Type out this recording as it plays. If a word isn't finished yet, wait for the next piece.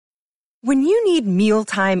When you need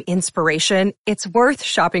mealtime inspiration, it's worth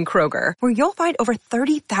shopping Kroger, where you'll find over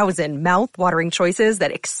 30,000 mouth-watering choices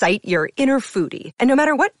that excite your inner foodie. And no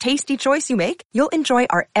matter what tasty choice you make, you'll enjoy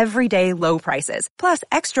our everyday low prices, plus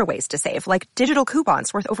extra ways to save, like digital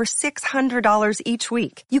coupons worth over $600 each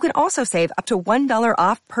week. You can also save up to $1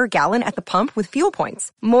 off per gallon at the pump with fuel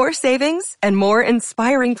points. More savings and more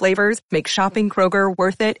inspiring flavors make shopping Kroger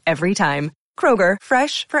worth it every time. Kroger,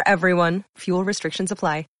 fresh for everyone. Fuel restrictions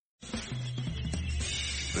apply.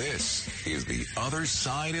 This is The Other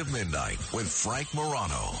Side of Midnight with Frank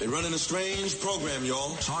Morano. They're running a strange program,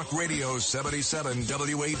 y'all. Talk Radio 77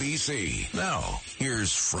 WABC. Now,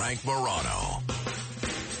 here's Frank Morano.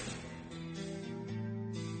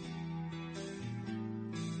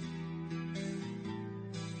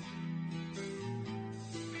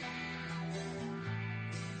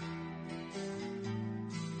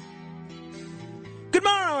 Good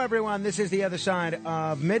morning, everyone. This is The Other Side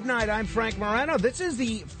of Midnight. I'm Frank Morano. This is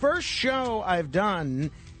the first show I've done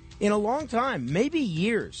in a long time, maybe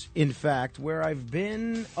years, in fact, where I've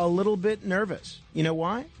been a little bit nervous. You know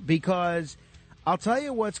why? Because I'll tell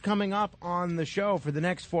you what's coming up on the show for the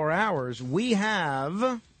next 4 hours. We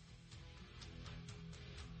have...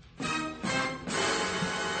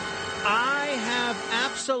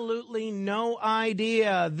 absolutely no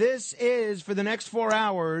idea. This is, for the next 4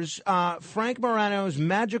 hours, Frank Morano's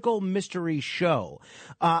Magical Mystery Show.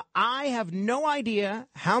 I have no idea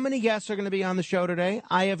how many guests are going to be on the show today.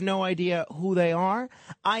 I have no idea who they are.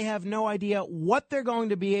 I have no idea what they're going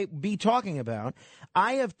to be talking about.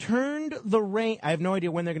 I have turned the rein. I have no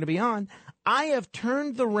idea when they're going to be on. I have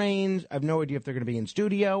turned the reins. I have no idea if they're going to be in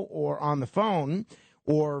studio or on the phone,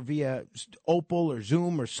 or via Opal or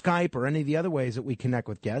Zoom or Skype or any of the other ways that we connect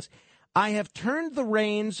with guests. I have turned the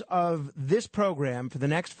reins of this program for the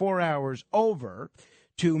next 4 hours over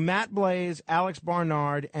to Matt Blaze, Alex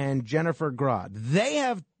Barnard, and Jennifer Grodd. They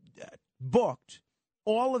have booked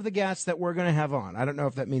all of the guests that we're going to have on. I don't know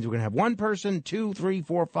if that means we're going to have one person, 2, 3,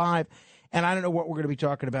 4, 5, and I don't know what we're going to be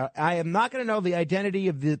talking about. I am not going to know the identity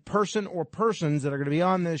of the person or persons that are going to be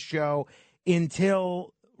on this show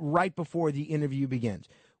until right before the interview begins.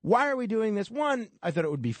 Why are we doing this? One, I thought it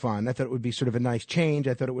would be fun. I thought it would be sort of a nice change.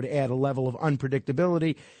 I thought it would add a level of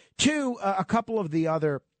unpredictability. Two, a couple of the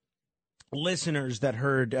other listeners that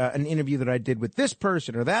heard an interview that I did with this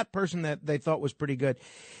person or that person that they thought was pretty good,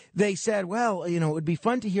 they said, well, you know, it would be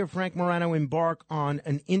fun to hear Frank Morano embark on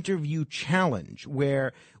an interview challenge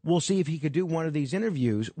where we'll see if he could do one of these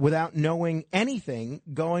interviews without knowing anything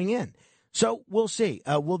going in. So we'll see.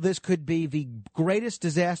 This could be the greatest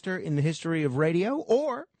disaster in the history of radio,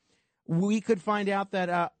 or we could find out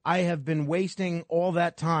that I have been wasting all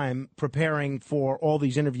that time preparing for all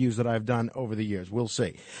these interviews that I've done over the years. We'll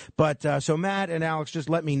see. But so Matt and Alex, just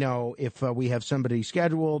let me know if we have somebody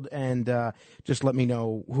scheduled, and just let me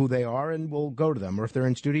know who they are, and we'll go to them. Or if they're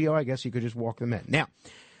in studio, I guess you could just walk them in. Now,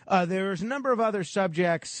 there's a number of other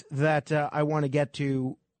subjects that I want to get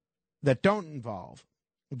to that don't involve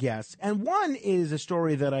guests, and one is a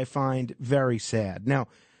story that I find very sad. Now,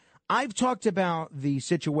 I've talked about the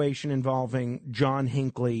situation involving John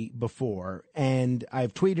Hinckley before, and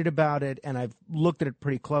I've tweeted about it, and I've looked at it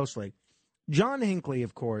pretty closely. John Hinckley,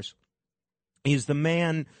 of course, is the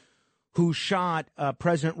man who shot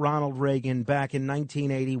President Ronald Reagan back in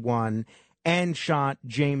 1981 and shot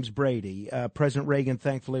James Brady. President Reagan,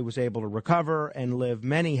 thankfully, was able to recover and live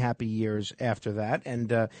many happy years after that,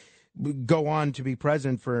 and go on to be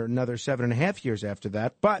president for another 7.5 years after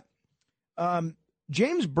that. But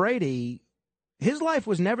James Brady, his life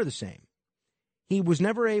was never the same. He was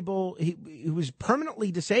never able, he was permanently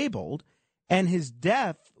disabled, and his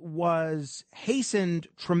death was hastened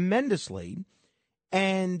tremendously,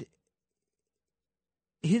 and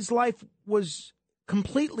his life was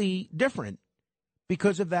completely different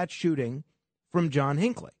because of that shooting from John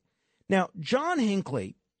Hinckley. Now, John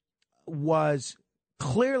Hinckley was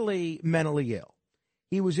clearly mentally ill.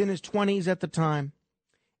 He was in his 20s at the time,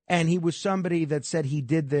 and he was somebody that said he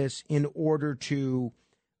did this in order to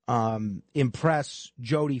impress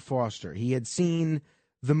Jodie Foster. He had seen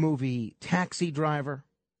the movie Taxi Driver,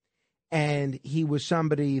 and he was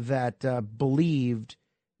somebody that believed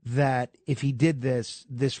that if he did this,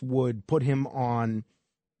 this would put him on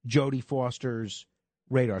Jodie Foster's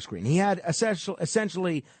radar screen. He had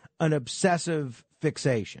essentially an obsessive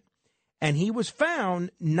fixation. And he was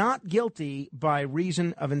found not guilty by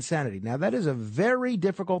reason of insanity. Now, that is a very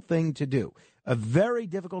difficult thing to do, a very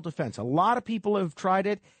difficult offense. A lot of people have tried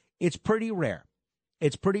it. It's pretty rare.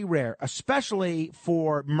 It's pretty rare, especially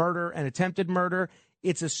for murder and attempted murder.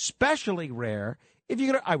 It's especially rare if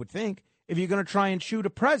you're going to, I would think, if you're going to try and shoot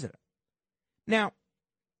a president. Now,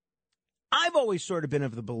 I've always sort of been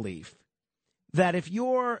of the belief that if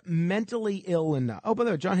you're mentally ill enough, oh, by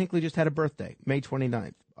the way, John Hinckley just had a birthday, May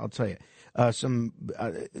 29th. I'll tell you,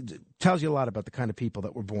 tells you a lot about the kind of people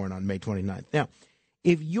that were born on May 29th. Now,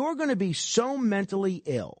 if you're going to be so mentally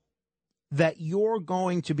ill that you're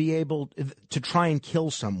going to be able to try and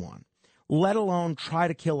kill someone, let alone try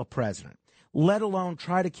to kill a president, let alone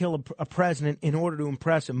try to kill a president in order to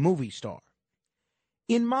impress a movie star,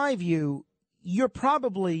 in my view, you're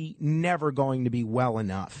probably never going to be well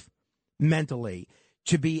enough mentally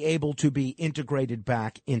to be able to be integrated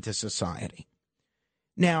back into society.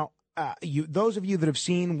 Now, those of you that have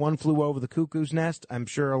seen One Flew Over the Cuckoo's Nest, I'm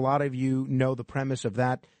sure a lot of you know the premise of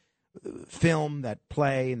that film, that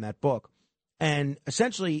play, and that book. And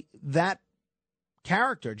essentially, that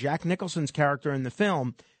character, Jack Nicholson's character in the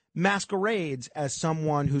film, masquerades as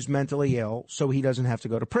someone who's mentally ill so he doesn't have to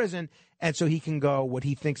go to prison, and so he can go what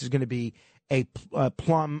he thinks is going to be a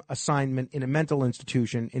plum assignment in a mental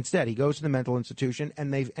institution. Instead, he goes to the mental institution,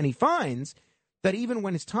 and he finds that even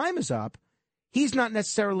when his time is up, he's not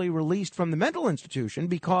necessarily released from the mental institution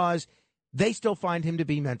because they still find him to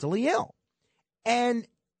be mentally ill. And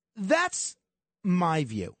that's my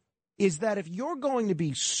view, is that if you're going to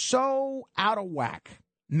be so out of whack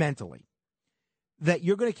mentally that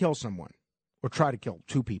you're going to kill someone or try to kill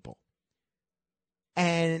two people,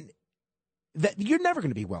 and that you're never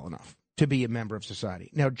going to be well enough to be a member of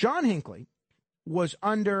society. Now, John Hinckley was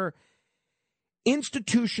under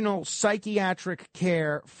institutional psychiatric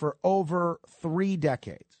care for over 3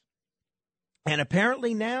 decades. And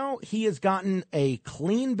apparently now he has gotten a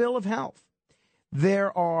clean bill of health.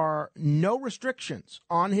 There are no restrictions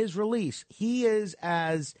on his release. He is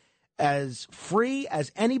as free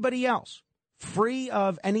as anybody else, free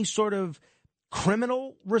of any sort of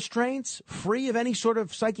criminal restraints, free of any sort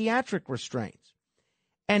of psychiatric restraints.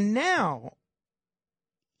 And now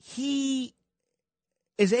he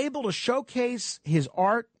is able to showcase his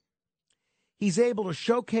art, he's able to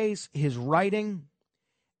showcase his writing,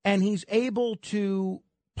 and he's able to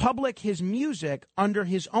public his music under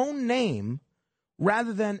his own name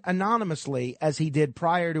rather than anonymously as he did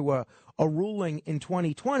prior to a ruling in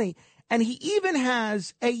 2020. And he even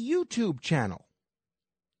has a YouTube channel.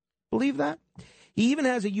 Believe that? He even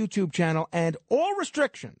has a YouTube channel, and all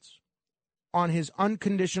restrictions on his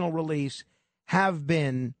unconditional release have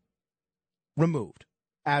been removed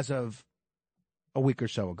as of a week or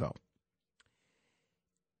so ago.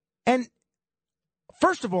 And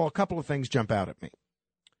first of all, a couple of things jump out at me.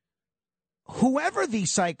 Whoever the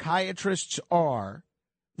psychiatrists are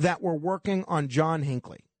that were working on John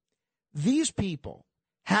Hinckley, these people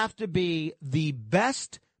have to be the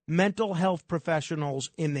best mental health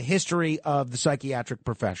professionals in the history of the psychiatric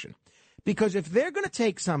profession. Because if they're going to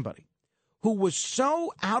take somebody who was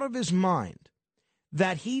so out of his mind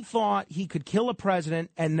that he thought he could kill a president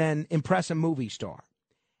and then impress a movie star,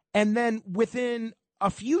 and then within a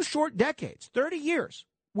few short decades, 30 years,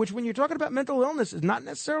 which when you're talking about mental illness is not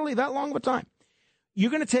necessarily that long of a time, you're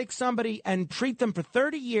going to take somebody and treat them for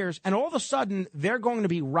 30 years, and all of a sudden they're going to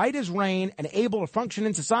be right as rain and able to function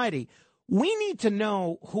in society. We need to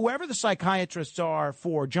know whoever the psychiatrists are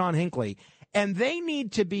for John Hinckley, and they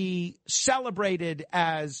need to be celebrated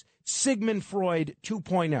as Sigmund Freud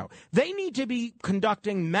 2.0. They need to be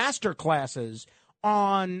conducting master classes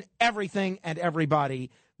on everything and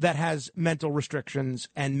everybody that has mental restrictions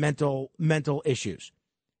and mental issues,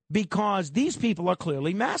 because these people are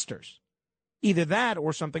clearly masters. Either that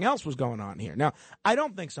or something else was going on here. Now, I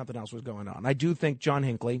don't think something else was going on. I do think John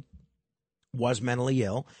Hinckley was mentally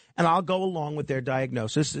ill, and I'll go along with their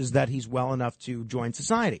diagnosis is that he's well enough to join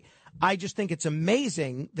society. I just think it's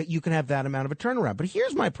amazing that you can have that amount of a turnaround. But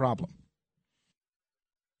here's my problem.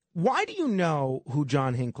 Why do you know who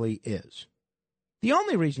John Hinckley is? The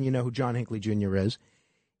only reason you know who John Hinckley Jr.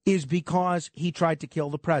 is because he tried to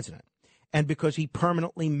kill the president and because he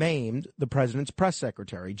permanently maimed the president's press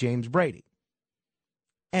secretary, James Brady.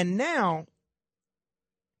 And now,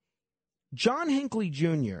 John Hinckley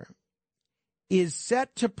Jr. is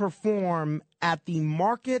set to perform at the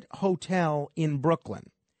Market Hotel in Brooklyn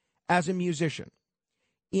as a musician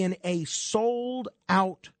in a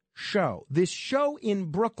sold-out show. This show in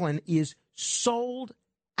Brooklyn is sold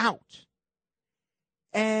out.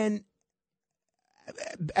 And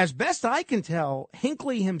as best I can tell,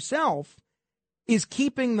 Hinckley himself is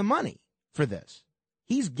keeping the money for this.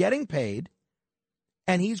 He's getting paid,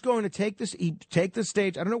 and he's going to take the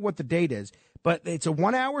stage. I don't know what the date is, but it's a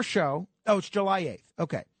 1-hour show. Oh, it's July 8th.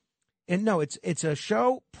 Okay. And no, it's a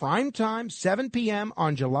show, prime time, 7 p.m.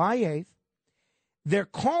 on July 8th. They're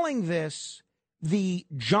calling this the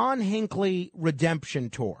John Hinckley Redemption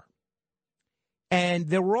Tour. And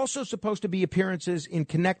there were also supposed to be appearances in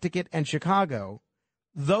Connecticut and Chicago.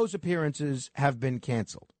 Those appearances have been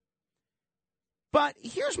canceled. But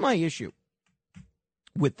here's my issue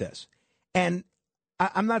with this. And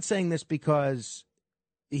I'm not saying this because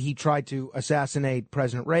he tried to assassinate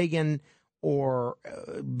President Reagan or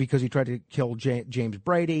because he tried to kill James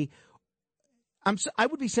Brady. I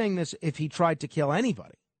would be saying this if he tried to kill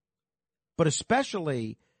anybody, but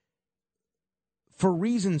especially for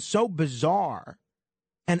reasons so bizarre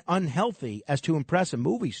and unhealthy as to impress a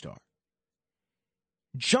movie star.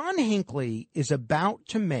 John Hinckley is about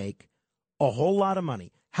to make a whole lot of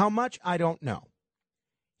money. How much, I don't know.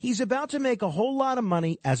 He's about to make a whole lot of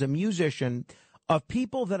money as a musician of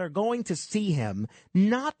people that are going to see him,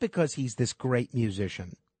 not because he's this great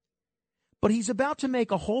musician, but he's about to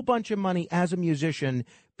make a whole bunch of money as a musician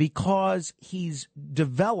because he's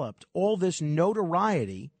developed all this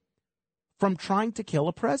notoriety from trying to kill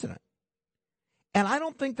a president. And I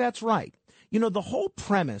don't think that's right. You know, the whole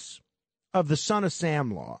premise of the Son of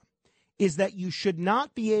Sam law is that you should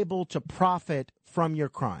not be able to profit from your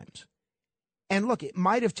crimes. And look, it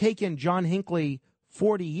might have taken John Hinckley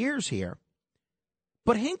 40 years here,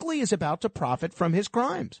 but Hinckley is about to profit from his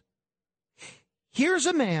crimes. Here's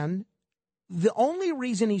a man, the only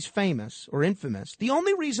reason he's famous or infamous, the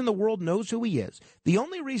only reason the world knows who he is, the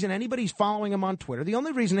only reason anybody's following him on Twitter, the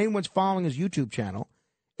only reason anyone's following his YouTube channel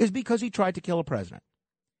is because he tried to kill a president.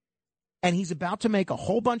 And he's about to make a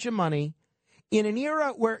whole bunch of money in an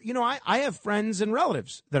era where, you know, I have friends and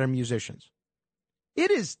relatives that are musicians. It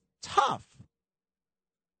is tough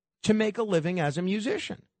to make a living as a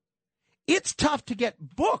musician. It's tough to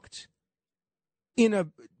get booked in a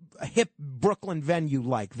hip Brooklyn venue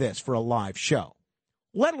like this for a live show,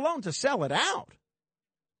 let alone to sell it out.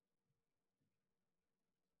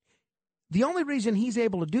 The only reason he's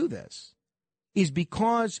able to do this is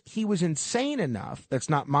because he was insane enough. That's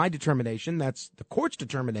not my determination. That's the court's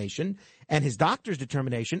determination and his doctor's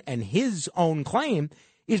determination, and his own claim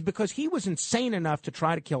is because he was insane enough to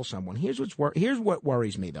try to kill someone. Here's what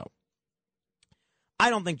worries me, though. I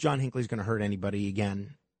don't think John Hinckley's going to hurt anybody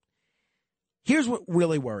again. Here's what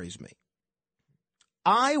really worries me.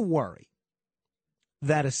 I worry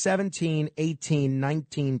that a 17, 18,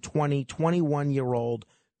 19, 20, 21-year-old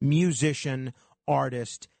musician,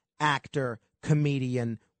 artist, actor,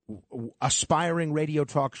 comedian, aspiring radio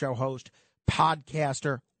talk show host,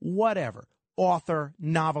 podcaster, whatever, author,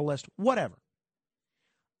 novelist, whatever.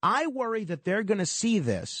 I worry that they're going to see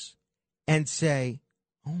this and say,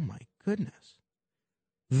 oh, my goodness,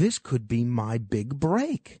 this could be my big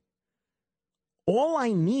break. All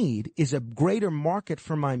I need is a greater market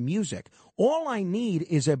for my music. All I need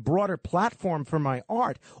is a broader platform for my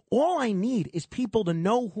art. All I need is people to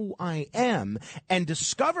know who I am and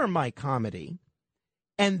discover my comedy,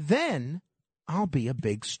 and then I'll be a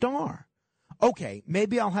big star. Okay,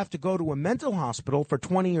 maybe I'll have to go to a mental hospital for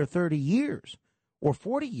 20 or 30 years or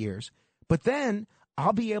 40 years, but then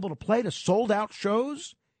I'll be able to play to sold-out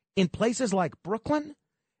shows in places like Brooklyn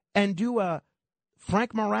and do a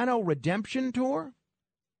Frank Morano redemption tour.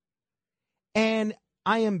 And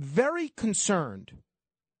I am very concerned,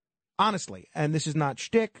 honestly, and this is not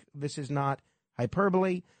shtick, this is not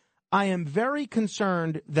hyperbole. I am very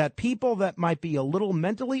concerned that people that might be a little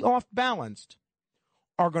mentally off balanced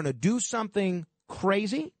are going to do something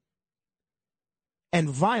crazy and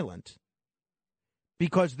violent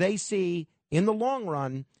because they see in the long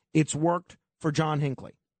run it's worked for John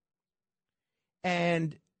Hinckley.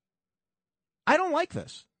 And I don't like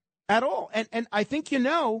this at all. And I think, you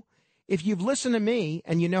know, if you've listened to me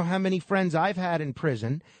and you know how many friends I've had in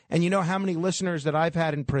prison and you know how many listeners that I've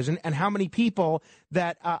had in prison and how many people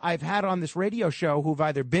that I've had on this radio show who've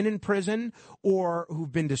either been in prison or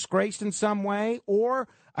who've been disgraced in some way, or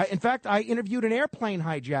in fact, I interviewed an airplane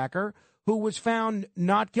hijacker who was found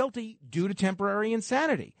not guilty due to temporary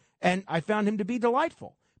insanity. And I found him to be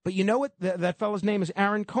delightful. But you know what? That fellow's name is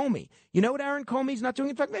Aaron Comey. You know what Aaron Comey's not doing?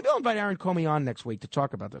 In fact, maybe I'll invite Aaron Comey on next week to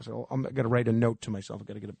talk about this. I'm going to write a note to myself. I've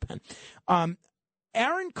got to get a pen.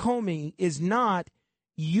 Aaron Comey is not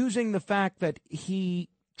using the fact that he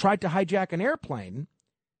tried to hijack an airplane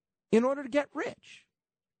in order to get rich.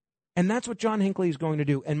 And that's what John Hinckley is going to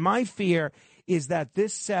do. And my fear is that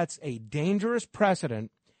this sets a dangerous precedent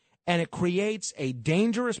and it creates a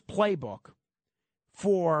dangerous playbook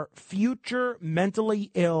for future mentally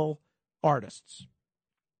ill artists.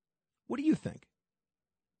 What do you think?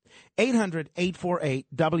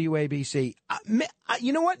 800-848-WABC.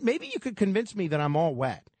 You know what? Maybe you could convince me that I'm all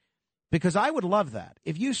wet, because I would love that.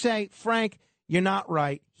 If you say, Frank, you're not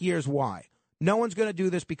right, here's why. No one's going to do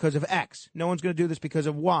this because of X. No one's going to do this because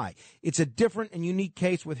of Y. It's a different and unique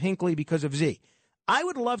case with Hinckley because of Z. I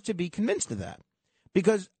would love to be convinced of that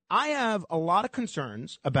because I have a lot of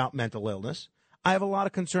concerns about mental illness. I have a lot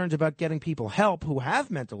of concerns about getting people help who have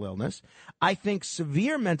mental illness. I think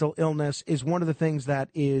severe mental illness is one of the things that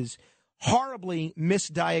is horribly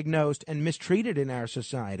misdiagnosed and mistreated in our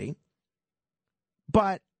society.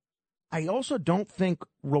 But I also don't think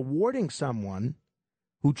rewarding someone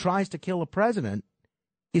who tries to kill a president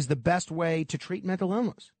is the best way to treat mental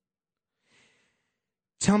illness.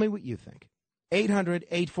 Tell me what you think.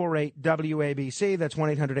 800-848-WABC. That's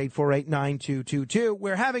 1-800-848-9222.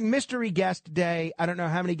 We're having mystery guest day. I don't know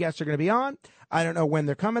how many guests are going to be on. I don't know when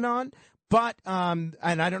they're coming on. But, and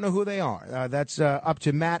I don't know who they are. That's up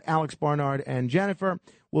to Matt, Alex Barnard, and Jennifer.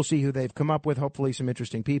 We'll see who they've come up with. Hopefully some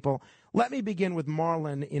interesting people. Let me begin with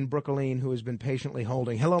Marlon in Brooklyn, who has been patiently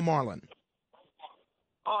holding. Hello, Marlon.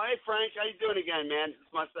 Oh, hey, Frank. How you doing again, man?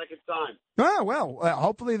 It's my second time. Oh, well,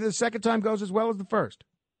 hopefully the second time goes as well as the first.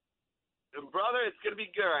 Brother, it's going to be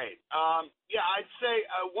great. Yeah, I'd say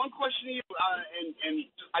one question to you, and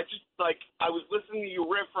I just, I was listening to you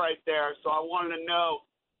riff right there, so I wanted to know,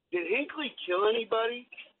 did Hinckley kill anybody?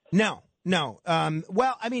 No.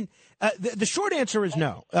 Well, I mean, the short answer is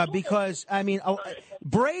no, because, I mean,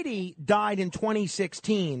 Brady died in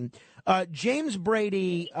 2016. James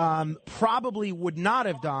Brady probably would not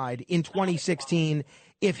have died in 2016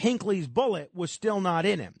 if Hinckley's bullet was still not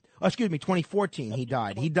in him. 2014 he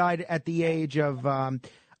died. He died at the age of,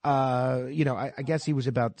 I guess he was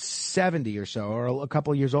about 70 or so, or a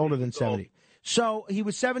couple of years older than 70. So he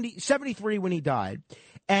was 73 when he died.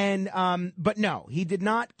 And, but no, he did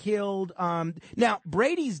not kill, now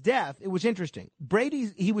Brady's death, it was interesting.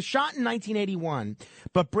 He was shot in 1981,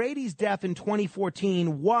 but Brady's death in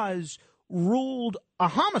 2014 was ruled a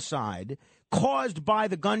homicide caused by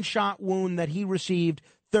the gunshot wound that he received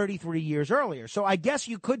 33 years earlier. So I guess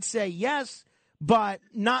you could say yes, but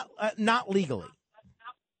not legally.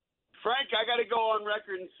 Frank, I got to go on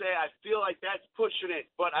record and say I feel like that's pushing it,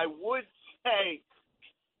 but I would say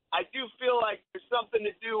I do feel like there's something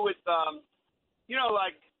to do with,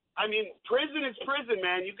 prison is prison,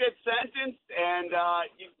 man. You get sentenced and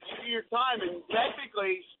you do your time, and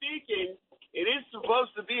technically speaking, it is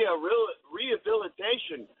supposed to be a real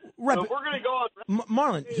rehabilitation. Right, so we're going to go on.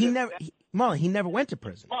 Marlon, he never went to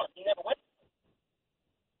prison.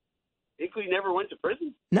 Hinckley never went to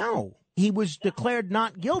prison? No, he was declared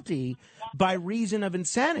not guilty by reason of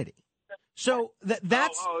insanity. So he went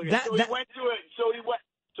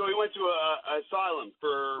to asylum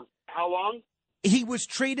for how long? He was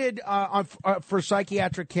treated for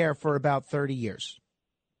psychiatric care for about 30 years.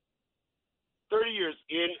 30 years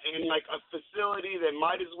in like a facility that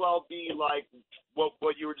might as well be like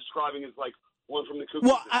what you were describing as like one from the Ku Klux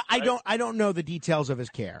Well, Klan, I don't know the details of his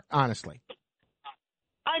care, honestly.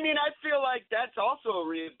 I mean, I feel like that's also a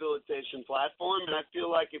rehabilitation platform, and I feel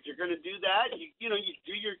like if you're going to do that, you do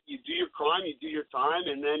your crime, you do your time,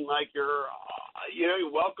 and then you're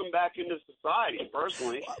welcome back into society.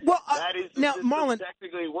 Personally, well, that is now, Marlon,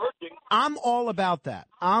 technically working. I'm all about that.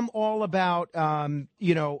 I'm all about I'm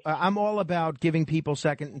all about giving people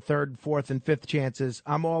second and third, fourth and fifth chances.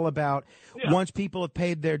 I'm all about once people have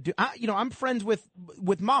paid their due. I'm friends with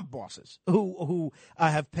mob bosses who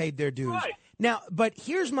have paid their dues. Right. Now, but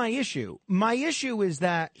here's my issue. My issue is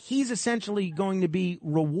that he's essentially going to be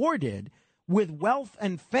rewarded with wealth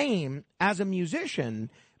and fame as a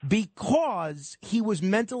musician because he was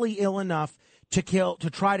mentally ill enough to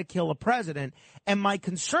try to kill a president. And my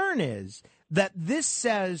concern is that this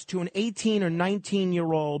says to an 18 or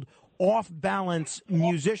 19-year-old off-balance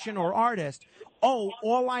musician or artist,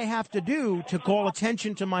 all I have to do to call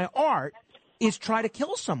attention to my art is try to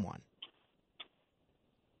kill someone.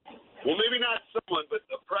 Well, maybe not someone, but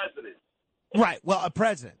the president. Right. Well, a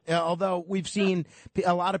president. Although we've seen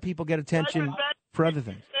a lot of people get attention for other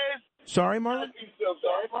things. Sorry, Marlon?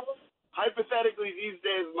 Hypothetically, these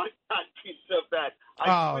days might not be so bad.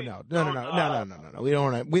 No. We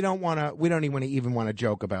don't even want to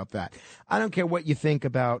joke about that. I don't care what you think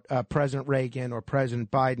about President Reagan or President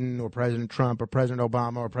Biden or President Trump or President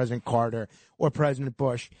Obama or President Carter or President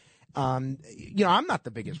Bush. I'm not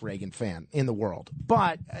the biggest Reagan fan in the world,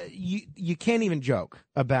 but you can't even joke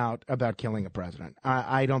about killing a president.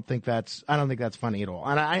 I don't think that's funny at all.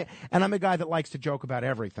 And I'm a guy that likes to joke about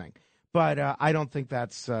everything, but I don't think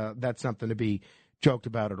that's something to be joked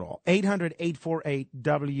about at all.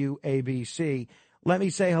 800-848-WABC. Let me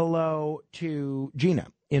say hello to Gina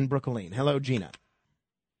in Brooklyn. Hello, Gina.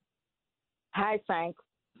 Hi, Frank.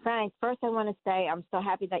 Frank, first I want to say I'm so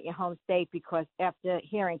happy that you're home safe because after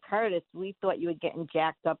hearing Curtis, we thought you were getting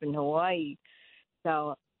jacked up in Hawaii.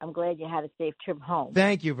 So I'm glad you had a safe trip home.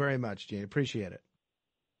 Thank you very much, Gene. Appreciate it.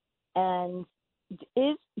 And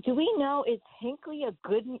do we know, is Hinckley a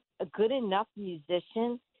good enough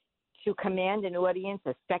musician to command an audience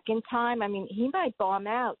a second time? I mean, he might bomb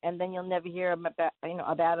out, and then you'll never hear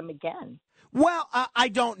about him again. Well, I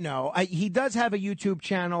don't know. He does have a YouTube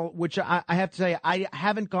channel, which I have to say I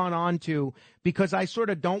haven't gone on to because I sort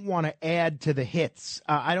of don't want to add to the hits.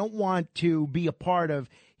 I don't want to be a part of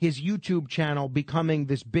his YouTube channel becoming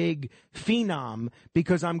this big phenom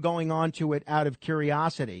because I'm going on to it out of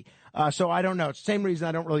curiosity. So I don't know. It's the same reason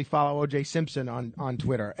I don't really follow O.J. Simpson on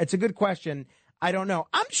Twitter. It's a good question. I don't know.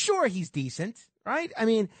 I'm sure he's decent, right? I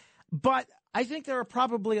mean, but I think there are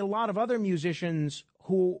probably a lot of other musicians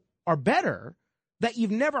who are better that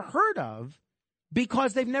you've never heard of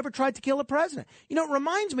because they've never tried to kill a president. You know, it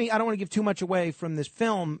reminds me, I don't want to give too much away from this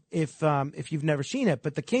film if you've never seen it,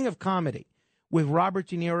 but The King of Comedy with Robert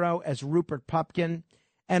De Niro as Rupert Pupkin.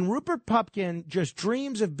 And Rupert Pupkin just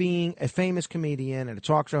dreams of being a famous comedian and a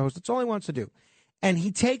talk show host. That's all he wants to do. And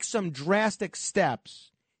he takes some drastic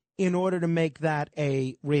steps in order to make that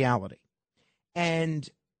a reality. And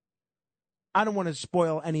I don't want to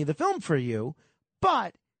spoil any of the film for you,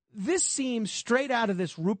 but this seems straight out of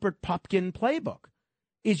this Rupert Pupkin playbook.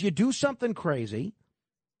 Is you do something crazy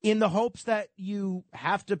in the hopes that you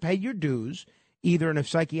have to pay your dues, either in a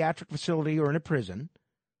psychiatric facility or in a prison,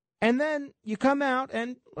 and then you come out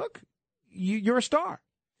and, look, you're a star.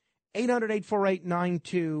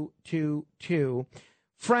 800-848-9222.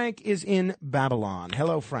 Frank is in Babylon.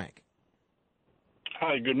 Hello, Frank.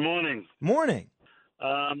 Hi, good morning. Morning.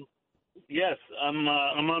 Yes, I'm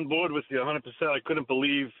on board with you 100%. I couldn't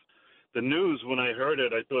believe the news when I heard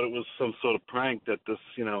it. I thought it was some sort of prank that this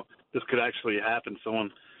could actually happen.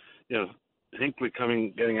 Someone, Hinckley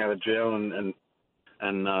getting out of jail and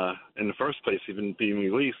in the first place even being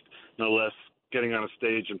released, no less getting on a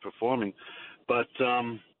stage and performing. But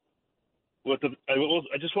I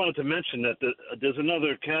just wanted to mention that there's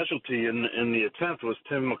another casualty in the attempt. Was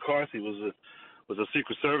Tim McCarthy was a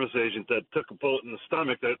Secret Service agent that took a bullet in the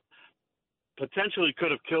stomach that potentially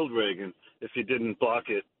could have killed Reagan if he didn't block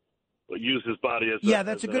it, but use his body as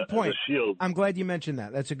that's a good point. As a shield. I'm glad you mentioned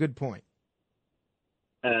that. That's a good point.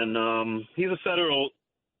 And he's a federal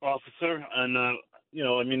officer, and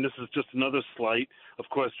this is just another slight. Of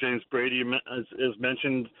course, James Brady is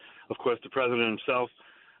mentioned. Of course, the president himself.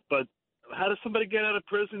 But how does somebody get out of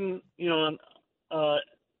prison?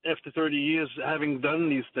 After 30 years, having done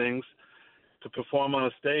these things, to perform on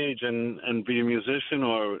a stage and be a musician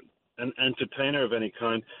or an entertainer of any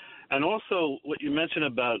kind. And also what you mentioned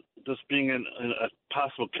about this being a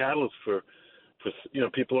possible catalyst for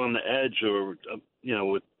people on the edge or,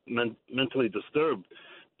 with mentally disturbed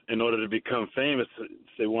in order to become famous. If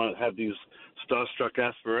they want to have these starstruck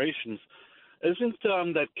aspirations. Isn't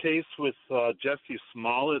that case with Jesse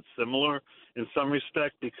Smollett similar in some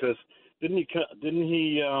respect? Because didn't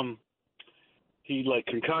he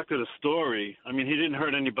concocted a story. I mean, he didn't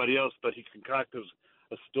hurt anybody else, but he concocted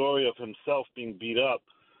a story of himself being beat up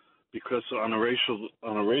because on a racial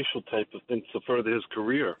type of thing to further his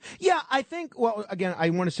career. Yeah, I think. Well, again, I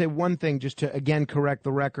want to say one thing just to again correct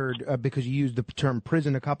the record because you used the term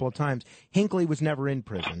prison a couple of times. Hinckley was never in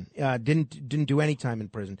prison. Didn't do any time in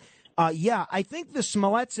prison. I think the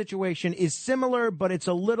Smollett situation is similar, but it's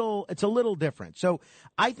a little different. So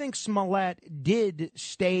I think Smollett did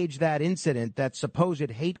stage that incident, that supposed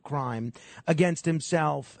hate crime against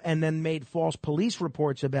himself, and then made false police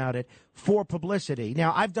reports about it for publicity.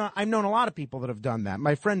 Now, I've known a lot of people that have done that.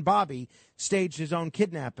 My friend Bobby staged his own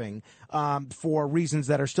kidnapping for reasons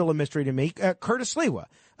that are still a mystery to me. Curtis Sliwa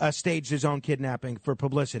staged his own kidnapping for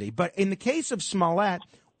publicity. But in the case of Smollett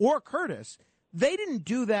or Curtis, they didn't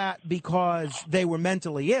do that because they were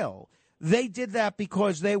mentally ill. They did that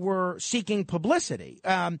because they were seeking publicity.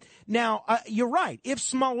 Now, you're right. If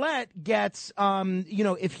Smollett gets,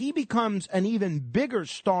 if he becomes an even bigger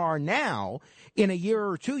star now in a year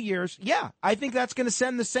or 2 years, I think that's going to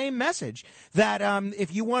send the same message that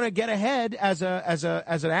if you want to get ahead as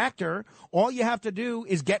an actor, all you have to do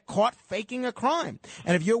is get caught faking a crime.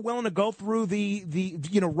 And if you're willing to go through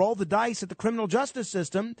roll the dice at the criminal justice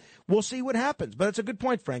system, we'll see what happens. But it's a good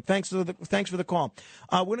point, Frank. Thanks for the call.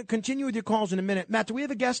 We're going to continue with your calls in a minute. Matt, do we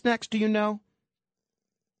have a guest next? Do you know?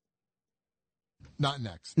 Not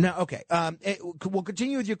next. No, okay. We'll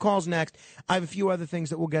continue with your calls next. I have a few other things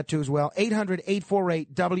that we'll get to as well.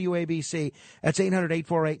 800-848-WABC. That's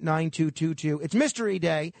 800-848-9222. It's Mystery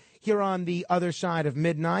Day here on the other side of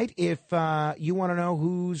midnight. If you want to know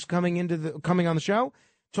who's coming on the show,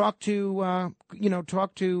 talk to our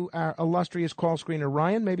illustrious call screener,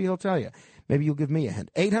 Ryan. Maybe he'll tell you. Maybe you'll give me a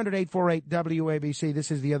hint. 800-848-WABC.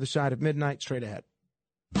 This is the other side of midnight. Straight ahead.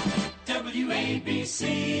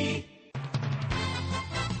 WABC.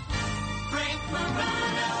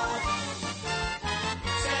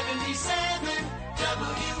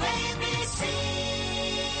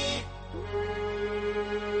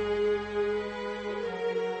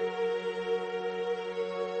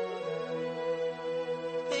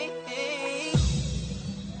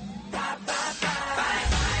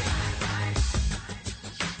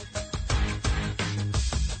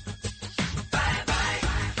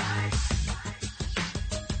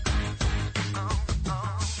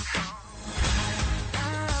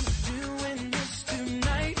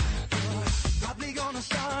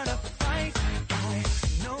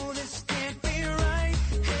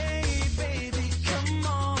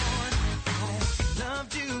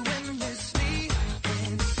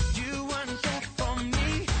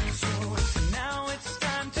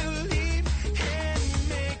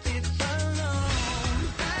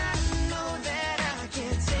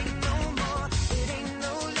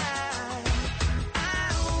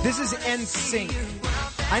 This is NSYNC.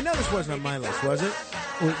 I know this wasn't on my list, was it?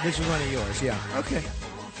 Well, this was one of yours, yeah. Okay.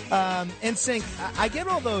 NSYNC. I get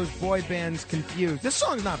all those boy bands confused. This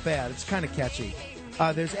song's not bad. It's kind of catchy.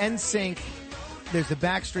 There's NSYNC, there's the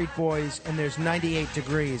Backstreet Boys, and there's 98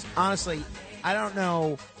 Degrees. Honestly, I don't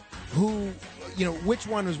know which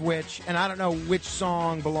one was which, and I don't know which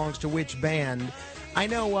song belongs to which band. I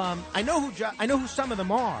know who some of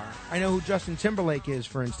them are. I know who Justin Timberlake is,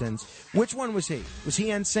 for instance. Which one was he? Was he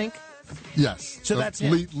NSYNC? Yes. So that's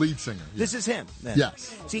him. Lead singer. Yes. This is him, then.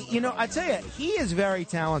 Yes. See, I tell you, he is very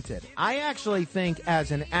talented. I actually think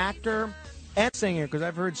as an actor and singer, because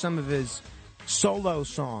I've heard some of his solo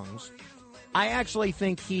songs, I actually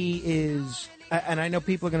think he is, and I know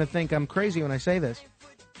people are going to think I'm crazy when I say this,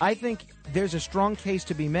 I think there's a strong case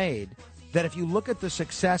to be made that if you look at the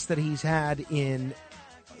success that he's had in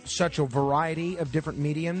such a variety of different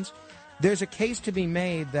mediums, there's a case to be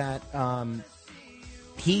made that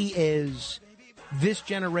he is this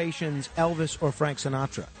generation's Elvis or Frank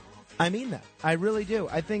Sinatra. I mean that. I really do.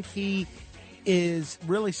 I think he is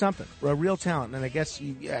really something, a real talent. And I guess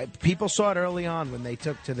people saw it early on when they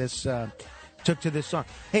took to this song.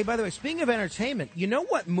 Hey, by the way, speaking of entertainment, you know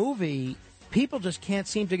what movie people just can't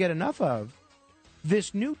seem to get enough of?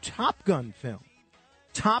 This new Top Gun film,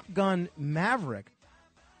 Top Gun Maverick.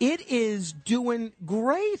 It is doing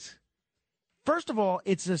great. First of all,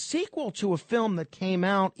 it's a sequel to a film that came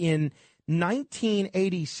out in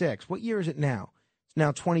 1986. What year is it now? It's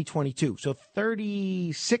now 2022. So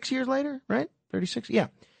 36 years later, right? 36? Yeah.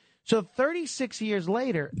 So 36 years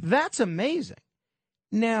later, that's amazing.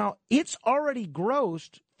 Now, it's already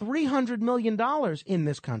grossed $300 million in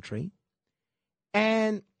this country,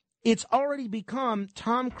 and it's already become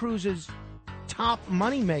Tom Cruise's top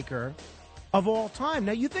moneymaker of all time.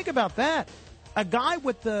 Now, you think about that. A guy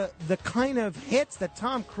with the kind of hits that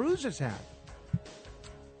Tom Cruise has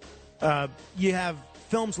had. You have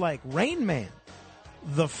films like Rain Man,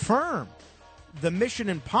 The Firm, the Mission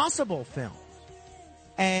Impossible film,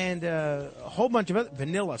 and a whole bunch of other,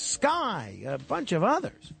 Vanilla Sky, a bunch of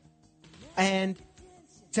others. And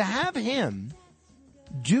to have him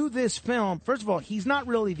do this film, first of all, he's not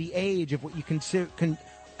really the age of what you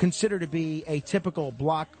consider to be a typical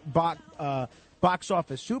box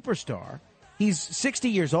office superstar. He's 60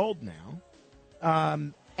 years old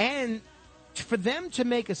now. And for them to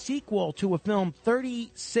make a sequel to a film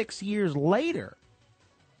 36 years later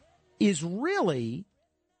is really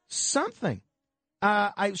something.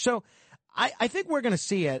 I think we're going to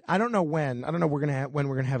see it. I don't know when. I don't know when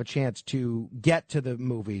we're going to have a chance to get to the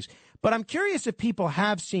movies. But I'm curious if people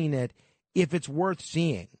have seen it, if it's worth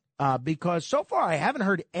seeing. Because so far I haven't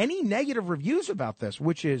heard any negative reviews about this,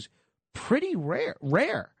 which is pretty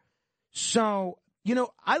rare. So,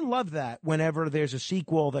 I love that whenever there's a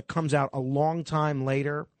sequel that comes out a long time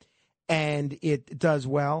later and it does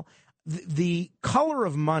well. The Color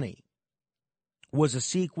of Money was a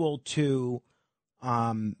sequel to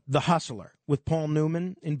The Hustler with Paul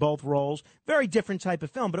Newman in both roles. Very different type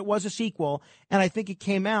of film, but it was a sequel, and I think it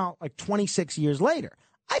came out like 26 years later.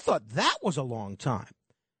 I thought that was a long time,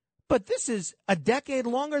 but this is a decade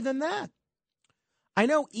longer than that. I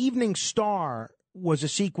know Evening Star was a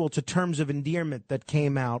sequel to Terms of Endearment that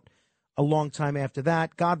came out a long time after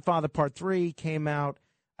that. Godfather Part 3 came out,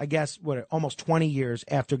 I guess, almost 20 years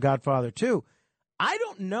after Godfather 2. I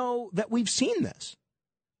don't know that we've seen this.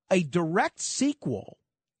 A direct sequel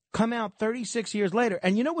come out 36 years later.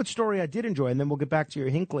 And you know what story I did enjoy? And then we'll get back to your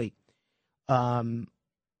Hinckley.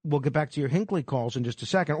 We'll get back to your Hinckley calls in just a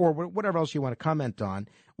second, or whatever else you want to comment on.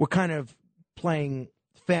 We're kind of playing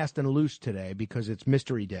fast and loose today because it's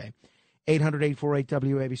Mystery Day.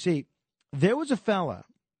 800-848-WABC. There was a fella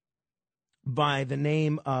by the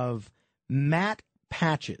name of Matt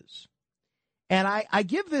Patches. And I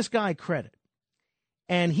give this guy credit.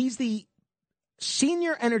 And he's the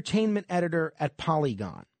senior entertainment editor at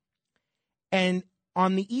Polygon. And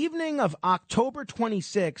on the evening of October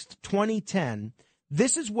 26th, 2010,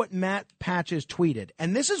 this is what Matt Patches tweeted.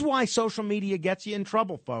 And this is why social media gets you in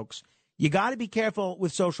trouble, folks. You got to be careful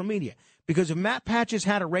with social media. Because if Matt Patches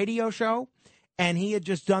had a radio show and he had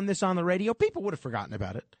just done this on the radio, people would have forgotten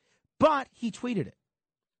about it. But he tweeted it.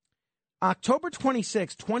 October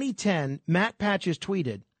 26, 2010, Matt Patches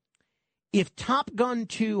tweeted, "If Top Gun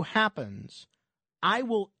 2 happens, I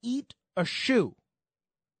will eat a shoe."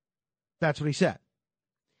 That's what he said.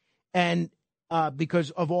 And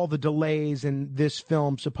because of all the delays in this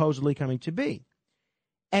film supposedly coming to be.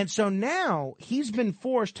 And so now he's been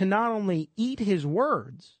forced to not only eat his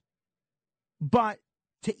words, but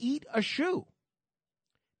to eat a shoe.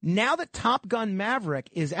 Now that Top Gun Maverick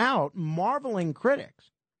is out, marveling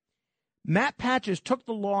critics, Matt Patches took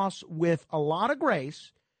the loss with a lot of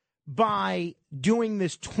grace by doing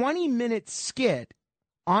this 20-minute skit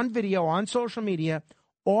on video, on social media,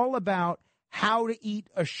 all about how to eat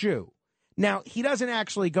a shoe. Now, he doesn't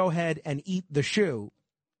actually go ahead and eat the shoe,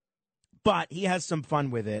 but he has some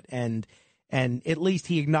fun with it, and at least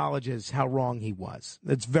he acknowledges how wrong he was.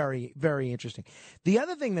 That's very, very interesting. The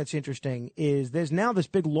other thing that's interesting is there's now this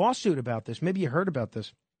big lawsuit about this. Maybe you heard about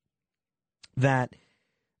this, that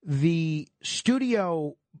the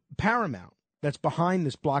studio Paramount that's behind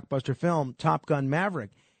this blockbuster film, Top Gun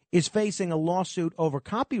Maverick, is facing a lawsuit over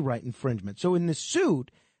copyright infringement. So in this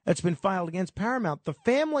suit that's been filed against Paramount, the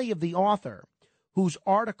family of the author, whose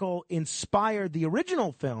article inspired the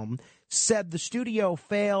original film, said the studio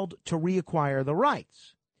failed to reacquire the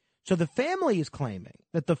rights. So the family is claiming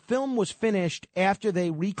that the film was finished after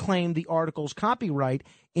they reclaimed the article's copyright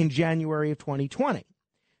in January of 2020.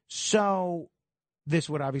 So this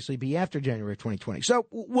would obviously be after January of 2020. So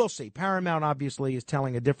we'll see. Paramount obviously is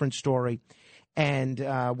telling a different story, and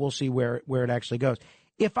we'll see where it actually goes.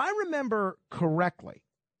 If I remember correctly,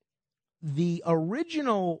 the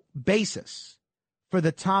original basis for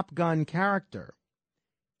the Top Gun character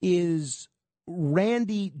is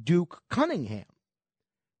Randy Duke Cunningham,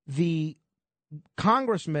 the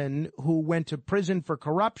congressman who went to prison for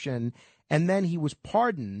corruption, and then he was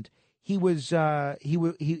pardoned. He was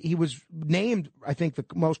named, I think, the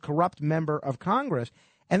most corrupt member of Congress,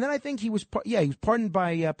 and then I think he was pardoned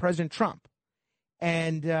by President Trump.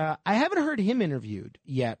 And I haven't heard him interviewed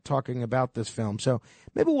yet talking about this film, so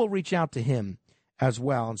maybe we'll reach out to him as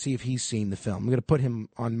well and see if he's seen the film. I'm going to put him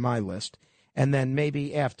on my list, and then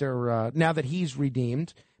maybe after now that he's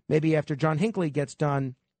redeemed, maybe after John Hinckley gets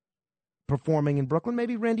done performing in Brooklyn,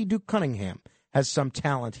 maybe Randy Duke Cunningham has some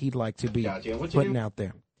talent he'd like to be putting out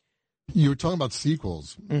there. You were talking about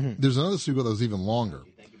sequels. Mm-hmm. There's another sequel that was even longer.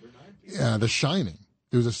 The Shining.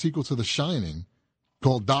 There was a sequel to The Shining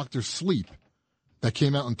called Dr. Sleep that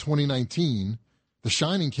came out in 2019. The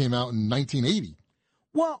Shining came out in 1980.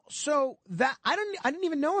 Well, so that I didn't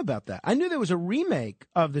even know about that. I knew there was a remake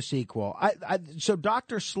of the sequel. So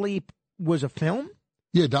Dr. Sleep was a film?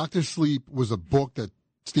 Yeah, Dr. Sleep was a book that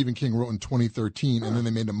Stephen King wrote in 2013, and then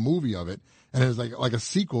they made a movie of it, and it was like a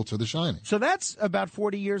sequel to The Shining. So that's about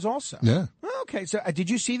 40 years also. Yeah. Okay, so did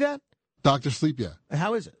you see that? Dr. Sleep, yeah.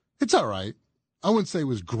 How is it? It's all right. I wouldn't say it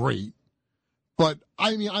was great, but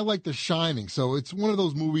I mean, I like The Shining, so it's one of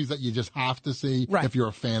those movies that you just have to see if you're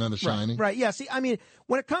a fan of The Shining. Right, yeah. See, I mean,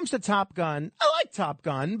 when it comes to Top Gun, I like Top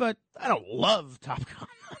Gun, but I don't love Top Gun.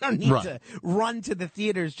 I don't need to run to the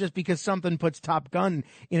theaters just because something puts Top Gun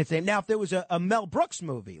in its name. Now, if there was a Mel Brooks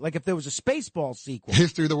movie, like if there was a Spaceballs sequel.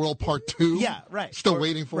 History of the World Part 2. Yeah, right. Still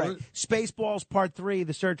waiting for it. Spaceballs Part 3,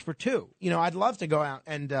 The Search for 2. You know, I'd love to go out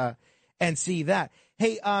and see that.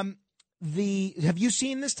 Hey, have you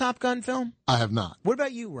seen this Top Gun film? I have not. What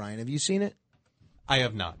about you, Ryan? Have you seen it? I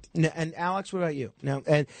have not. And Alex, what about you? No,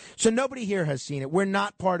 and so nobody here has seen it. We're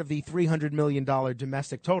not part of the $300 million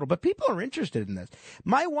domestic total, but people are interested in this.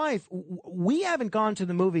 My wife, we haven't gone to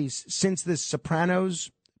the movies since this Sopranos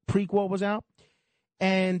prequel was out,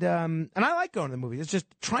 and I like going to the movies. It's just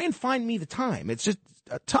try and find me the time. It's just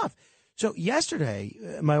tough. So yesterday,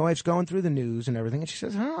 my wife's going through the news and everything, and she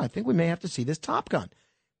says, I think we may have to see this Top Gun.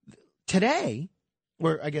 Today,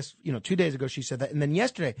 or I guess, 2 days ago she said that, and then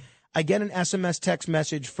yesterday, I get an SMS text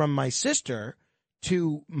message from my sister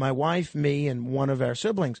to my wife, me, and one of our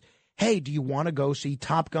siblings. Hey, do you want to go see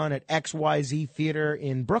Top Gun at XYZ Theater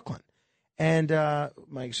in Brooklyn? And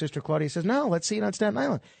my sister Claudia says, no, let's see it on Staten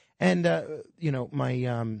Island. And,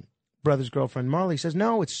 my brother's girlfriend Marley says,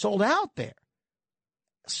 no, it's sold out there.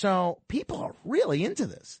 So people are really into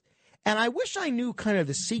this. And I wish I knew kind of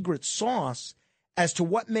the secret sauce as to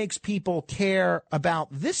what makes people care about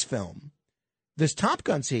this film, this Top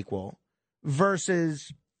Gun sequel,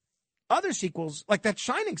 versus other sequels like that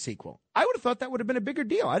Shining sequel. I would have thought that would have been a bigger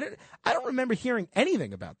deal. I don't remember hearing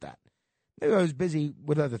anything about that. Maybe I was busy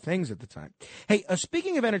with other things at the time. Hey,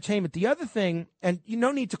 speaking of entertainment, the other thing, and you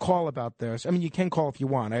no need to call about this. I mean, you can call if you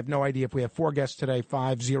want. I have no idea if we have 4 guests today,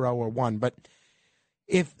 5, 0, or 1. But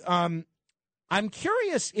if I'm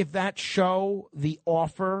curious if that show, The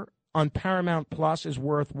Offer, on Paramount Plus is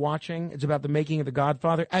worth watching. It's about the making of The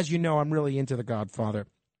Godfather. As you know, I'm really into The Godfather.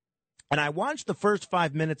 And I watched the first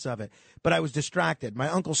 5 minutes of it, but I was distracted. My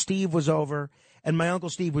Uncle Steve was over, and my Uncle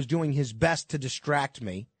Steve was doing his best to distract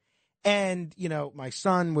me. And, my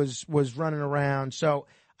son was running around. So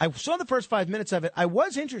I saw the first 5 minutes of it. I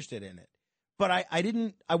was interested in it, but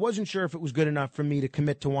I wasn't sure if it was good enough for me to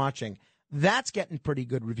commit to watching. That's getting pretty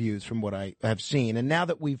good reviews from what I have seen. And now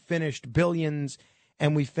that we've finished Billions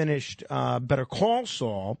and we finished Better Call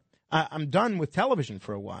Saul, I'm done with television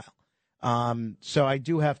for a while. So I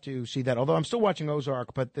do have to see that, although I'm still watching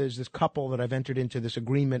Ozark, but there's this couple that I've entered into this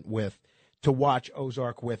agreement with to watch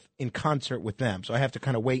Ozark with in concert with them. So I have to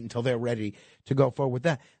kind of wait until they're ready to go forward with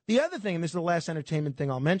that. The other thing, and this is the last entertainment thing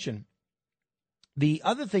I'll mention, the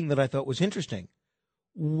other thing that I thought was interesting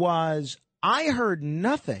was I heard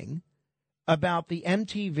nothing about the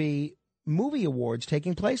MTV Movie Awards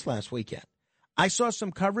taking place last weekend. I saw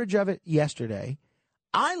some coverage of it yesterday.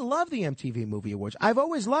 I love the MTV Movie Awards. I've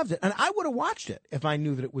always loved it, and I would have watched it if I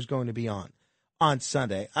knew that it was going to be on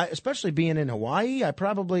Sunday. Especially being in Hawaii, I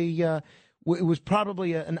probably it was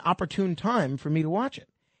probably an opportune time for me to watch it.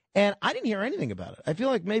 And I didn't hear anything about it. I feel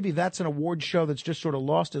like maybe that's an award show that's just sort of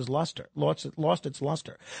lost its luster. All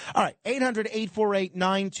right,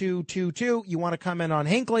 800-848-9222. You want to comment on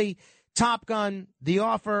Hinckley, Top Gun, The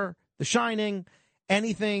Offer, The Shining,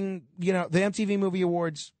 anything, the MTV Movie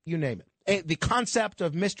Awards, you name it. The concept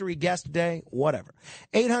of Mystery Guest Day, whatever.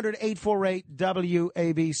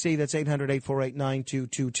 800-848-WABC. That's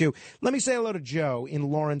 800-848-9222. Let me say hello to Joe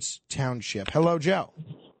in Lawrence Township. Hello, Joe.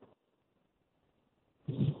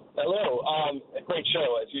 Hello. A great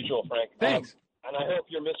show, as usual, Frank. Thanks. And I hope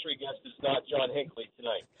your mystery guest is not John Hinckley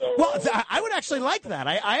tonight. So, well, I would actually like that.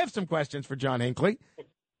 I have some questions for John Hinckley.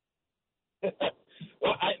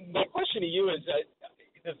 Well, my question to you is,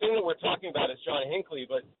 the thing that we're talking about is John Hinckley,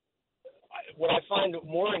 but what I find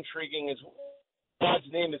more intriguing is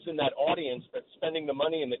God's name is in that audience that's spending the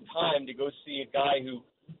money and the time to go see a guy who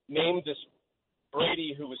named this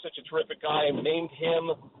Brady, who was such a terrific guy, and named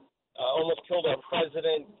him, almost killed our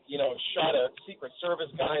president, shot a Secret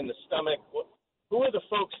Service guy in the stomach. Who are the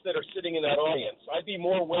folks that are sitting in that audience? I'd be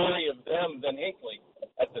more wary of them than Hinckley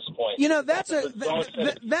at this point.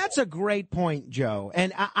 That's a great point, Joe.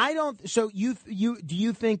 And I don't. So do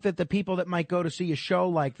you think that the people that might go to see a show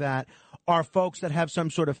like that are folks that have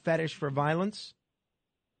some sort of fetish for violence?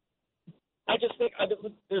 I just think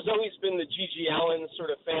there's always been the G.G. Allen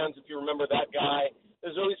sort of fans, if you remember that guy.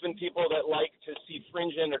 There's always been people that like to see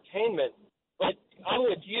fringe entertainment. But I'm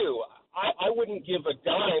with you. I wouldn't give a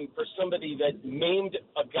dime for somebody that maimed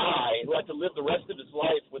a guy who had to live the rest of his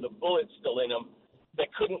life with a bullet still in him,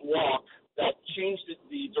 that couldn't walk, that changed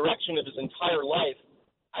the direction of his entire life.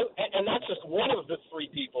 And that's just one of the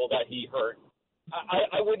three people that he hurt.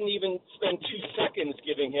 I wouldn't even spend 2 seconds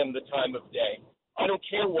giving him the time of day. I don't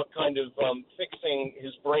care what kind of fixing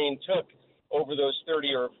his brain took over those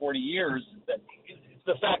 30 or 40 years.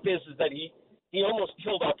 The fact is that he almost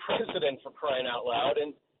killed our president, for crying out loud,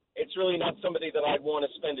 and it's really not somebody that I'd want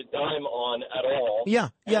to spend a dime on at all. Yeah,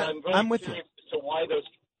 I'm with you. As to why those.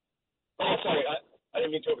 Oh, sorry, I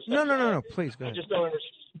didn't mean to overstep. No. Please go ahead.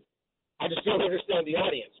 I just don't understand the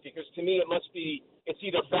audience, because to me it's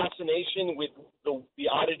either fascination with the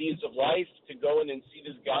oddities of life to go in and see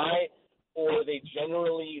this guy, or they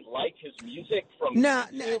generally like his music from.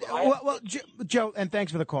 Well, Joe, and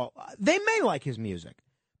thanks for the call. They may like his music,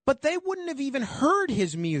 but they wouldn't have even heard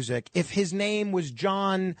his music if his name was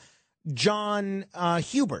John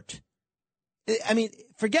Hubert. I mean,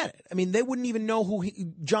 forget it. I mean, they wouldn't even know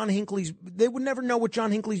they would never know what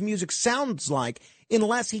John Hinckley's music sounds like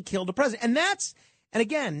unless he killed a president. And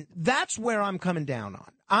again, that's where I'm coming down on.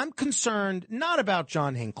 I'm concerned not about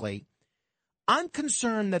John Hinckley. I'm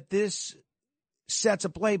concerned that this sets a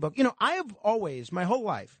playbook. I have always, my whole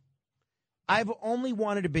life, I've only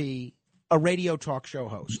wanted to be a radio talk show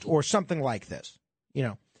host or something like this,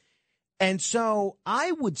 And so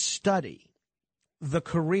I would study the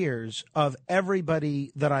careers of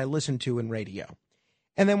everybody that I listened to in radio.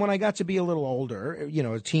 And then when I got to be a little older,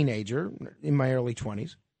 a teenager in my early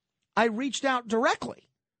 20s, I reached out directly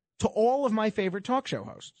to all of my favorite talk show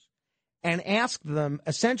hosts and asked them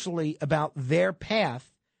essentially about their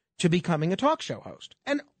path to becoming a talk show host.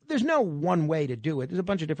 And there's no one way to do it. There's a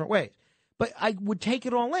bunch of different ways. But I would take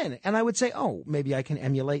it all in, and I would say, oh, maybe I can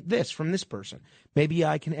emulate this from this person. Maybe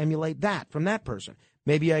I can emulate that from that person.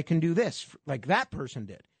 Maybe I can do this like that person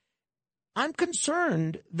did. I'm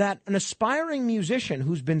concerned that an aspiring musician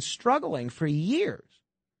who's been struggling for years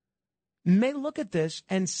may look at this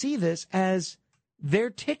and see this as their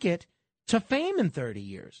ticket to fame in 30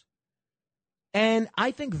 years. And I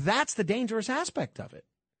think that's the dangerous aspect of it,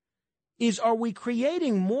 is are we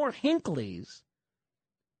creating more Hinkleys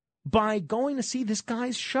by going to see this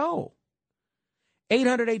guy's show?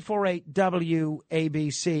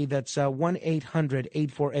 800-848-WABC. That's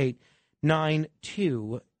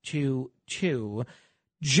 1-800-848-9222.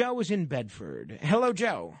 Joe is in Bedford. Hello,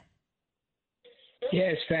 Joe.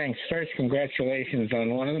 Yes, thanks. First, congratulations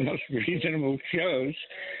on one of the most reasonable shows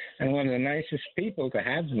and one of the nicest people to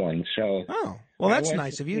have one. So, well, that's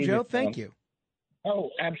nice of you, Joe. Thank you.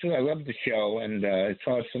 Oh, absolutely. I love the show, and it's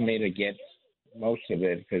hard for me to get most of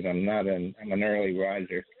it because I'm an early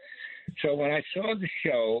riser. So when I saw the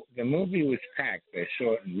show, the movie was packed. I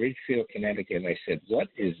saw it in Ridgefield, Connecticut, and I said, what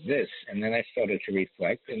is this? And then I started to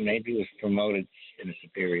reflect, and maybe it was promoted in a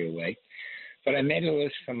superior way. But I made a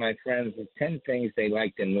list for my friends of 10 things they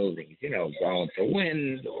liked in movies, Gone with the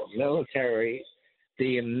Wind or military.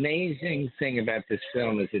 The amazing thing about this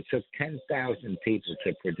film is it took 10,000 people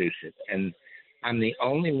to produce it. And I'm the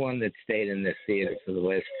only one that stayed in the theater for the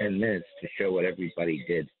last 10 minutes to show what everybody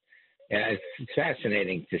did. And it's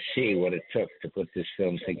fascinating to see what it took to put this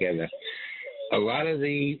film together. A lot of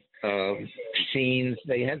the scenes,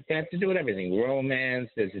 they had to do with everything. Romance,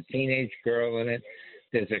 there's a teenage girl in it.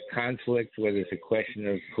 There's a conflict where there's a question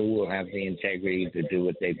of who will have the integrity to do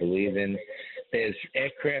what they believe in. There's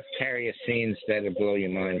aircraft carrier scenes that'll blow your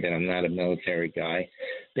mind, and I'm not a military guy.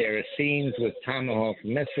 There are scenes with Tomahawk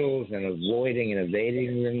missiles and avoiding and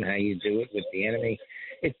evading them, how you do it with the enemy.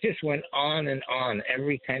 It just went on and on.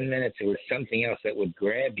 Every 10 minutes, there was something else that would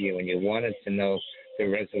grab you, and you wanted to know the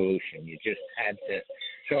resolution. You just had to.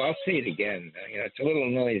 So I'll see it again. It's a little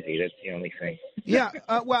noisy. That's the only thing. Yeah,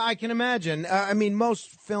 well, I can imagine. I mean,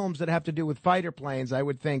 most films that have to do with fighter planes, I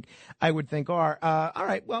would think are. All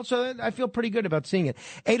right, well, so I feel pretty good about seeing it.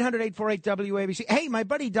 800-848-WABC. Hey, my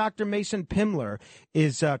buddy Dr. Mason Pimler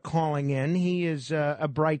is calling in. He is a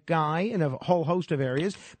bright guy in a whole host of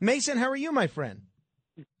areas. Mason, how are you, my friend?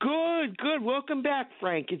 Good. Welcome back,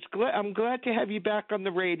 Frank. I'm glad to have you back on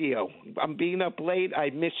the radio. I'm being up late. I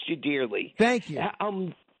missed you dearly. Thank you.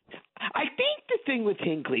 I think the thing with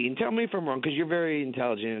Hinckley, and tell me if I'm wrong, because you're very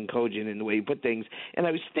intelligent and cogent in the way you put things, and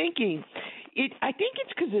I was thinking, I think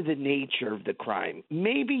it's because of the nature of the crime.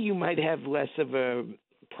 Maybe you might have less of a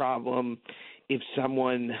problem if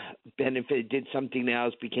someone benefited, did something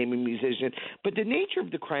else, became a musician, but the nature of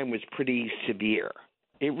the crime was pretty severe.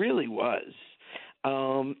 It really was.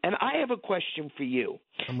 And I have a question for you.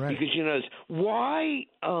 I'm ready. Because, why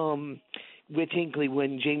with Hinckley,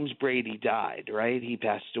 when James Brady died, right, he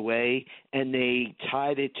passed away, and they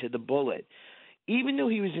tied it to the bullet. Even though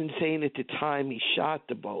he was insane at the time he shot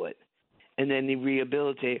the bullet, and then he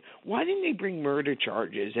rehabilitated, why didn't they bring murder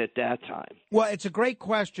charges at that time? Well, it's a great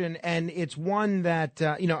question, and it's one that,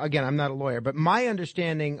 again, I'm not a lawyer, but my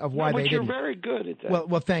understanding of why they didn't. But you're very good at that.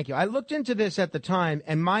 Well, thank you. I looked into this at the time,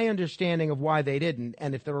 and my understanding of why they didn't,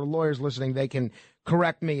 and if there are lawyers listening, they can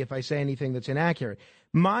correct me if I say anything that's inaccurate.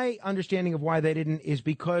 My understanding of why they didn't is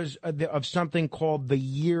because of something called the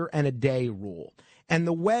year and a day rule. And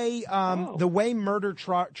the way murder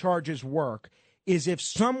charges work is if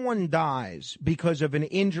someone dies because of an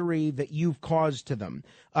injury that you've caused to them,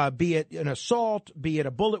 be it an assault, be it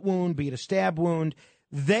a bullet wound, be it a stab wound,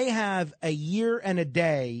 they have a year and a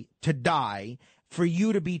day to die for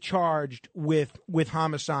you to be charged with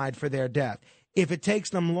homicide for their death. If it takes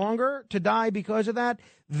them longer to die because of that,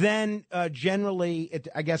 then generally,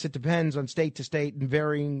 I guess it depends on state to state and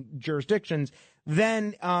varying jurisdictions,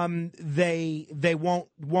 then they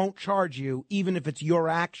won't charge you, even if it's your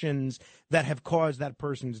actions that have caused that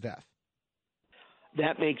person's death.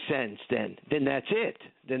 That makes sense. Then that's it.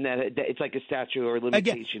 Then it's like a statute or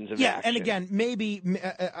limitations of action. And again, maybe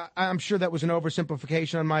I'm sure that was an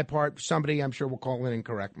oversimplification on my part. Somebody, I'm sure, will call in and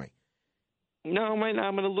correct me. No, I'm going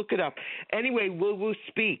to look it up. Anyway, we'll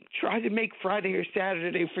speak. Try to make Friday or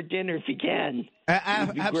Saturday for dinner if you can.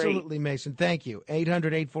 Absolutely, great. Mason. Thank you.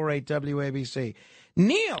 800-848-WABC.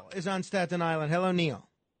 Neil is on Staten Island. Hello, Neil.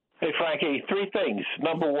 Hey, Frankie. Three things.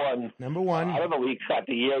 Number one. I don't know the exact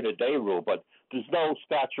year and a day rule, but there's no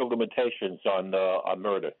statute of limitations on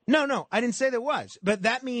murder. No, I didn't say there was. But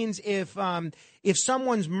that means if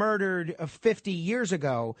someone's murdered 50 years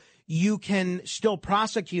ago, you can still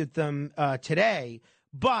prosecute them today,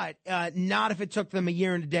 but not if it took them a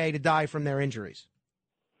year and a day to die from their injuries.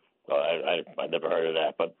 I never heard of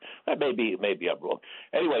that, but maybe I'm wrong.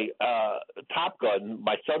 Anyway, Top Gun,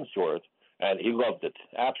 my son saw it, and he loved it,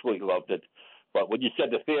 absolutely loved it. But when you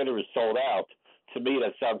said the theater is sold out, to me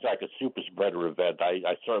that sounds like a super spreader event.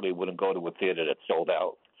 I certainly wouldn't go to a theater that's sold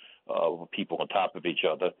out with people on top of each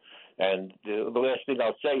other. And the last thing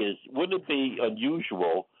I'll say is, wouldn't it be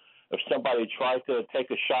unusual if somebody tried to take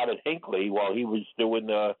a shot at Hinckley while he was doing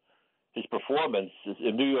his performance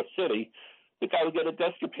in New York City? The guy would get a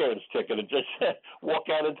desk appearance ticket and just walk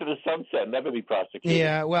out into the sunset and never be prosecuted.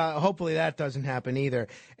 Yeah, well, hopefully that doesn't happen either.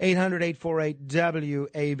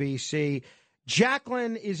 800-848-WABC.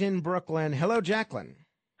 Jacqueline is in Brooklyn. Hello, Jacqueline.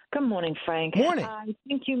 Good morning, Frank. Morning. I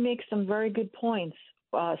think you make some very good points,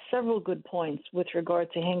 several good points with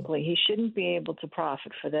regard to Hinckley. He shouldn't be able to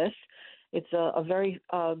profit for this. It's a very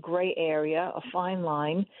gray area, a fine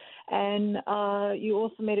line. And you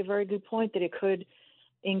also made a very good point that it could,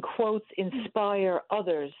 in quotes, inspire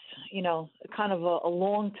others, kind of a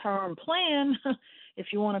long-term plan, if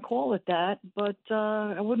you want to call it that. But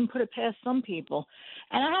I wouldn't put it past some people.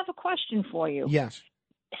 And I have a question for you. Yes.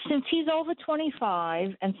 Since he's over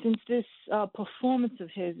 25 and since this performance of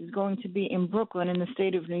his is going to be in Brooklyn in the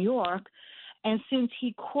state of New York, and since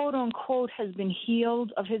he, quote unquote, has been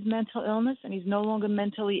healed of his mental illness and he's no longer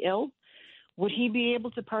mentally ill, would he be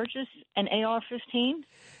able to purchase an AR-15?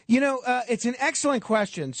 It's an excellent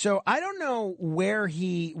question. So I don't know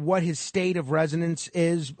what his state of residence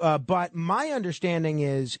is, but my understanding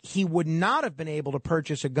is he would not have been able to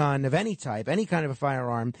purchase a gun of any type, any kind of a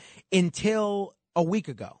firearm, until a week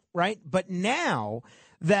ago, right? But now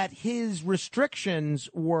that his restrictions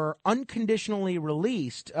were unconditionally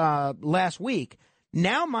released last week,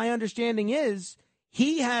 now my understanding is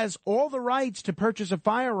he has all the rights to purchase a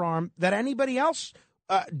firearm that anybody else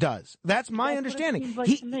does. That's my understanding. What it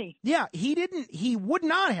seems like to me. Yeah, he would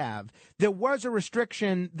not have. There was a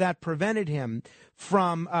restriction that prevented him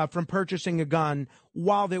from purchasing a gun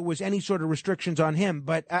while there was any sort of restrictions on him.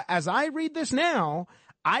 But as I read this now,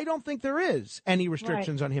 I don't think there is any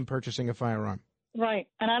restrictions on him purchasing a firearm. Right.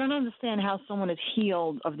 And I don't understand how someone is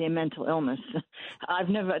healed of their mental illness.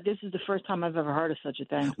 This is the first time I've ever heard of such a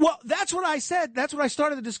thing. Well, that's what I said. That's what I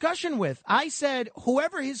started the discussion with. I said,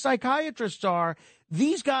 whoever his psychiatrists are,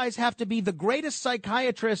 these guys have to be the greatest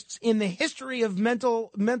psychiatrists in the history of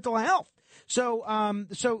mental health. So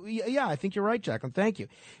yeah, I think you're right, Jacqueline. Thank you.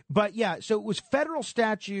 But yeah, so it was Federal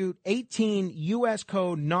Statute 18 U.S.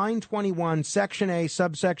 Code 921, Section A,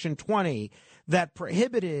 subsection 20, that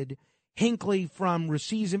prohibited Hinckley from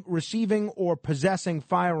receiving or possessing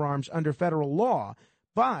firearms under federal law.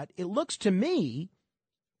 But it looks to me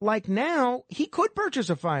like now he could purchase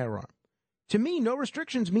a firearm. To me, no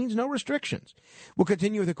restrictions means no restrictions. We'll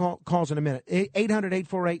continue with the calls in a minute.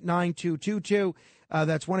 800-848-9222.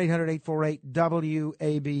 That's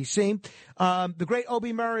 1-800-848-WABC. The great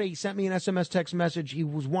Obie Murray sent me an SMS text message. He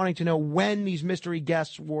was wanting to know when these mystery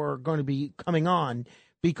guests were going to be coming on,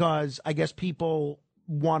 because I guess people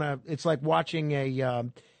want to, it's like watching a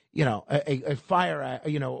fire,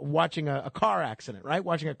 watching a car accident, right?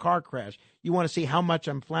 Watching a car crash. You want to see how much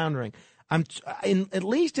I'm floundering. At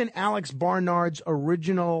least in Alex Barnard's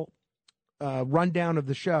original rundown of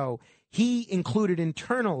the show, he included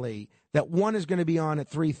internally that one is going to be on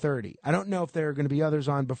at 3:30. I don't know if there are going to be others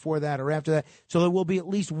on before that or after that. So there will be at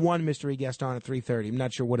least one mystery guest on at 3:30. I'm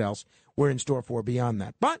not sure what else we're in store for beyond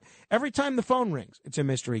that. But every time the phone rings, it's a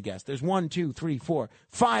mystery guest. There's 1, 2, 3, 4,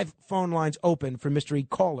 5 phone lines open for mystery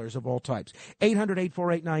callers of all types.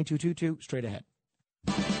 800-848-9222. Straight ahead.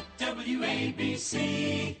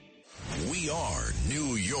 WABC. We are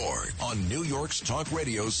New York on New York's Talk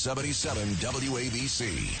Radio 77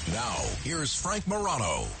 WABC. Now, here's Frank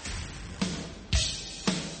Morano.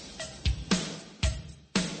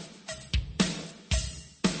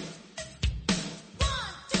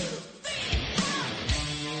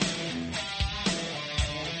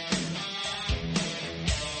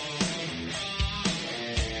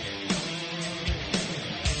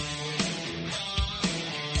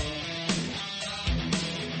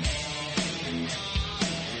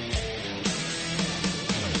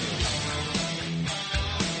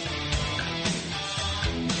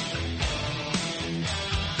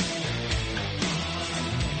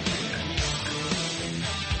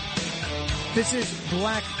 This is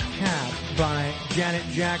Black Cat by Janet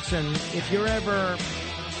Jackson. If you're ever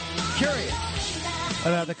curious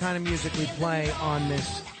about the kind of music we play on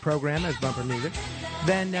this program as bumper music,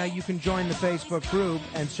 then you can join the Facebook group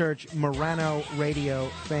and search Morano Radio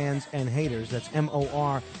Fans and Haters. That's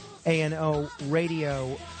MORANO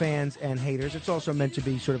Radio Fans and Haters. It's also meant to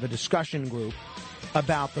be sort of a discussion group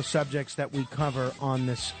about the subjects that we cover on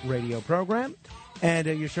this radio program. And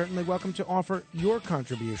you're certainly welcome to offer your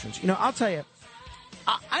contributions. I'll tell you,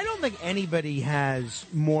 I don't think anybody has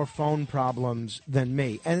more phone problems than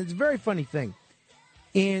me. And it's a very funny thing.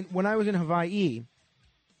 When I was in Hawaii,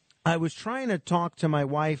 I was trying to talk to my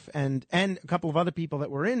wife and a couple of other people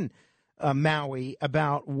that were in Maui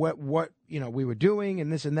about what we were doing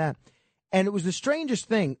and this and that. And it was the strangest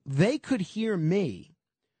thing. They could hear me,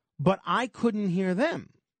 but I couldn't hear them.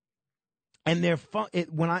 And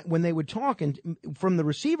when they would talk, and from the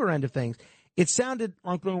receiver end of things, it sounded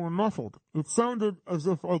like they were muffled. It sounded as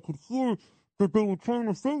if I could hear that they were trying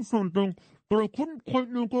to say something, but I couldn't quite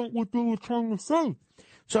make out what they were trying to say.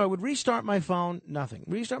 So I would restart my phone, nothing.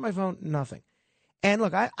 Restart my phone, nothing. And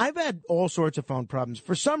look, I've had all sorts of phone problems.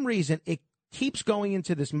 For some reason, it keeps going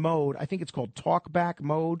into this mode. I think it's called talkback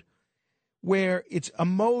mode. where it's a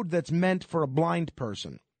mode that's meant for a blind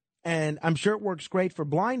person. And I'm sure it works great for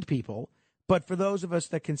blind people, but for those of us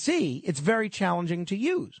that can see, it's very challenging to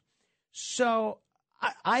use. So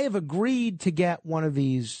I have agreed to get one of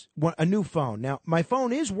these, a new phone. Now, my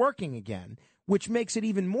phone is working again, which makes it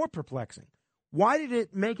even more perplexing. Why did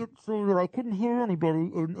it make it so that I couldn't hear anybody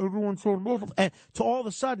and everyone said, and to all of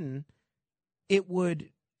a sudden,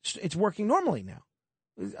 it's working normally now?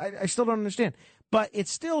 I still don't understand. But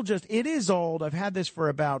it's still it is old. I've had this for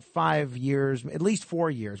about 5 years, at least 4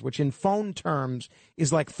 years, which in phone terms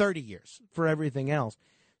is like 30 years for everything else.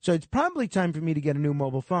 So it's probably time for me to get a new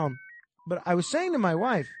mobile phone. But I was saying to my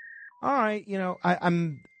wife, all right,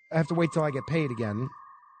 I have to wait till I get paid again.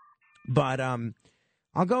 But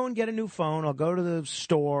I'll go and get a new phone. I'll go to the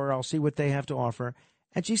store. I'll see what they have to offer.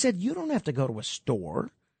 And she said, you don't have to go to a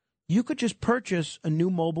store. You could just purchase a new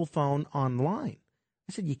mobile phone online.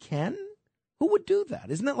 I said, you can? Who would do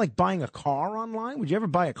that? Isn't that like buying a car online? Would you ever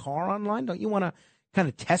buy a car online? Don't you want to kind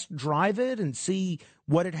of test drive it and see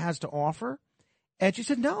what it has to offer? And she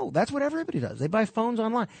said, no, that's what everybody does. They buy phones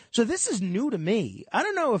online. So this is new to me. I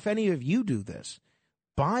don't know if any of you do this.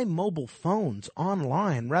 Buy mobile phones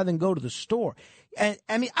online rather than go to the store. And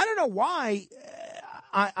I mean, I don't know why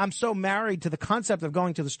I'm so married to the concept of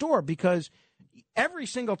going to the store, because every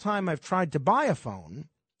single time I've tried to buy a phone,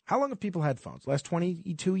 how long have people had phones? Last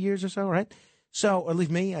 22 years or so, right? So, or at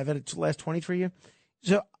least me, I've had it the last 23 years.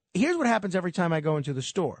 So here's what happens every time I go into the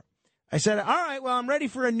store. I said, all right, well, I'm ready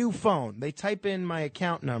for a new phone. They type in my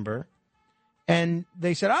account number, and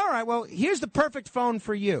they said, all right, well, here's the perfect phone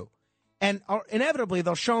for you. And inevitably,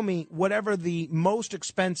 they'll show me whatever the most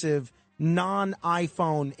expensive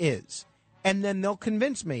non-iPhone is. And then they'll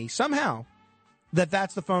convince me somehow that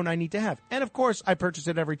that's the phone I need to have. And, of course, I purchase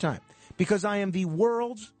it every time because I am the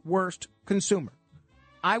world's worst consumer.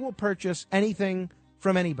 I will purchase anything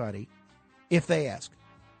from anybody if they ask.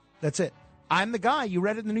 That's it. I'm the guy. You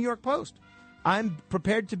read it in the New York Post. I'm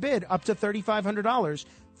prepared to bid up to $3,500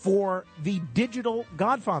 for the digital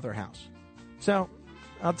Godfather house. So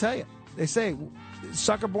I'll tell you, they say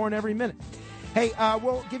sucker born every minute. Hey,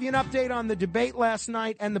 we'll give you an update on the debate last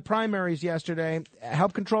night and the primaries yesterday.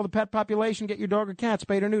 Help control the pet population. Get your dog or cat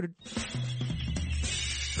spayed or neutered.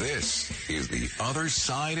 This is The Other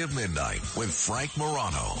Side of Midnight with Frank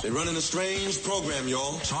Morano. They're running a strange program,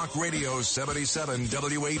 y'all. Talk Radio 77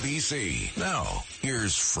 WABC. Now,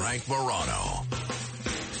 here's Frank Morano.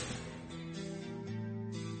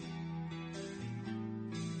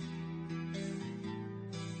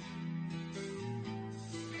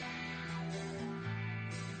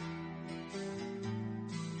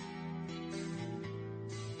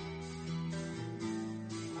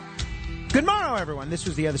 Good morning, everyone. This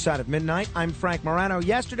was The Other Side of Midnight. I'm Frank Morano.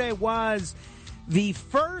 Yesterday was the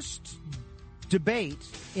first debate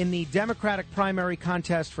in the Democratic primary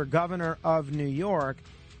contest for governor of New York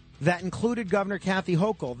that included Governor Kathy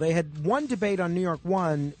Hochul. They had one debate on New York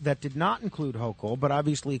 1 that did not include Hochul, but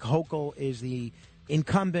obviously Hochul is the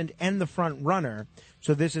incumbent and the front runner.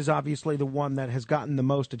 So this is obviously the one that has gotten the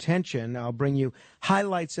most attention. I'll bring you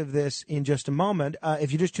highlights of this in just a moment.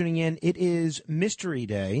 If you're just tuning in, it is Mystery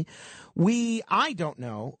Day. I don't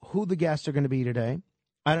know who the guests are going to be today.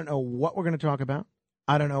 I don't know what we're going to talk about.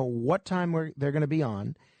 I don't know what time they're going to be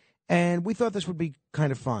on. And we thought this would be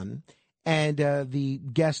kind of fun. And the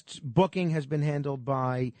guest booking has been handled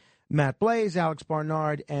by Matt Blaze, Alex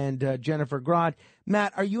Barnard, and Jennifer Grod.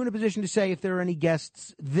 Matt, are you in a position to say if there are any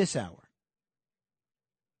guests this hour?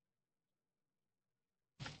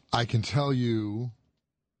 I can tell you,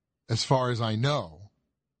 as far as I know,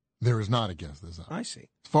 there is not a guest this hour. I see.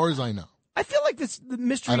 As far as I know. I feel like the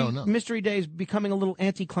mystery day is becoming a little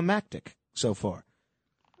anticlimactic so far.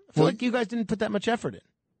 I feel like you guys didn't put that much effort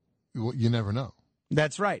in. Well, you never know.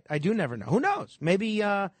 That's right. I do never know. Who knows? Maybe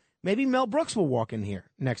Mel Brooks will walk in here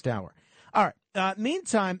next hour. All right.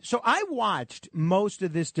 Meantime, so I watched most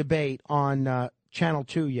of this debate on Channel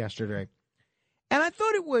 2 yesterday, and I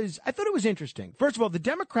thought it was interesting. First of all, the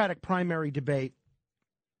Democratic primary debate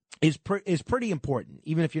is pretty important,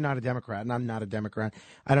 even if you're not a Democrat, and I'm not a Democrat.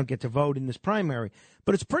 I don't get to vote in this primary,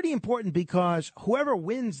 but it's pretty important because whoever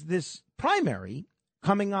wins this primary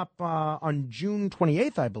coming up on June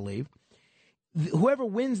 28th, I believe, whoever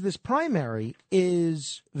wins this primary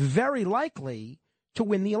is very likely to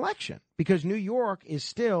win the election because New York is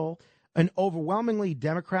still an overwhelmingly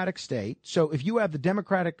Democratic state. So if you have the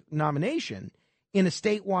Democratic nomination in a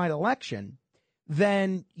statewide election,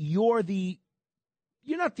 then you're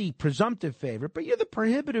not the presumptive favorite, but you're the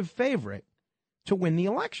prohibitive favorite to win the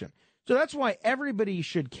election. So that's why everybody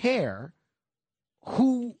should care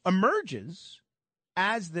who emerges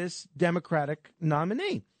as this Democratic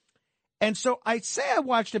nominee. And so I'd say I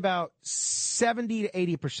watched about 70 to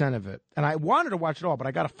 80% of it. And I wanted to watch it all, but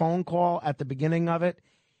I got a phone call at the beginning of it.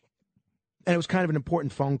 And it was kind of an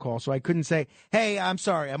important phone call. So I couldn't say, hey, I'm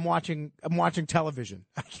sorry, I'm watching television.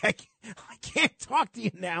 I can't talk to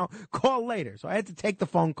you now. Call later. So I had to take the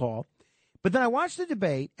phone call. But then I watched the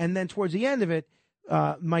debate. And then towards the end of it,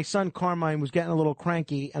 my son Carmine was getting a little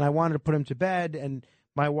cranky, and I wanted to put him to bed. And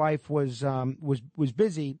my wife was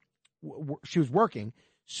busy. She was working.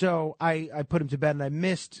 So I put him to bed, and I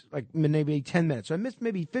missed like maybe 10 minutes. So I missed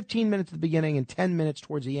maybe 15 minutes at the beginning and 10 minutes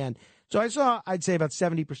towards the end. So I saw, I'd say, about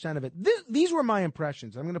 70% of it. These were my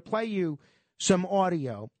impressions. I'm going to play you some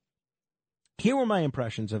audio. Here were my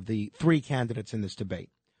impressions of the three candidates in this debate.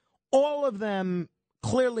 All of them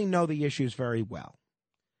clearly know the issues very well.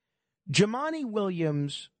 Jumaane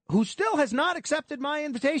Williams, who still has not accepted my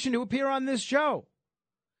invitation to appear on this show.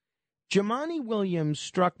 Jumaane Williams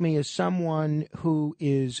struck me as someone who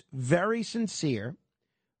is very sincere,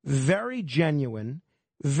 very genuine,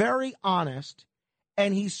 very honest,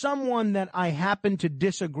 and he's someone that I happen to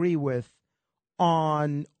disagree with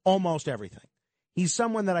on almost everything. He's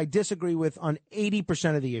someone that I disagree with on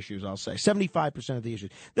 80% of the issues, I'll say, 75% of the issues.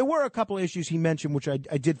 There were a couple of issues he mentioned which I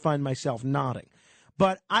did find myself nodding.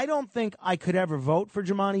 But I don't think I could ever vote for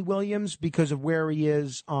Jumaane Williams because of where he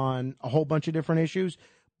is on a whole bunch of different issues.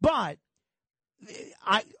 But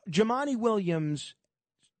Jumaane Williams,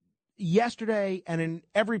 yesterday and in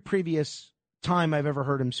every previous time I've ever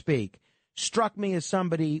heard him speak, struck me as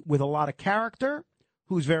somebody with a lot of character,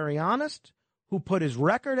 who's very honest, who put his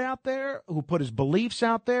record out there, who put his beliefs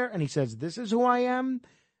out there, and he says, this is who I am,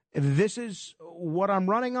 this is what I'm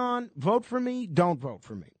running on, vote for me, don't vote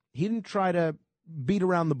for me. He didn't try to beat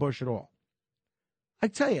around the bush at all. I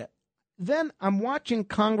tell you, then I'm watching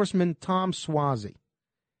Congressman Tom Suozzi,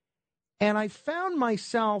 and I found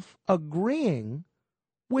myself agreeing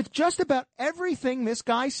with just about everything this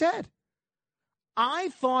guy said. I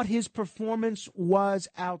thought his performance was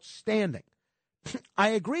outstanding. I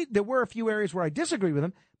agreed. There were a few areas where I disagreed with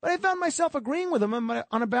him, but I found myself agreeing with him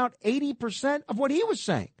on about 80% of what he was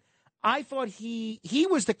saying. I thought he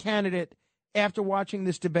was the candidate, after watching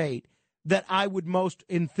this debate, that I would most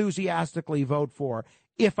enthusiastically vote for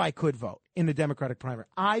if I could vote in the Democratic primary.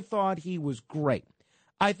 I thought he was great.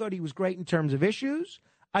 I thought he was great in terms of issues.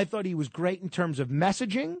 I thought he was great in terms of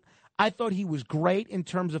messaging. I thought he was great in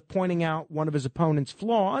terms of pointing out one of his opponent's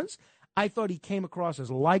flaws. I thought he came across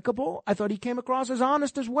as likable. I thought he came across as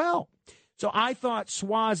honest as well. So I thought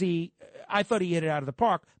Suozzi, I thought he hit it out of the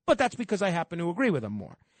park, but that's because I happen to agree with him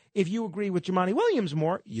more. If you agree with Jumaane Williams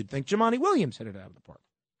more, you'd think Jumaane Williams hit it out of the park.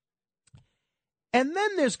 And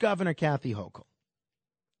then there's Governor Kathy Hochul.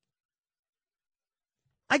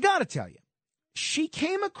 I got to tell you, she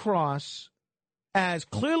came across as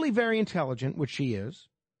clearly very intelligent, which she is.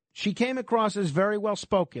 She came across as very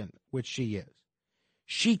well-spoken, which she is.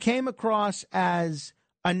 She came across as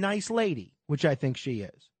a nice lady, which I think she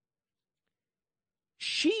is.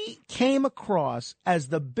 She came across as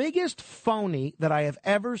the biggest phony that I have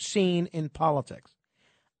ever seen in politics.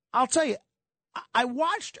 I'll tell you, I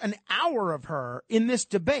watched an hour of her in this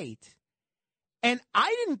debate, and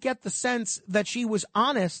I didn't get the sense that she was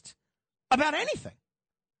honest about anything.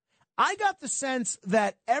 I got the sense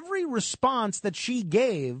that every response that she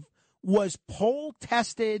gave was poll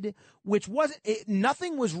tested, which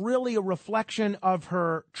nothing was really a reflection of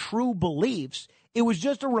her true beliefs. It was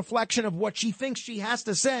just a reflection of what she thinks she has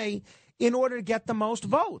to say in order to get the most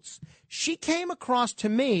votes. She came across to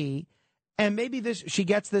me, and maybe she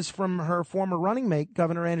gets this from her former running mate,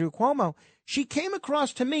 Governor Andrew Cuomo. She came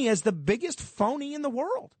across to me as the biggest phony in the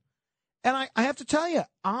world. And I have to tell you,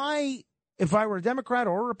 if I were a Democrat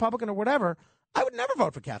or a Republican or whatever, I would never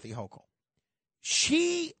vote for Kathy Hochul.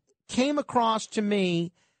 She came across to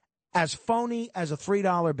me as phony as a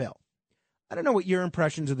 $3 bill. I don't know what your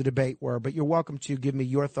impressions of the debate were, but you're welcome to give me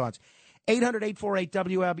your thoughts.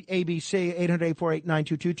 800-848-WABC,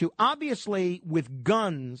 800-848-9222. Obviously, with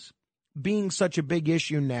guns being such a big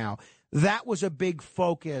issue now, that was a big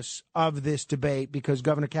focus of this debate because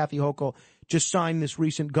Governor Kathy Hochul just signed this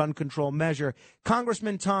recent gun control measure.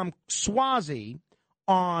 Congressman Tom Suozzi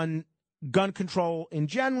on gun control in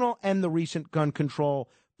general and the recent gun control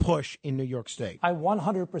push in New York State. I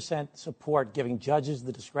 100% support giving judges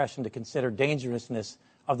the discretion to consider dangerousness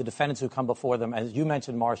of the defendants who come before them. As you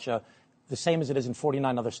mentioned, Marcia, the same as it is in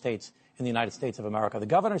 49 other states in the United States of America. The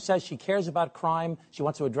governor says she cares about crime, she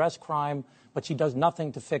wants to address crime, but she does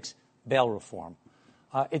nothing to fix bail reform.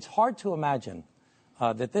 It's hard to imagine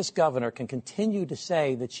that this governor can continue to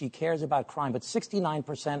say that she cares about crime, but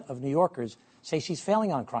 69% of New Yorkers say she's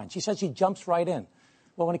failing on crime. She says she jumps right in.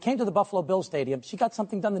 Well, when it came to the Buffalo Bills Stadium, she got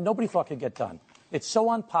something done that nobody thought could get done. It's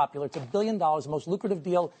so unpopular. It's $1 billion, the most lucrative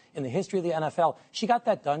deal in the history of the NFL. She got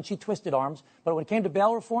that done. She twisted arms. But when it came to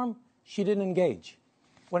bail reform, she didn't engage.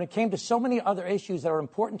 When it came to so many other issues that are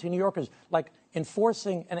important to New Yorkers, like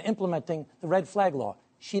enforcing and implementing the red flag law,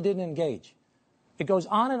 she didn't engage. It goes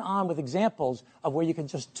on and on with examples of where you can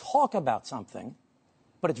just talk about something,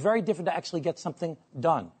 but it's very different to actually get something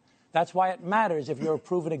done. That's why it matters if you're a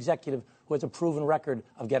proven executive who has a proven record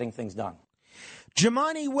of getting things done.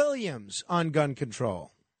 Jumaane Williams on gun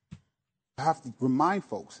control. I have to remind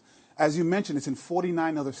folks, as you mentioned, it's in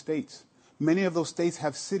 49 other states. Many of those states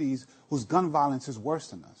have cities whose gun violence is worse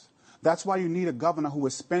than us. That's why you need a governor who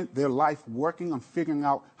has spent their life working on figuring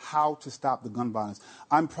out how to stop the gun violence.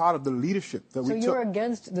 I'm proud of the leadership that we took. So you're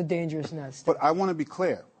against the dangerousness. But I want to be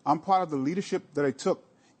clear. I'm part of the leadership that I took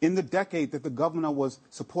in the decade that the governor was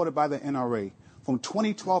supported by the NRA from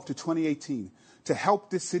 2012 to 2018 to help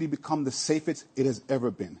this city become the safest it has ever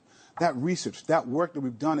been. That research, that work that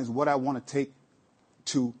we've done is what I want to take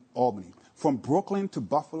to Albany. From Brooklyn to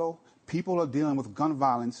Buffalo, people are dealing with gun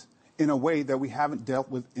violence in a way that we haven't dealt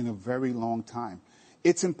with in a very long time.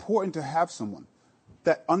 It's important to have someone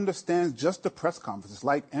that understands just the press conferences,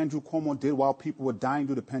 like Andrew Cuomo did while people were dying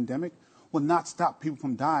due to the pandemic, will not stop people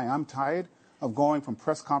from dying. I'm tired of going from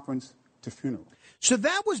press conference to funeral. So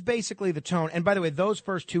that was basically the tone. And by the way, those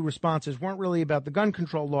first two responses weren't really about the gun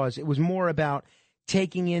control laws. It was more about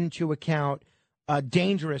taking into account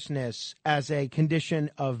dangerousness as a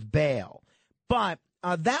condition of bail. But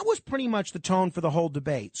that was pretty much the tone for the whole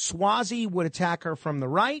debate. Suozzi would attack her from the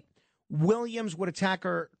right. Williams would attack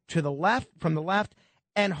her to the left, from the left.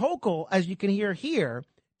 And Hochul, as you can hear here,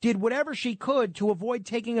 did whatever she could to avoid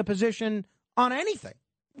taking a position on anything.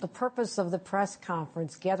 The purpose of the press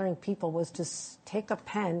conference, gathering people, was to take a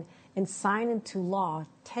pen and sign into law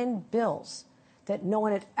 10 bills that no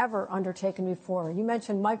one had ever undertaken before. You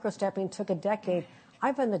mentioned microstepping took a decade.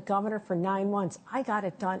 I've been the governor for 9 months. I got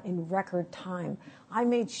it done in record time. I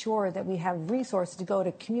made sure that we have resources to go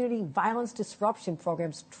to community violence disruption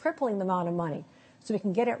programs, tripling the amount of money, so we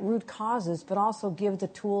can get at root causes, but also give the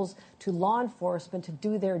tools to law enforcement to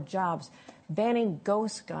do their jobs. Banning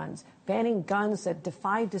ghost guns, banning guns that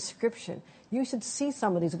defy description. You should see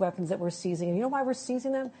some of these weapons that we're seizing. And you know why we're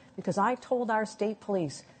seizing them? Because I told our state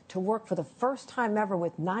police to work for the first time ever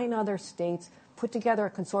with 9 other states, put together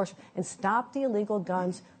a consortium, and stop the illegal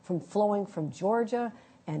guns from flowing from Georgia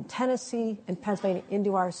and Tennessee and Pennsylvania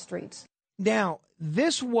into our streets. Now,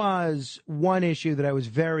 this was one issue that I was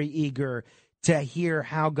very eager to hear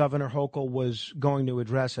how Governor Hochul was going to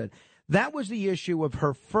address it. That was the issue of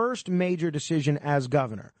her first major decision as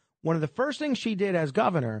governor. One of the first things she did as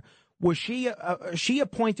governor was she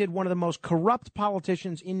appointed one of the most corrupt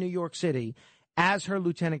politicians in New York City as her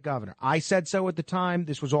lieutenant governor. I said so at the time.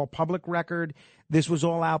 This was all public record. This was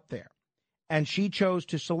all out there. And she chose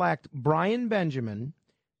to select Brian Benjamin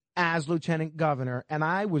as lieutenant governor. And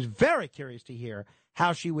I was very curious to hear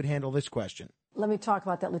how she would handle this question. Let me talk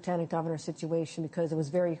about that lieutenant governor situation, because it was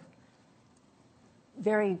very,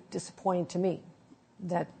 very disappointing to me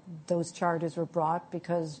that those charges were brought,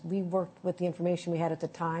 because we worked with the information we had at the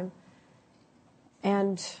time.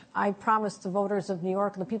 And I promised the voters of New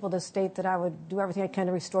York and the people of the state that I would do everything I can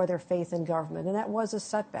to restore their faith in government. And that was a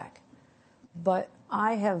setback. But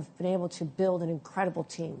I have been able to build an incredible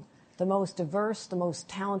team, the most diverse, the most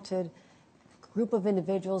talented group of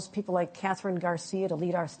individuals, people like Catherine Garcia to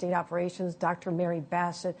lead our state operations, Dr. Mary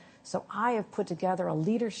Bassett. So I have put together a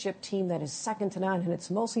leadership team that is second to none, and it's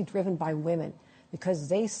mostly driven by women, because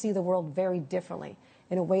they see the world very differently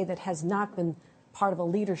in a way that has not been part of a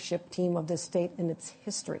leadership team of this state in its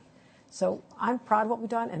history. So I'm proud of what we've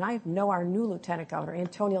done, and I know our new lieutenant governor,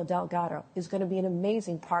 Antonio Delgado, is going to be an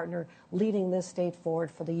amazing partner leading this state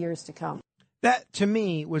forward for the years to come. That, to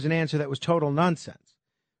me, was an answer that was total nonsense.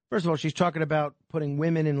 First of all, she's talking about putting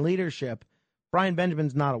women in leadership. Brian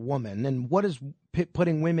Benjamin's not a woman. And what does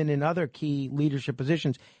putting women in other key leadership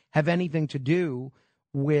positions have anything to do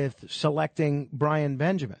with selecting Brian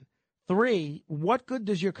Benjamin? 3, what good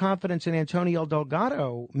does your confidence in Antonio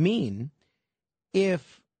Delgado mean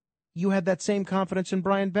if you had that same confidence in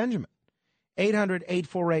Brian Benjamin?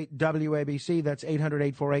 800-848-WABC. That's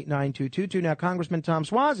 800-848-9222. Now, Congressman Tom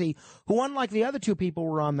Suozzi, who, unlike the other two people who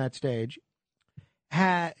were on that stage,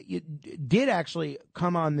 did actually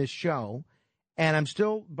come on this show. And I'm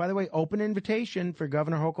still, by the way, open invitation for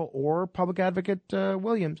Governor Hochul or Public Advocate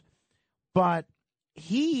Williams. But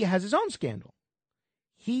he has his own scandal.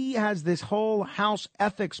 He has this whole House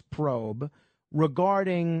ethics probe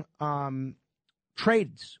regarding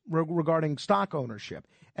trades, regarding stock ownership.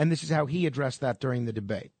 And this is how he addressed that during the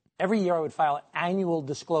debate. Every year I would file annual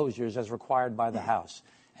disclosures as required by the House.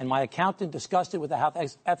 And my accountant discussed it with the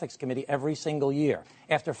House Ethics Committee every single year.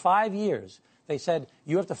 After 5 years, they said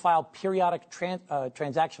you have to file periodic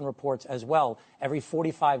transaction reports as well every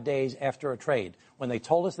 45 days after a trade. When they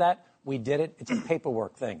told us that, we did it. It's a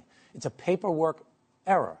paperwork thing. It's a paperwork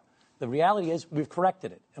error. The reality is we've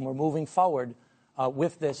corrected it, and we're moving forward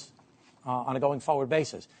with this on a going forward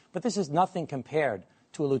basis. But this is nothing compared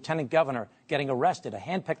to a lieutenant governor getting arrested, a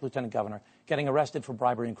hand-picked lieutenant governor getting arrested for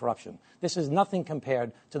bribery and corruption. This is nothing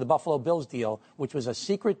compared to the Buffalo Bills deal, which was a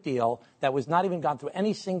secret deal that was not even gone through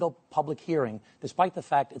any single public hearing, despite the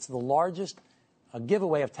fact it's the largest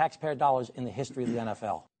giveaway of taxpayer dollars in the history of the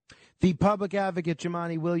NFL. The public advocate,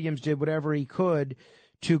 Jumaane Williams, did whatever he could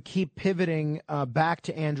to keep pivoting back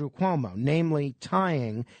to Andrew Cuomo, namely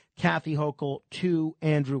tying Kathy Hochul to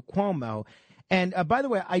Andrew Cuomo. And by the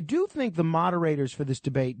way, I do think the moderators for this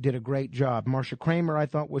debate did a great job. Marsha Kramer, I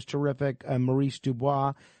thought, was terrific. Maurice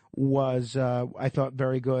Dubois was, I thought,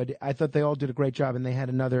 very good. I thought they all did a great job, and they had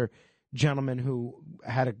another gentleman who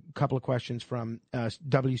had a couple of questions from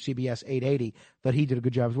WCBS 880 that he did a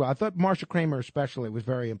good job as well. I thought Marsha Kramer especially was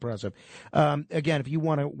very impressive. Again, if you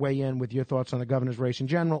want to weigh in with your thoughts on the governor's race in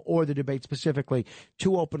general or the debate specifically,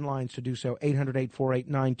 2 open lines to do so,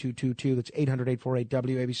 800-848-9222. That's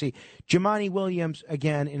 800-848-WABC. Jumaane Williams,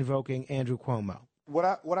 again, invoking Andrew Cuomo. What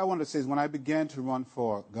I wanted to say is when I began to run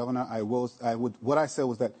for governor, what I said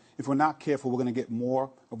was that if we're not careful, we're going to get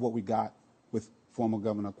more of what we got with former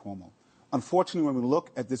Governor Cuomo. Unfortunately, when we look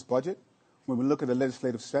at this budget, when we look at the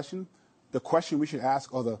legislative session, the question we should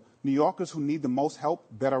ask are the New Yorkers who need the most help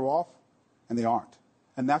better off? And they aren't.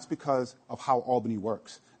 And that's because of how Albany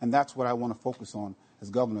works. And that's what I want to focus on as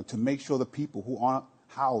governor, to make sure the people who aren't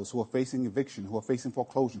housed, who are facing eviction, who are facing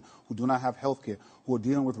foreclosure, who do not have health care, who are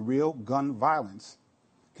dealing with real gun violence,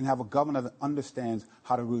 can have a governor that understands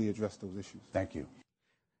how to really address those issues. Thank you.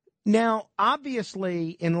 Now,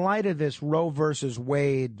 obviously, in light of this Roe versus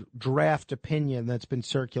Wade draft opinion that's been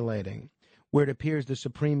circulating, where it appears the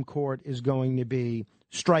Supreme Court is going to be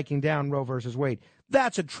striking down Roe versus Wade,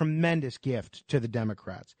 that's a tremendous gift to the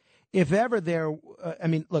Democrats. If ever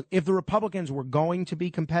if the Republicans were going to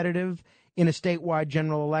be competitive in a statewide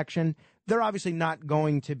general election, they're obviously not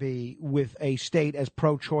going to be with a state as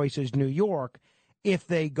pro-choice as New York if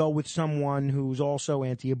they go with someone who's also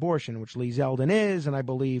anti-abortion, which Lee Zeldin is, and I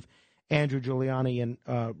believe Andrew Giuliani and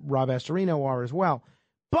Rob Astorino are as well.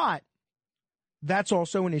 But that's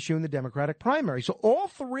also an issue in the Democratic primary. So all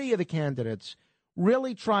three of the candidates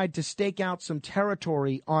really tried to stake out some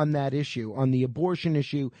territory on that issue, on the abortion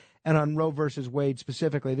issue and on Roe versus Wade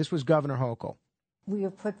specifically. This was Governor Hochul. We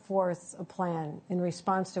have put forth a plan in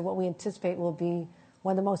response to what we anticipate will be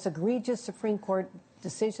one of the most egregious Supreme Court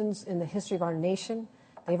decisions in the history of our nation.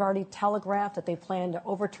 They've already telegraphed that they plan to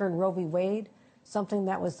overturn Roe v. Wade, something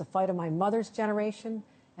that was the fight of my mother's generation,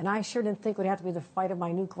 and I sure didn't think it would have to be the fight of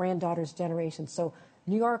my new granddaughter's generation. So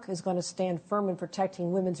New York is going to stand firm in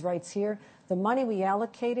protecting women's rights here. The money we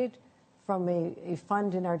allocated from a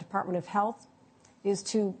fund in our Department of Health is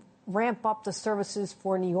to ramp up the services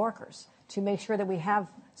for New Yorkers, to make sure that we have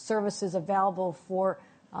services available for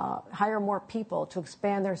hire more people, to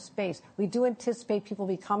expand their space. We do anticipate people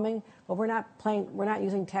be coming, but we're not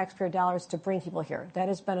using taxpayer dollars to bring people here. That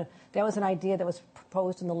was an idea that was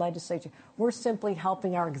proposed in the legislature. We're simply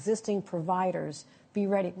helping our existing providers be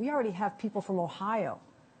ready. We already have people from Ohio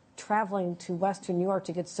traveling to Western New York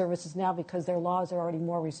to get services now because their laws are already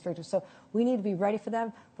more restrictive. So we need to be ready for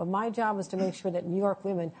them. But my job is to make sure that New York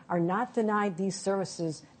women are not denied these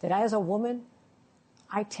services that as a woman,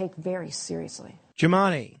 I take very seriously.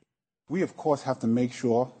 Jumaane. We, of course, have to make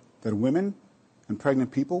sure that women and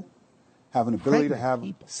pregnant people have an ability to have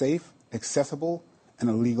safe, accessible, and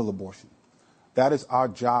a legal abortion. That is our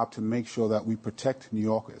job, to make sure that we protect New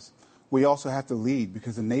Yorkers. We also have to lead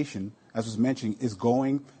because the nation, as was mentioned, is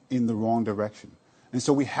going in the wrong direction. And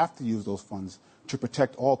so we have to use those funds to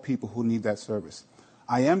protect all people who need that service.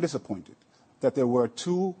 I am disappointed that there were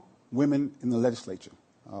 2 women in the legislature,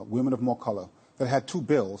 women of more color, that had 2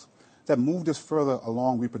 bills that moved us further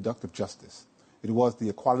along reproductive justice. It was the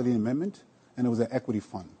Equality Amendment and it was the Equity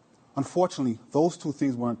Fund. Unfortunately, those 2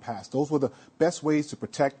 things weren't passed. Those were the best ways to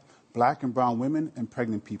protect black and brown women and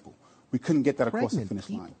pregnant people. We couldn't get that across the finish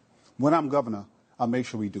line. When I'm governor, I'll make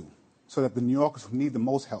sure we do, so that the New Yorkers who need the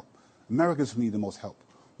most help, Americans who need the most help,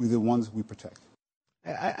 we're the ones we protect.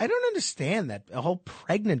 I don't understand that whole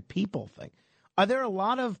pregnant people thing. Are there a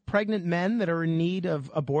lot of pregnant men that are in need of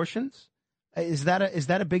abortions? Is that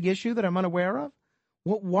a big issue that I'm unaware of?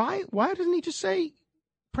 Why doesn't he just say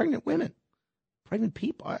pregnant women, pregnant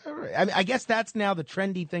people? I guess that's now the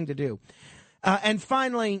trendy thing to do. And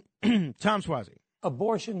finally, Tom Suozzi.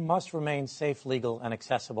 Abortion must remain safe, legal, and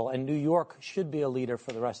accessible, and New York should be a leader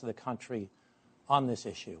for the rest of the country on this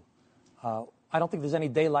issue. I don't think there's any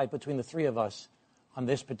daylight between the three of us on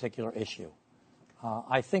this particular issue.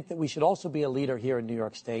 I think that we should also be a leader here in New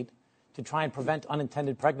York State to try and prevent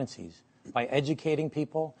unintended pregnancies by educating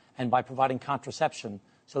people and by providing contraception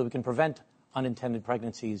so that we can prevent unintended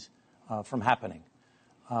pregnancies from happening.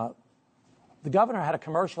 The governor had a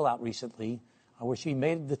commercial out recently where she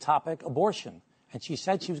made the topic abortion, and she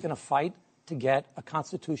said she was going to fight to get a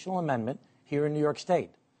constitutional amendment here in New York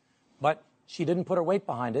State. But she didn't put her weight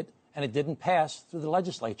behind it, and it didn't pass through the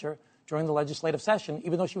legislature during the legislative session,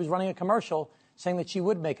 even though she was running a commercial saying that she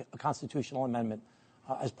would make a constitutional amendment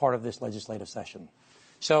as part of this legislative session.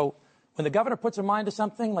 So when the governor puts her mind to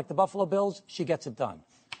something, like the Buffalo Bills, she gets it done.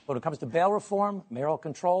 But when it comes to bail reform, mayoral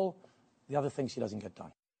control, the other things she doesn't get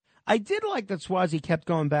done. I did like that Suozzi kept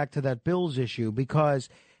going back to that Bills issue because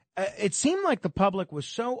it seemed like the public was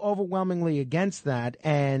so overwhelmingly against that,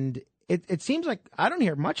 and it seems like I don't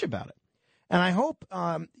hear much about it. And I hope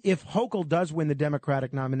if Hochul does win the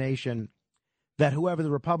Democratic nomination, that whoever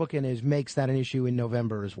the Republican is makes that an issue in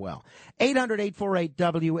November as well.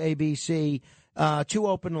 800-848-WABC, two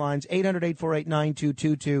open lines,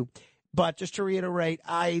 800-848-9222. But just to reiterate,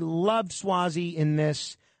 I loved Suozzi in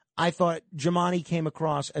this. I thought Jumaane came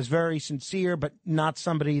across as very sincere, but not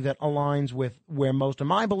somebody that aligns with where most of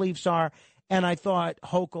my beliefs are. And I thought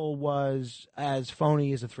Hochul was as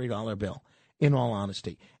phony as a $3 bill, in all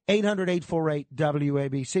honesty.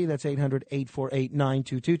 800-848-WABC. That's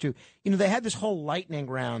 800-848-9222. You know, they had this whole lightning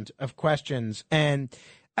round of questions, and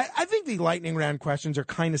I think the lightning round questions are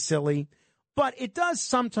kind of silly, but it does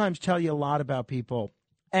sometimes tell you a lot about people.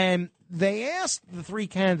 And they asked the three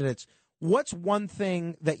candidates, what's one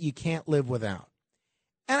thing that you can't live without?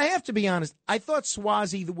 And I have to be honest, I thought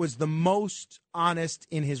Suozzi was the most honest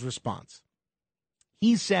in his response.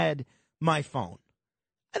 He said, my phone.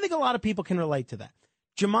 I think a lot of people can relate to that.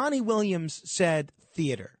 Jumaane Williams said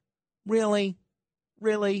theater. Really?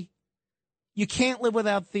 Really? You can't live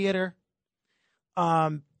without theater?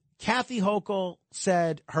 Kathy Hochul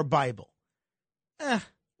said her Bible.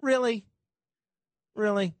 Really?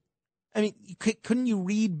 Really? I mean, couldn't you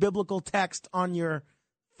read biblical text on your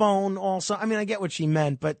phone also? I mean, I get what she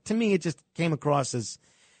meant, but to me it just came across as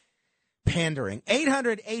pandering.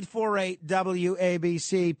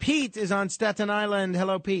 800-848-WABC. Pete is on Staten Island.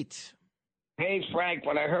 Hello, Pete. Hey, Frank,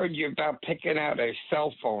 when I heard you about picking out a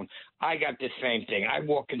cell phone, I got the same thing. I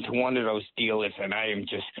walk into one of those dealers, and I am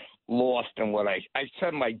just lost in what I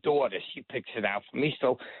said my daughter, she picks it out for me.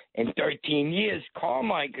 So in 13 years,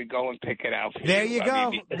 Carmine could go and pick it out for there you. You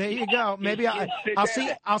go. There you go. Maybe I'll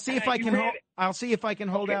see if I can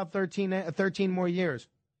hold out 13 more years.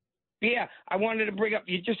 Yeah, I wanted to bring up,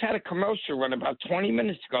 you just had a commercial run about 20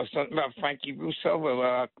 minutes ago, something about Frankie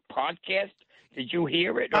Russo, podcast. Did you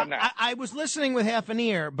hear it or not? I was listening with half an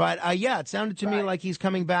ear, but yeah, it sounded to me like he's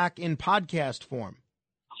coming back in podcast form.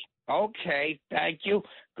 Okay, thank you,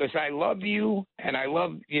 because I love you, and I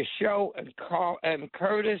love your show, and Carl and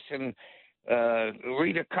Curtis, and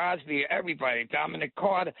Rita Cosby, everybody, Dominic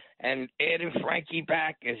Carter, and adding Frankie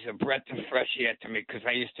back is a breath of fresh air to me, because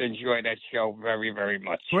I used to enjoy that show very, very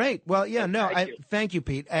much. Great. Well, yeah, thank you,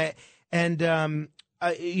 Pete.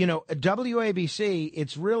 You know, WABC,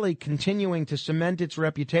 it's really continuing to cement its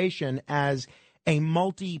reputation as a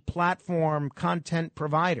multi-platform content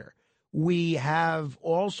provider. We have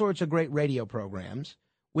all sorts of great radio programs.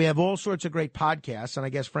 We have all sorts of great podcasts, and I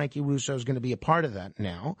guess Frankie Russo is going to be a part of that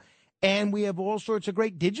now. And we have all sorts of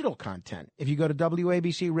great digital content. If you go to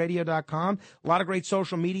WABCradio.com, a lot of great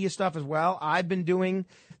social media stuff as well. I've been doing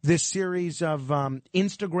this series of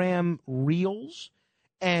Instagram Reels.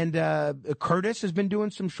 And Curtis has been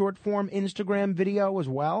doing some short-form Instagram video as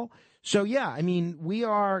well. So, yeah, I mean, we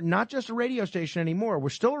are not just a radio station anymore. We're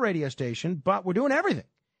still a radio station, but we're doing everything.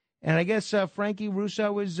 And I guess Frankie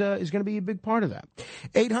Russo is going to be a big part of that.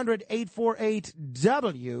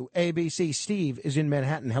 800-848-WABC. Steve is in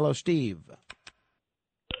Manhattan. Hello, Steve.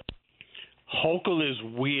 Hochul is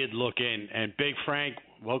weird looking. And Big Frank,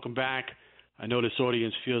 welcome back. I know this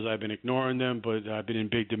audience feels I've been ignoring them, but I've been in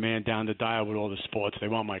big demand down the dial with all the sports. They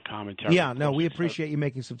want my commentary. Yeah, no, we appreciate you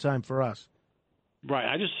making some time for us. Right.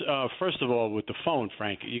 I just, first of all, with the phone,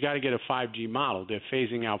 Frank, you got to get a 5G model. They're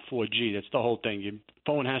phasing out 4G. That's the whole thing. Your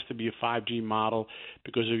phone has to be a 5G model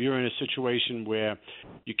because if you're in a situation where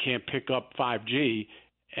you can't pick up 5G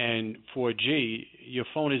and 4G, your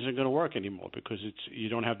phone isn't going to work anymore because you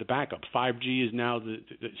don't have the backup. 5G is now the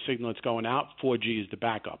signal that's going out. 4G is the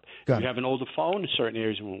backup. If you have an older phone, in certain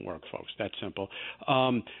areas it won't work, folks. That's simple.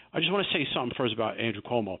 I just want to say something first about Andrew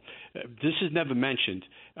Cuomo. This is never mentioned.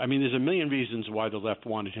 I mean, there's a million reasons why the left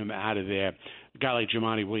wanted him out of there. A guy like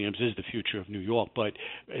Jumaane Williams is the future of New York, but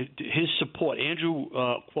his support, Andrew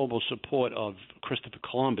Cuomo's support of Christopher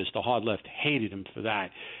Columbus, the hard left hated him for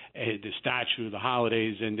that. The statue, the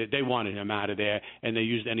holidays, and they wanted him out of there, and they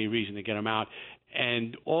used any reason to get him out.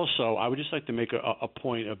 And also, I would just like to make a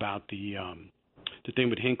point about the thing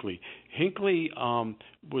with Hinckley. Hinckley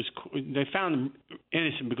they found him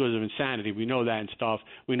innocent because of insanity. We know that and stuff.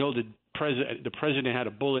 We know that the president had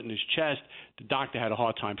a bullet in his chest. The doctor had a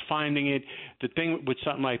hard time finding it. The thing with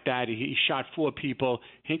something like that, he shot 4 people.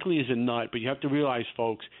 Hinckley is a nut, but you have to realize,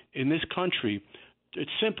 folks, in this country,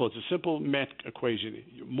 it's simple. It's a simple math equation.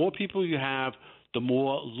 The more people you have, the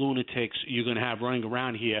more lunatics you're going to have running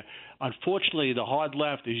around here. Unfortunately, the hard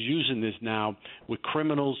left is using this now with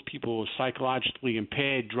criminals, people who are psychologically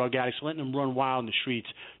impaired, drug addicts, letting them run wild in the streets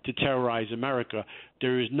to terrorize America.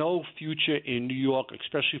 There is no future in New York,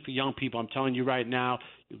 especially for young people. I'm telling you right now,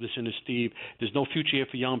 you listen to Steve, there's no future here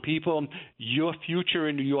for young people. Your future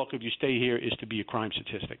in New York, if you stay here, is to be a crime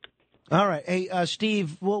statistic. All right. Hey,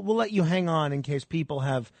 Steve, we'll let you hang on in case people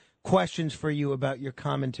have questions for you about your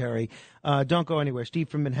commentary. Don't go anywhere. Steve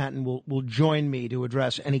from Manhattan will join me to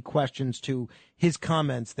address any questions to his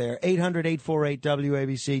comments there.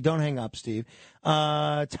 800-848-WABC. Don't hang up, Steve.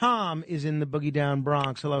 Tom is in the Boogie Down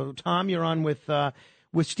Bronx. Hello, Tom. You're on with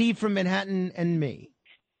Steve from Manhattan and me.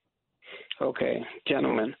 Okay,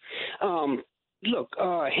 gentlemen. Look,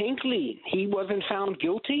 Hinckley, he wasn't found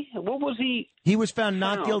guilty? What was he? He was found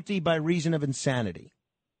not guilty by reason of insanity.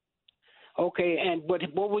 Okay, and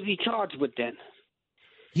what was he charged with then?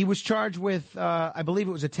 He was charged with, I believe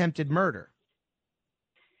it was attempted murder.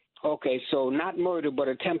 Okay, so not murder, but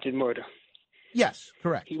attempted murder. Yes,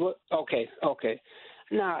 correct. Okay.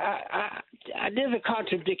 Now, there's a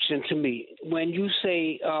contradiction to me when you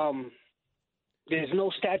say there's no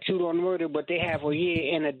statute on murder, but they have a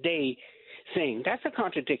year and a day thing. That's a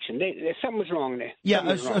contradiction. Something's wrong there.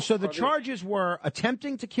 Yeah, so the charges were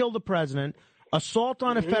attempting to kill the president, assault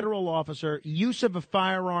on a federal officer, use of a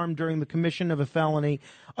firearm during the commission of a felony,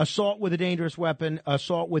 assault with a dangerous weapon,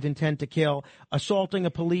 assault with intent to kill, assaulting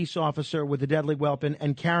a police officer with a deadly weapon,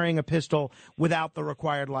 and carrying a pistol without the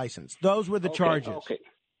required license. Those were the charges.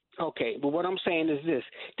 Okay, but what I'm saying is this.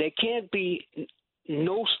 There can't be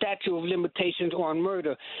no statute of limitations on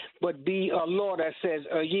murder, but be a law that says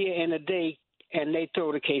a year and a day, and they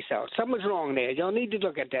throw the case out. Something's wrong there. Y'all need to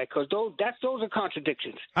look at that because those are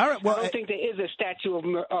contradictions. All right. Well, I don't think there is a statute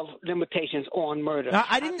of limitations on murder.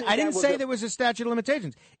 I didn't say there was a statute of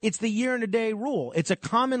limitations. It's the year and a day rule. It's a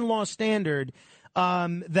common law standard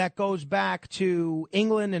that goes back to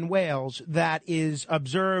England and Wales that is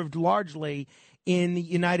observed largely in the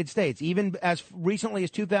United States. Even as recently as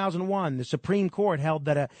 2001, the Supreme Court held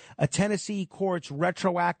that a Tennessee court's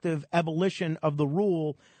retroactive abolition of the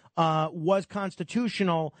rule was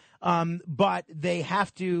constitutional, but they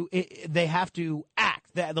have to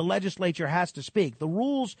act. The legislature has to speak. The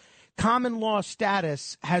rule's common law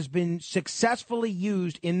status has been successfully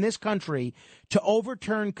used in this country to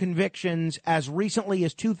overturn convictions as recently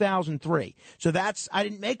as 2003. So I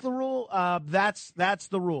didn't make the rule. That's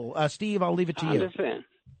the rule. Steve, I'll leave it to you. I understand.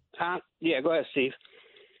 Yeah, go ahead, Steve.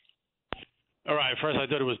 All right. First, I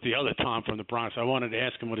thought it was the other Tom from the Bronx. I wanted to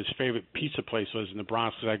ask him what his favorite pizza place was in the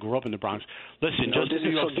Bronx because I grew up in the Bronx. Listen, this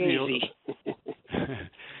is so Daisy.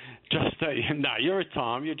 You're a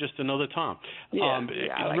Tom. You're just another Tom. Yeah, I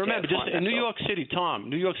like remember, that. just in New York City,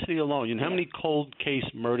 Tom, New York City alone, you know how many cold case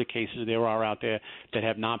murder cases there are out there that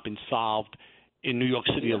have not been solved in New York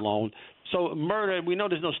City alone? So murder, we know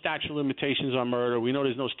there's no statute of limitations on murder. We know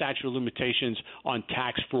there's no statute of limitations on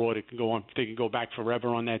tax fraud. It can go on. They can go back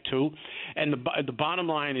forever on that too. And the bottom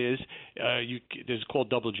line is, there's called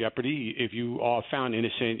double jeopardy. If you are found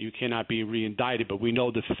innocent, you cannot be reindicted. But we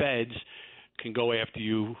know the feds can go after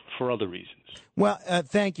you for other reasons. Well,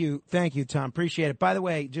 thank you, Tom. Appreciate it. By the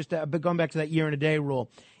way, just going back to that year and a day rule,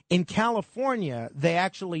 in California, they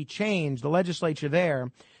actually changed the legislature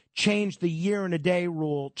there. Changed the year and a day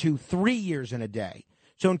rule to 3 years and a day.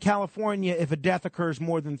 So in California, if a death occurs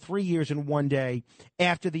more than 3 years in one day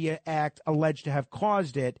after the act alleged to have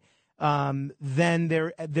caused it, then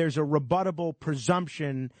there's a rebuttable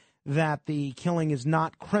presumption that the killing is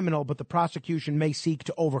not criminal, but the prosecution may seek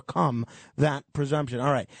to overcome that presumption.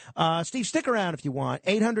 All right. Steve, stick around if you want.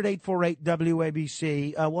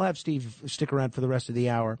 800-848-WABC. We'll have Steve stick around for the rest of the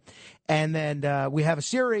hour. And then we have a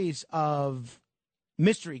series of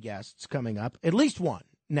mystery guests coming up, at least one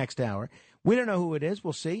next hour. We don't know who it is.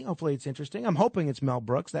 We'll see. Hopefully it's interesting. I'm hoping it's Mel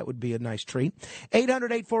Brooks. That would be a nice treat.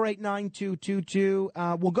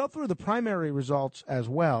 800-848-9222. We'll go through the primary results as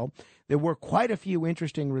well. There were quite a few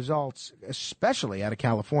interesting results, especially out of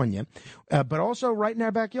California, but also right in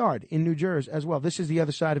our backyard in New Jersey as well. This is The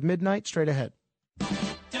Other Side of Midnight. Straight ahead.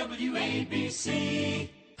 WABC.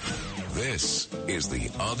 This is The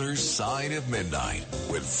Other Side of Midnight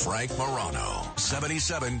with Frank Morano,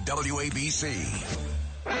 77 WABC.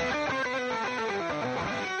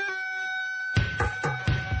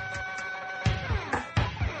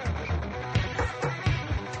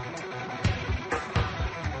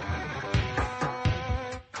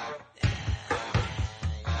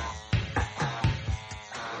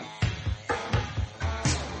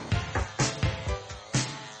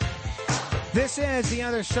 This is The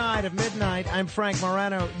Other Side of Midnight. I'm Frank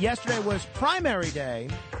Morano. Yesterday was primary day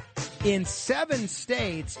in 7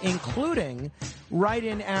 states, including right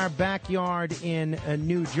in our backyard in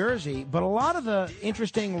New Jersey. But a lot of the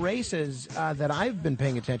interesting races that I've been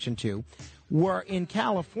paying attention to were in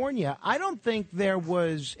California. I don't think there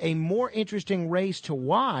was a more interesting race to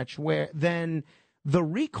watch than the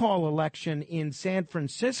recall election in San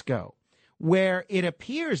Francisco, where it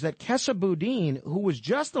appears that Kessa Boudin, who was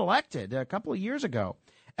just elected a couple of years ago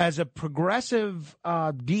as a progressive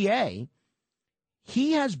DA,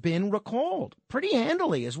 he has been recalled pretty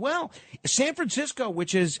handily as well. San Francisco,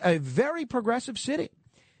 which is a very progressive city,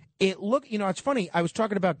 it's funny. I was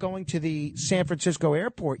talking about going to the San Francisco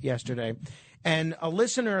airport yesterday, and a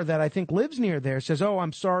listener that I think lives near there says, "Oh,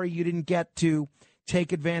 I'm sorry you didn't get to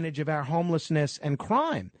take advantage of our homelessness and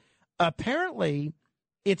crime." Apparently,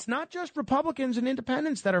 it's not just Republicans and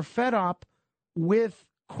independents that are fed up with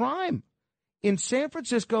crime. In San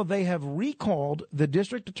Francisco, they have recalled the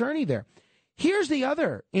district attorney there. Here's the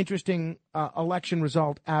other interesting election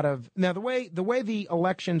result out of now. The way the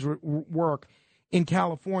elections work in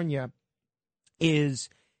California is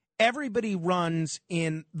everybody runs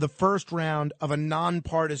in the first round of a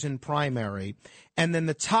nonpartisan primary, and then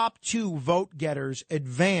the top 2 vote getters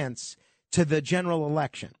advance to the general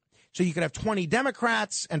election. So you could have 20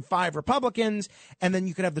 Democrats and 5 Republicans, and then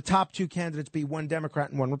you could have the top 2 candidates be 1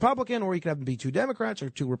 Democrat and 1 Republican, or you could have them be 2 Democrats or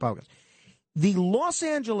 2 Republicans. The Los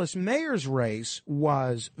Angeles mayor's race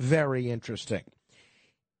was very interesting.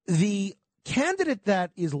 The candidate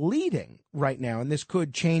that is leading right now, and this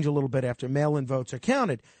could change a little bit after mail-in votes are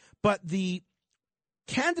counted, but the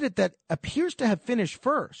candidate that appears to have finished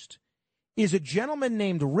first is a gentleman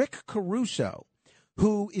named Rick Caruso,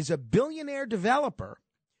 who is a billionaire developer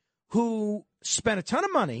who spent a ton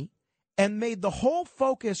of money and made the whole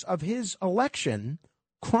focus of his election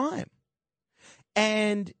crime.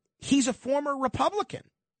 And he's a former Republican.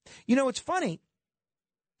 You know, it's funny.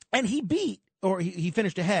 And he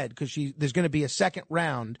finished ahead because there's going to be a second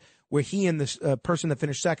round where he and this person that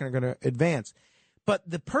finished second are going to advance. But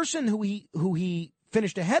the person who he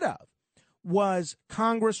finished ahead of was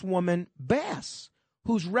Congresswoman Bass,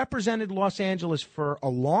 who's represented Los Angeles for a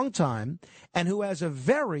long time and who has a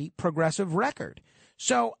very progressive record.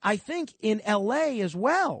 So I think in L.A. as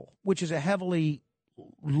well, which is a heavily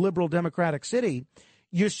liberal Democratic city,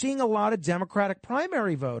 you're seeing a lot of Democratic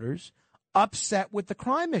primary voters upset with the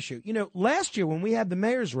crime issue. You know, last year when we had the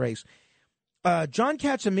mayor's race, John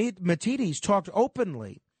Catsimatidis talked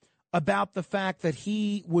openly about the fact that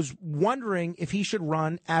he was wondering if he should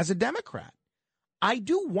run as a Democrat. I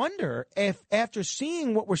do wonder if, after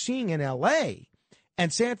seeing what we're seeing in L.A.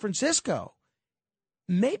 and San Francisco,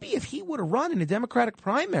 maybe if he would have run in a Democratic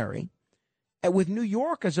primary with New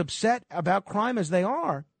York as upset about crime as they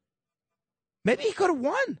are, maybe he could have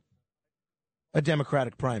won a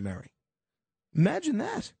Democratic primary. Imagine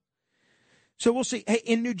that. So we'll see. Hey,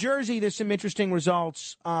 in New Jersey, there's some interesting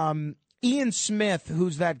results. Ian Smith,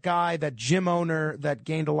 who's that guy, that gym owner that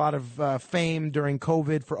gained a lot of fame during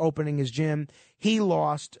COVID for opening his gym, he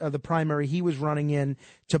lost the primary he was running in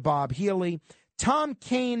to Bob Healy. Tom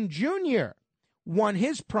Kean Jr. won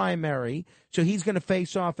his primary, so he's going to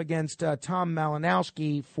face off against Tom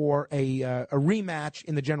Malinowski for a rematch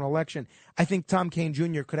in the general election. I think Tom Kean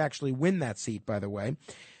Jr. could actually win that seat, by the way.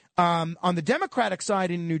 On the Democratic side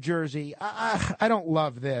in New Jersey, I don't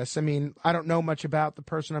love this. I mean, I don't know much about the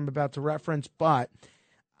person I'm about to reference, but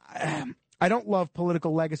I don't love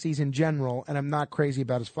political legacies in general, and I'm not crazy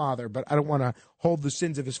about his father, but I don't want to hold the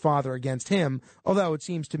sins of his father against him, although it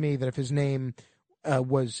seems to me that if his name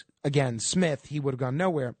was, again, Smith, he would have gone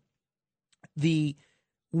nowhere. The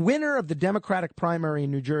winner of the Democratic primary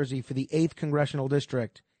in New Jersey for the 8th Congressional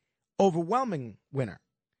District, overwhelming winner,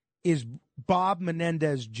 is Bob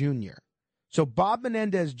Menendez Jr. So Bob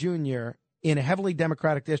Menendez Jr. in a heavily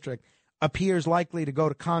Democratic district appears likely to go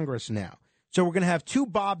to Congress now. So we're going to have two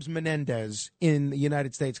Bobs Menendez in the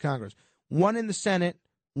United States Congress, one in the Senate,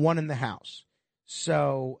 one in the House.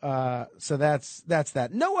 So that's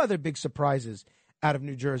that. No other big surprises out of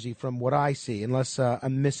New Jersey from what I see, unless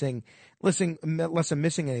I'm missing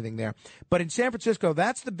anything there. But in San Francisco,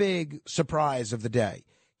 that's the big surprise of the day.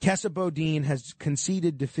 Kessa Bodine has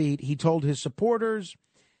conceded defeat. He told his supporters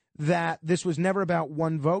that this was never about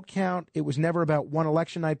one vote count. It was never about one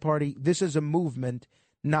election night party. This is a movement,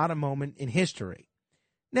 not a moment in history.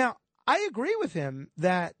 Now, I agree with him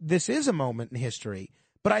that this is a moment in history,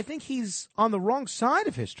 but I think he's on the wrong side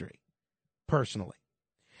of history, personally.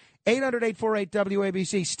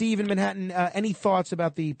 800-848-WABC. Steve in Manhattan, any thoughts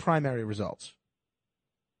about the primary results?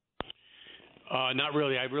 Not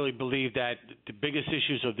really. I really believe that the biggest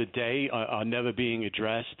issues of the day are never being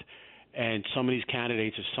addressed, and some of these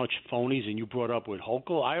candidates are such phonies, and you brought up with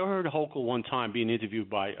Hochul. I heard Hochul one time being interviewed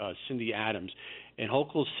by Cindy Adams, and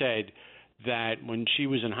Hochul said that when she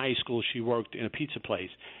was in high school, she worked in a pizza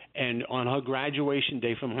place. And on her graduation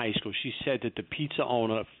day from high school, she said that the pizza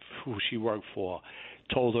owner who she worked for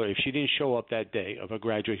told her if she didn't show up that day of her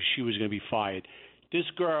graduation, she was going to be fired. This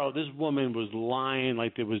woman was lying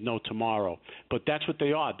like there was no tomorrow. But that's what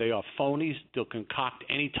they are. They are phonies. They'll concoct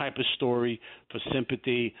any type of story for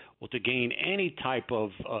sympathy or to gain any type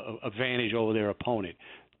of advantage over their opponent.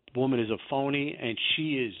 The woman is a phony, and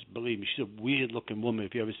she is, believe me, she's a weird-looking woman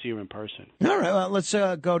if you ever see her in person. All right, well, let's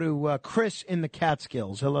go to Chris in the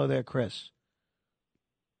Catskills. Hello there, Chris.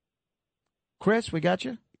 Chris, we got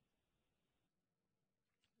you?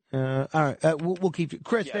 All right, we'll keep you.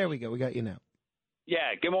 Chris, There we go. We got you now.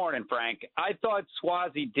 Yeah, good morning, Frank. I thought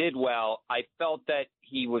Suozzi did well. I felt that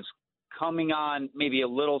he was coming on maybe a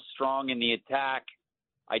little strong in the attack.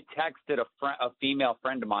 I texted a female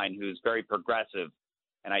friend of mine who's very progressive,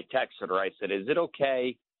 and I texted her. I said, is it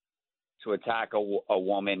okay to attack a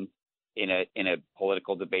woman in a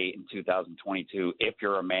political debate in 2022 if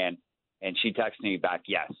you're a man? And she texted me back,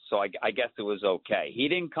 yes. So I guess it was okay. He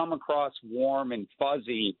didn't come across warm and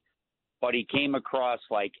fuzzy, but he came across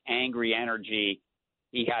like angry energy.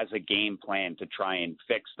 He has a game plan to try and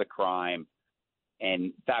fix the crime.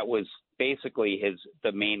 And that was basically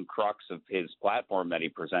the main crux of his platform that he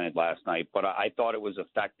presented last night. But I thought it was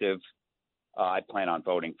effective. I plan on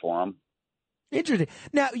voting for him. Interesting.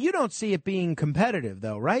 Now, you don't see it being competitive,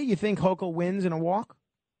 though, right? You think Hochul wins in a walk?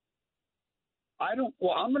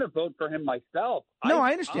 Well, I'm going to vote for him myself. No,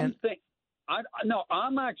 I understand.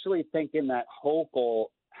 I'm actually thinking that Hochul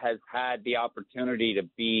has had the opportunity to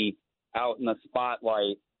be out in the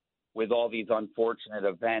spotlight with all these unfortunate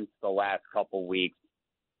events the last couple weeks,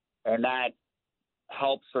 and that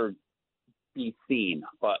helps her be seen.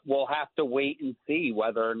 But we'll have to wait and see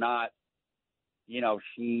whether or not,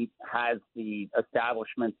 she has the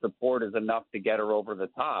establishment support is enough to get her over the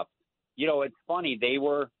top. It's funny.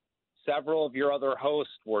 Several of your other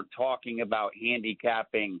hosts were talking about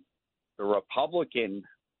handicapping the Republican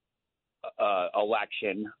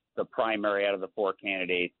election, the primary out of the four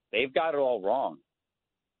candidates. They've got it all wrong.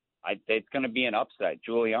 It's going to be an upset.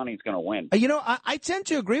 Giuliani's going to win. I tend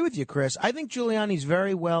to agree with you, Chris. I think Giuliani's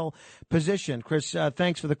very well positioned. Chris,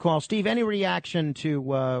 thanks for the call. Steve, any reaction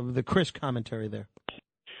to the Chris commentary there?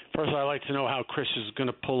 First, I'd like to know how Chris is going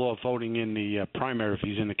to pull off voting in the primary if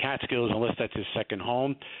he's in the Catskills, unless that's his second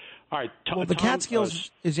home. All right. The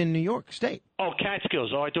Catskills is in New York State. Oh,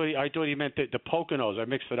 Catskills. Oh, I thought he meant the Poconos. I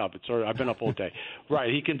mixed it up. I've been up all day. Right.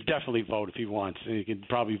 He can definitely vote if he wants, and he can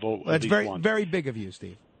probably vote. That's very big of you,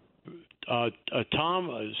 Steve.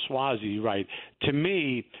 Tom Suozzi, right? To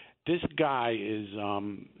me, this guy is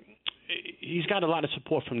he's got a lot of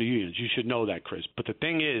support from the unions. You should know that, Chris. But the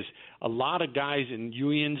thing is, a lot of guys in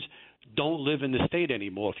unions don't live in the state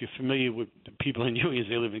anymore. If you're familiar with the people in unions,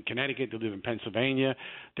 they live in Connecticut, they live in Pennsylvania,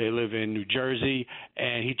 they live in New Jersey,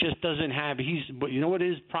 and he just doesn't have. But you know what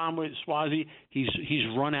his problem with Suozzi? He's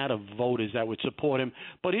run out of voters that would support him.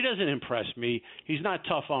 But he doesn't impress me. He's not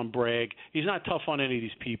tough on Bragg. He's not tough on any of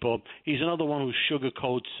these people. He's another one who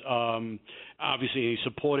sugarcoats. Obviously, he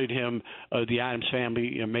supported him, the Adams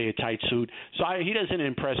family, Mayor Tight Suit. So he doesn't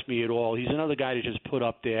impress me at all. He's another guy to just put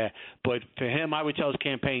up there. But for him, I would tell his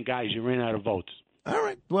campaign, guys, you ran out of votes. All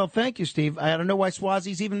right. Well, thank you, Steve. I don't know why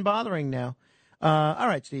Suozzi's even bothering now. All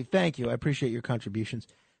right, Steve, thank you. I appreciate your contributions.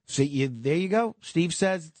 See, there you go. Steve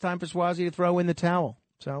says it's time for Suozzi to throw in the towel.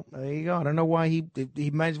 So there you go. I don't know why he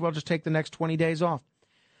might as well just take the next 20 days off.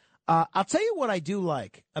 I'll tell you what I do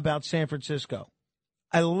like about San Francisco.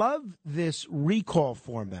 I love this recall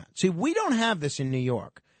format. See, we don't have this in New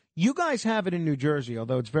York. You guys have it in New Jersey,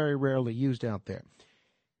 although it's very rarely used out there.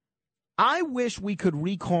 I wish we could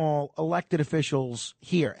recall elected officials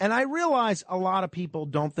here. And I realize a lot of people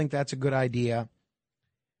don't think that's a good idea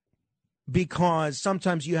because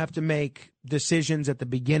sometimes you have to make decisions at the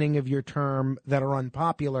beginning of your term that are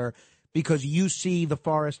unpopular because you see the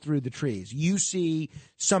forest through the trees. You see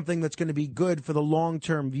something that's going to be good for the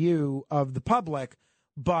long-term view of the public,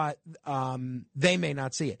 but they may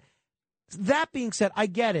not see it. That being said, I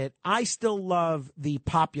get it. I still love the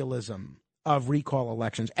populism of recall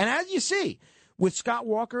elections. And as you see with Scott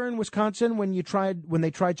Walker in Wisconsin when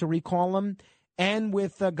they tried to recall him, and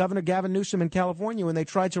with Governor Gavin Newsom in California when they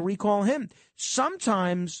tried to recall him,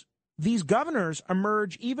 sometimes these governors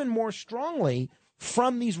emerge even more strongly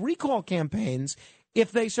from these recall campaigns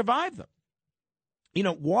if they survive them. You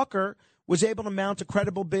know, Walker was able to mount a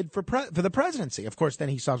credible bid for the presidency. Of course, then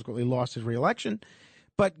he subsequently lost his reelection.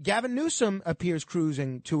 But Gavin Newsom appears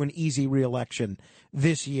cruising to an easy reelection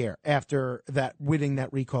this year after winning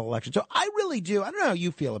that recall election. So I really do. I don't know how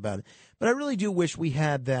you feel about it, but I really do wish we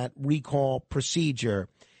had that recall procedure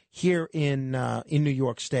here in New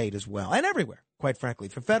York State as well, and everywhere, quite frankly,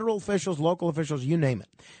 for federal officials, local officials, you name it.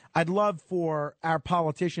 I'd love for our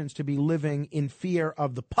politicians to be living in fear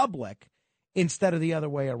of the public instead of the other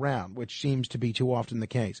way around, which seems to be too often the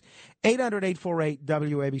case.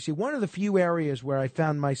 800-848-WABC. One of the few areas where I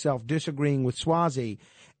found myself disagreeing with Suozzi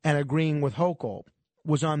and agreeing with Hochul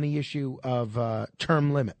was on the issue of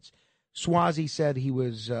term limits. Suozzi said he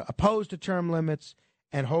was opposed to term limits,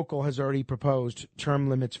 and Hochul has already proposed term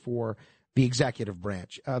limits for the executive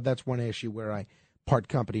branch. That's one issue where I part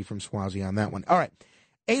company from Suozzi on that one. All right.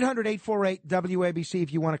 800-848-WABC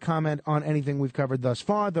if you want to comment on anything we've covered thus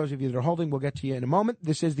far. Those of you that are holding, we'll get to you in a moment.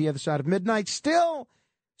 This is The Other Side of Midnight. Still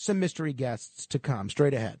some mystery guests to come.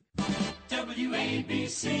 Straight ahead.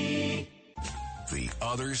 WABC. The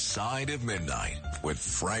Other Side of Midnight with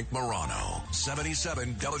Frank Morano.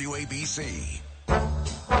 77 WABC.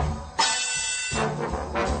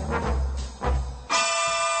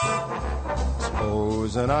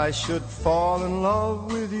 Supposing I should fall in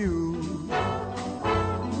love with you,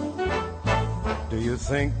 do you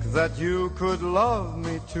think that you could love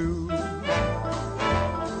me too?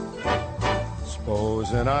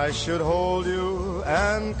 Supposing I should hold you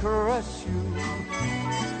and caress you,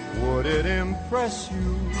 would it impress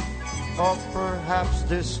you or perhaps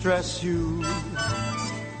distress you?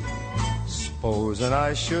 Supposing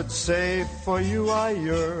I should say for you I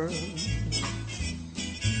yearn,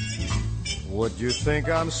 would you think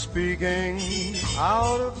I'm speaking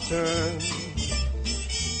out of turn?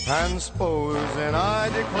 And supposing I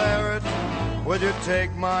declare it, would you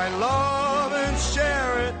take my love and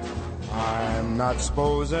share it? I'm not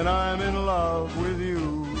supposing I'm in love with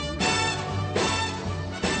you.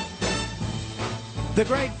 The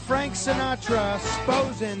great Frank Sinatra,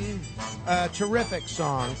 S'posin', a terrific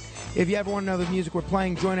song. If you ever want to know the music we're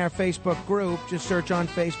playing, join our Facebook group. Just search on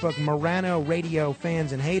Facebook, Morano Radio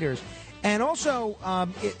Fans and Haters. And also,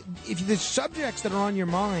 if there's subjects that are on your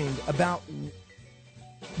mind about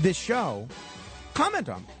this show, comment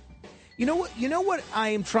on it. You know what I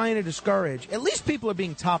am trying to discourage? At least people are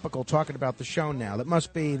being topical talking about the show now. That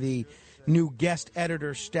must be the new guest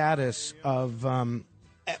editor status of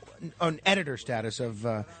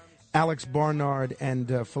Alex Barnard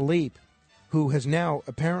and Philippe, who has now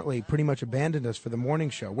apparently pretty much abandoned us for the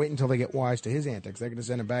morning show. Wait until they get wise to his antics. They're going to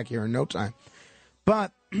send him back here in no time.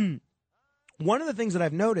 But one of the things that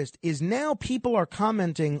I've noticed is now people are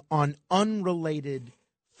commenting on unrelated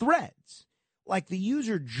threads. Like the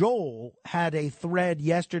user Joel had a thread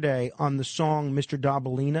yesterday on the song Mr.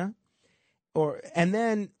 Dabalina. And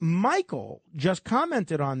then Michael just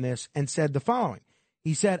commented on this and said the following.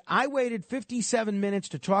 He said, I waited 57 minutes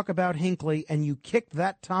to talk about Hinckley, and you kicked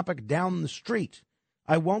that topic down the street.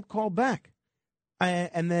 I won't call back.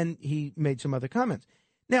 And then he made some other comments.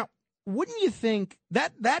 Now, wouldn't you think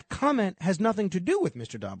that comment has nothing to do with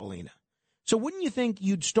Mr. Dabalina? So wouldn't you think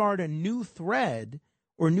you'd start a new thread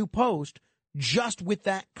or a new post just with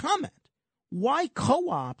that comment? Why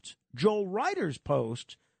co-opt Joel Ryder's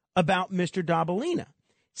post about Mr. Dabalina?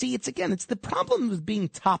 See, it's the problem with being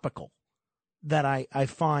topical that I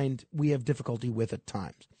find we have difficulty with at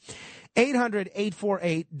times.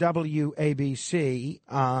 800-848-WABC.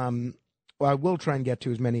 I will try and get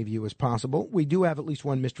to as many of you as possible. We do have at least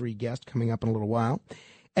one mystery guest coming up in a little while,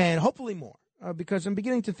 and hopefully more, because I'm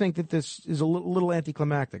beginning to think that this is a little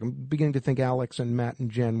anticlimactic. I'm beginning to think Alex and Matt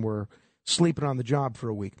and Jen were sleeping on the job for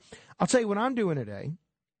a week. I'll tell you what I'm doing today.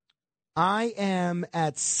 I am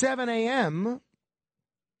at 7 a.m.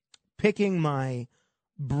 picking my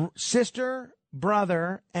sister,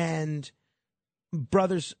 brother, and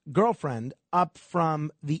brother's girlfriend up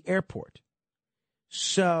from the airport.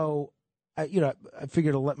 So I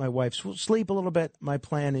figured I'll let my wife sleep a little bit. My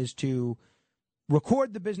plan is to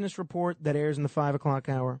record the business report that airs in the 5 o'clock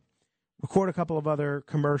hour, record a couple of other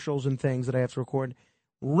commercials and things that I have to record,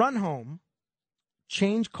 run home,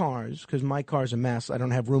 change cars, because my car's a mess. I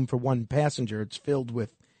don't have room for one passenger. It's filled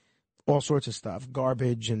with all sorts of stuff,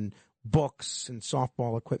 garbage and books and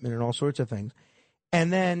softball equipment and all sorts of things.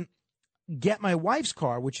 And then get my wife's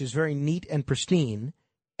car, which is very neat and pristine,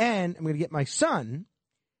 and I'm going to get my son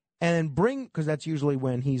and then bring, because that's usually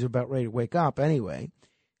when he's about ready to wake up anyway,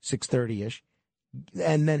 6:30-ish,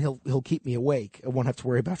 and then he'll keep me awake. I won't have to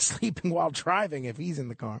worry about sleeping while driving if he's in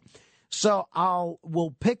the car. So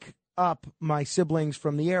we'll pick up my siblings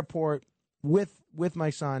from the airport with my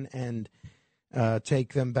son and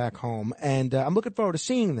take them back home. And I'm looking forward to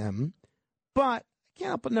seeing them, but I can't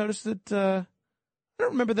help but notice that I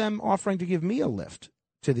don't remember them offering to give me a lift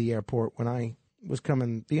to the airport when I was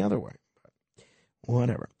coming the other way.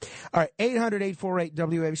 Whatever. All right,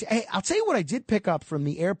 800-848-WABC. Hey, I'll tell you what I did pick up from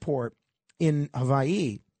the airport in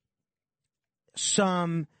Hawaii.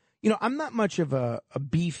 I'm not much of a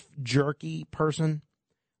beef jerky person,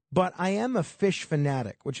 but I am a fish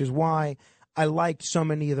fanatic, which is why I liked so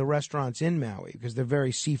many of the restaurants in Maui, because they're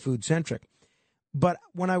very seafood centric. But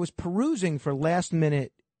when I was perusing for last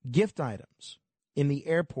minute gift items in the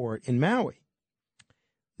airport in Maui,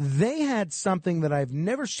 they had something that I've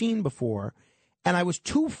never seen before, and I was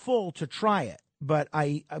too full to try it. But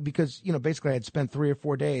because basically I had spent 3 or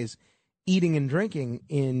 4 days eating and drinking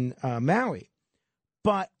in Maui.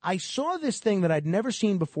 But I saw this thing that I'd never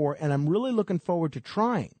seen before, and I'm really looking forward to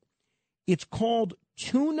trying. It's called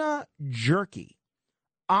tuna jerky,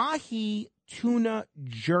 ahi tuna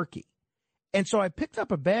jerky. And so I picked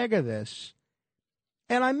up a bag of this,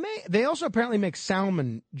 and they also apparently make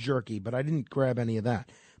salmon jerky, but I didn't grab any of that.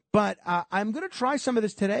 But I'm going to try some of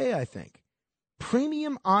this today, I think.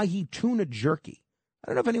 Premium ahi tuna jerky. I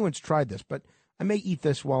don't know if anyone's tried this, but I may eat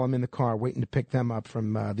this while I'm in the car waiting to pick them up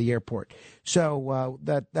from the airport. So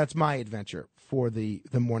that's my adventure for the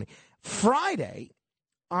morning. Friday,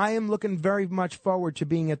 I am looking very much forward to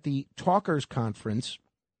being at the Talkers Conference.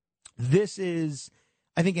 This is,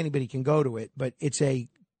 I think anybody can go to it, but it's a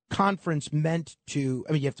conference meant to,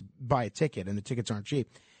 you have to buy a ticket, and the tickets aren't cheap,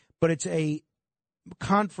 but it's a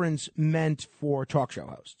conference meant for talk show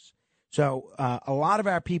hosts. So a lot of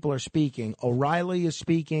our people are speaking. O'Reilly is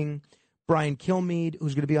speaking. Brian Kilmeade,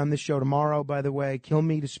 who's going to be on this show tomorrow, by the way.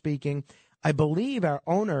 Kilmeade is speaking. I believe our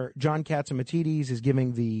owner, John Katsimatidis, is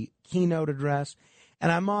giving the keynote address. And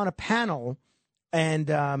I'm on a panel, and,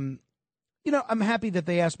 I'm happy that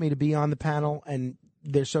they asked me to be on the panel, and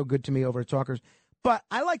they're so good to me over at Talkers. But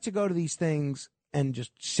I like to go to these things and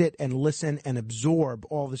just sit and listen and absorb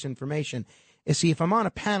all this information. And see, if I'm on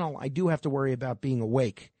a panel, I do have to worry about being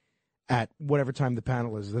awake at whatever time the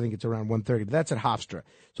panel is. I think it's around 1:30, but that's at Hofstra.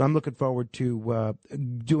 So I'm looking forward to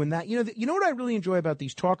doing that. You know what I really enjoy about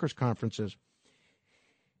these Talkers conferences?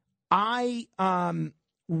 I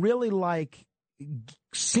really like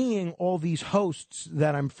seeing all these hosts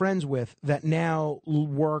that I'm friends with that now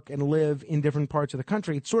work and live in different parts of the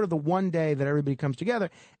country. It's sort of the one day that everybody comes together,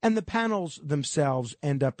 and the panels themselves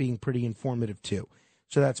end up being pretty informative too.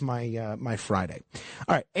 So that's my Friday.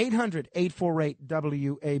 All right,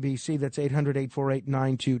 800-848-WABC. That's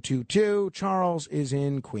 800-848-9222. Charles is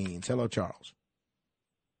in Queens. Hello, Charles.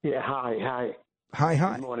 Yeah, hi. Hi.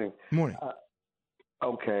 Good morning. Morning.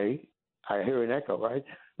 Okay, I hear an echo, right?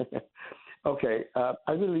 Okay, I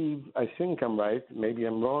think I'm right. Maybe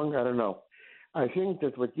I'm wrong. I don't know. I think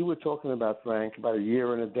that what you were talking about, Frank, about a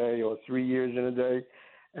year and a day or 3 years and a day,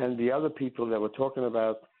 and the other people that were talking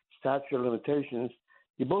about statute of limitations,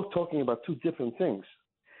 you're both talking about two different things.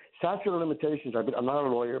 Statute of limitations, I'm not a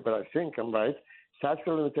lawyer, but I think I'm right. Statute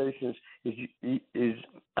of limitations is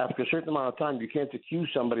after a certain amount of time, you can't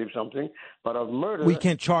accuse somebody of something, but of murder. We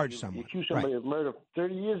can't charge someone. You accuse somebody of murder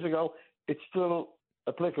 30 years ago, it's still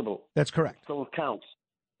applicable. That's correct. It still counts.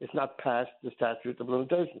 It's not past the statute of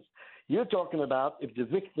limitations. You're talking about if the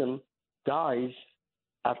victim dies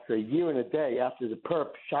after a year and a day, after the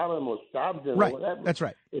perp shot him or stabbed him Right. or whatever. That's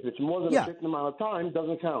right. If it's more than a certain amount of time, it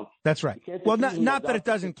doesn't count. That's right. Well, not that it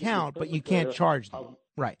doesn't count, but you can't charge them.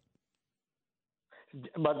 Right.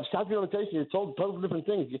 But the statute of limitations, it's all totally different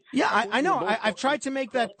things. Yeah, I know. I've tried to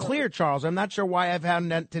make that clear, Charles. I'm not sure why I've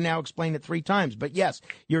had to now explain it 3 times. But, yes,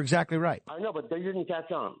 you're exactly right. I know, but they didn't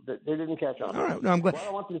catch on. They didn't catch on. All right. No, I'm glad. What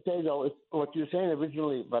I wanted to say, though, is what you were saying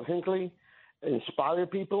originally about Hinckley, inspire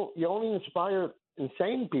people. You only inspire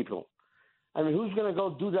insane people. I mean, who's going to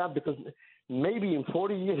go do that? Because maybe in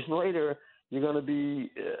 40 years later, you're going to be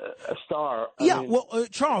a star. Yeah,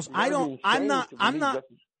 Charles, I'm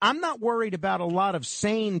I'm not worried about a lot of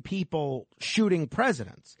sane people shooting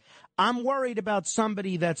presidents. I'm worried about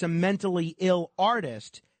somebody that's a mentally ill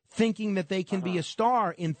artist thinking that they can be a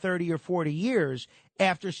star in 30 or 40 years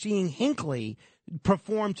after seeing Hinckley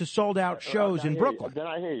perform to sold-out shows in Brooklyn. Then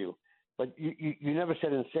I hear you. But you never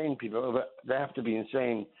said insane people. They have to be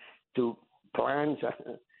insane to plan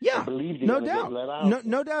to believe no doubt.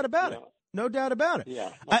 No doubt about it. No doubt about it.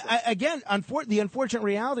 Yeah. Again, the unfortunate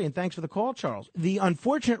reality, and thanks for the call, Charles, the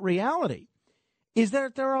unfortunate reality is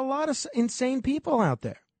that there are a lot of insane people out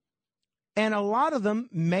there. And a lot of them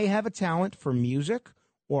may have a talent for music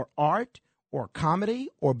or art or comedy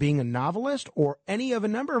or being a novelist or any of a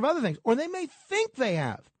number of other things. Or they may think they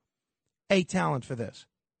have a talent for this.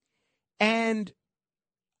 And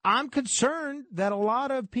I'm concerned that a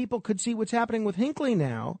lot of people could see what's happening with Hinckley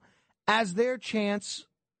now as their chance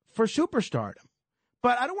for superstardom.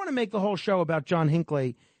 But I don't want to make the whole show about John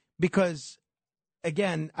Hinckley because,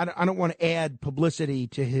 again, I don't want to add publicity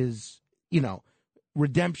to his,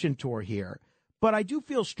 redemption tour here. But I do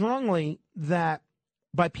feel strongly that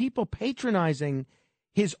by people patronizing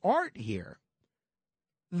his art here,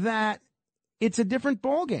 that it's a different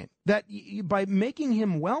ballgame. That by making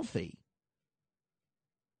him wealthy,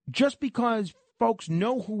 just because folks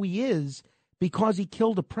know who he is because he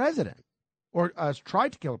killed a president, or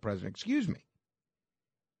tried to kill a president, excuse me,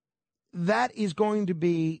 that is going to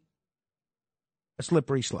be a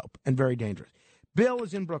slippery slope and very dangerous. Bill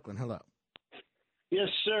is in Brooklyn. Hello. Yes,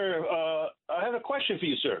 sir. I have a question for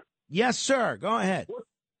you, sir. Yes, sir. Go ahead.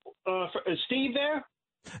 Is Steve there?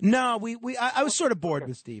 No, I was sort of bored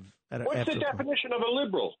with Steve. What's the definition of a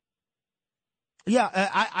liberal? Yeah,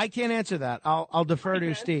 I can't answer that. I'll defer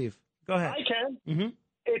to Steve. Go ahead. I can. Mm-hmm.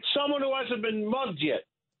 It's someone who hasn't been mugged yet.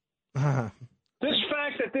 This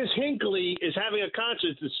fact that this Hinckley is having a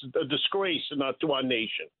concert is a disgrace to our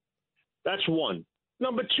nation. That's one.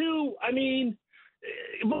 Number two,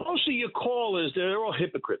 most of your callers, they're all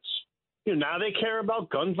hypocrites. Now they care about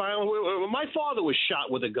gun violence. My father was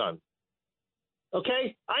shot with a gun.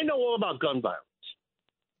 Okay? I know all about gun violence.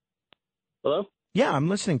 Hello? Yeah, I'm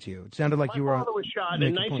listening to you. It sounded like you were. My father was shot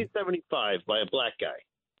in 1975 by a black guy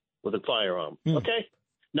with a firearm. Okay?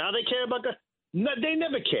 Now they care about guns. No, they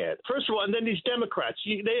never cared. First of all, and then these Democrats.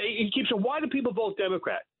 He keeps saying, why do people vote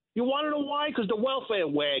Democrat? You want to know why? Because the welfare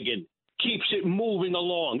wagon keeps it moving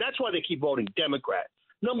along. That's why they keep voting Democrat.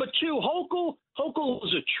 Number two, Hochul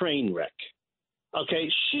is a train wreck. Okay,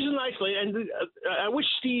 she's a nice lady, and I wish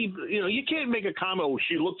Steve. You can't make a comment. Oh,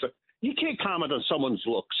 she looks. You can't comment on someone's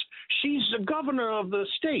looks. She's the governor of the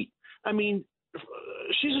state.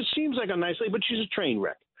 She seems like a nice lady, but she's a train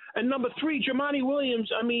wreck. And number three, Jumaane Williams.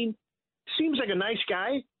 Seems like a nice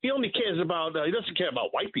guy. He only cares about. He doesn't care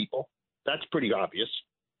about white people. That's pretty obvious.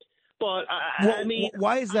 But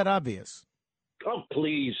why is that obvious? Oh,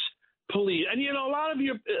 please. And a lot of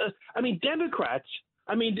your. Democrats.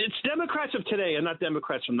 It's Democrats of today and not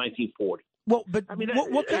Democrats from 1940. Well, but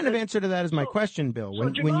what kind of answer to that is my question, Bill?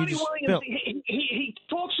 When you just Williams, he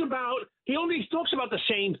talks about. He only talks about the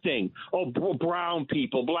same thing. Oh, brown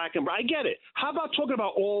people, black and brown. I get it. How about talking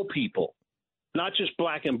about all people? Not just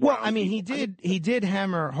black and brown. Well, he did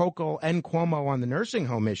hammer Hochul and Cuomo on the nursing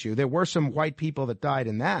home issue. There were some white people that died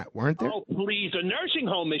in that, weren't there? Oh, please, a nursing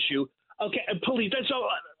home issue. Okay, please.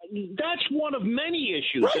 That's one of many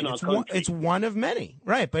issues in our country. It's one of many,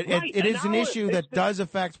 right? But it is an issue that does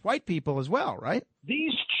affect white people as well, right?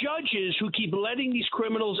 These judges who keep letting these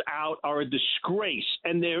criminals out are a disgrace,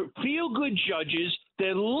 and they're feel-good judges.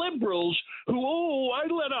 They're liberals who,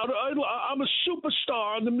 I'm a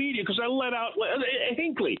superstar on the media because I let out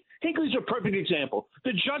Hinckley. Hinckley's a perfect example.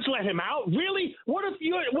 The judge let him out. Really? What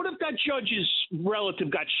if that judge's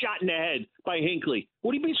relative got shot in the head by Hinckley?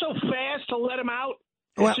 Would he be so fast to let him out?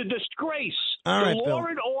 It's a disgrace. The law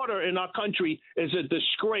and order in our country is a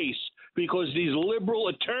disgrace because these liberal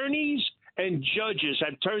attorneys and judges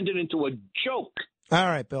have turned it into a joke. All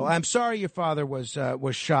right, Bill. I'm sorry your father was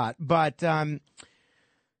shot, but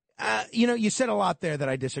you said a lot there that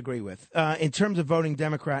I disagree with. In terms of voting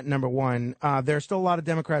Democrat, number one, there are still a lot of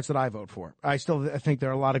Democrats that I vote for. I think there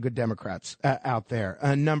are a lot of good Democrats out there.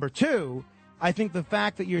 Number two, I think the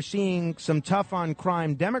fact that you're seeing some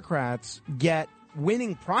tough-on-crime Democrats get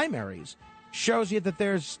winning primaries shows you that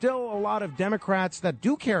there's still a lot of Democrats that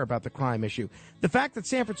do care about the crime issue. The fact that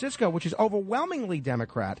San Francisco, which is overwhelmingly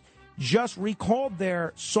Democrat, just recalled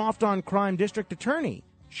their soft-on-crime district attorney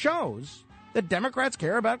shows that Democrats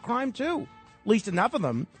care about crime, too. At least enough of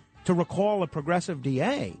them to recall a progressive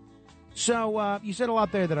DA. So you said a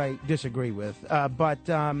lot there that I disagree with, but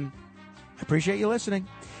I appreciate you listening.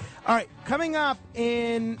 All right, coming up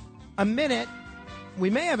in a minute, we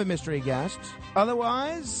may have a mystery guest.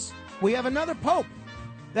 Otherwise, we have another pope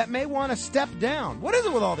that may want to step down. What is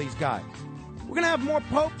it with all these guys? We're going to have more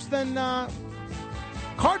popes than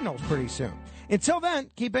cardinals pretty soon. Until then,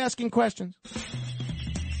 keep asking questions.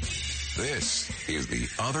 This is The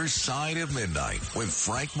Other Side of Midnight with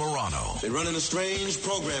Frank Morano. They're running a strange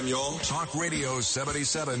program, y'all. Talk Radio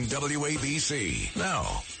 77 WABC.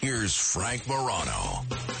 Now, here's Frank Morano.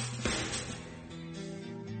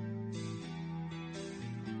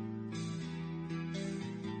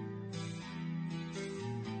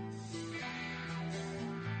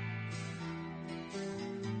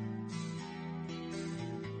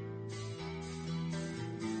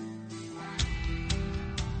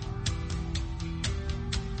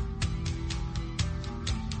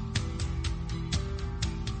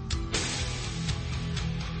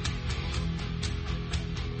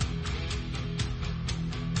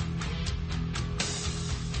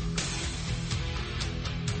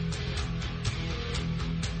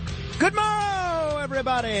 Good morning,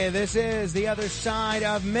 everybody. This is The Other Side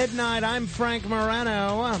of Midnight. I'm Frank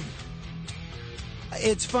Morano.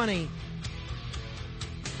 It's funny.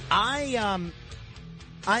 I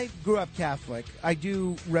grew up Catholic. I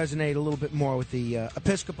do resonate a little bit more with the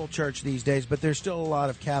Episcopal Church these days, but there's still a lot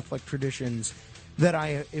of Catholic traditions that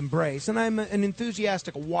I embrace, and I'm an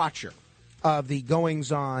enthusiastic watcher of the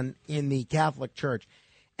goings-on in the Catholic Church.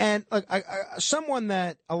 And look, someone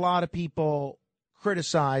that a lot of people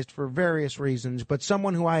criticized for various reasons, but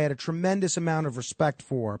someone who I had a tremendous amount of respect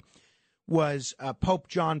for was Pope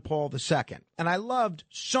John Paul II. And I loved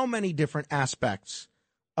so many different aspects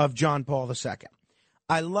of John Paul II.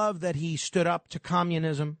 I love that he stood up to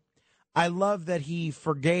communism. I love that he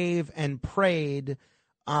forgave and prayed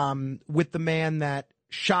with the man that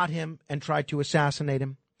shot him and tried to assassinate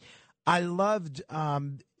him. I loved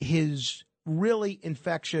his really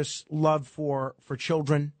infectious love for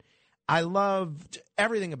children. I loved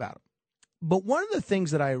everything about him. But one of the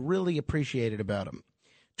things that I really appreciated about him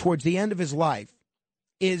towards the end of his life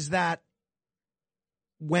is that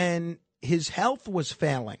when his health was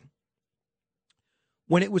failing,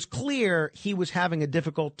 when it was clear he was having a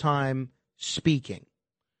difficult time speaking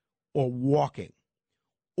or walking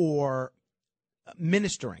or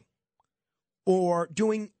ministering or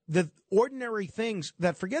doing the ordinary things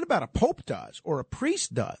that, forget about a pope does or a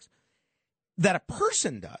priest does, that a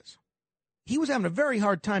person does, he was having a very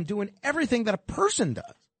hard time doing everything that a person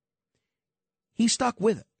does. He stuck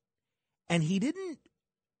with it. And he didn't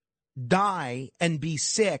die and be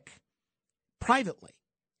sick privately.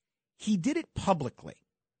 He did it publicly.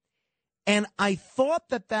 And I thought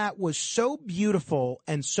that that was so beautiful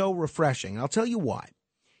and so refreshing. I'll tell you why.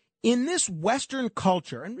 In this Western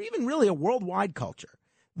culture, and even really a worldwide culture,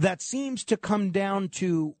 that seems to come down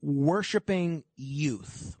to worshiping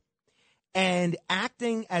youth and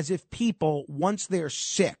acting as if people, once they're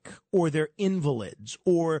sick or they're invalids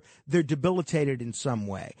or they're debilitated in some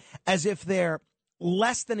way, as if they're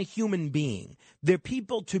less than a human being, they're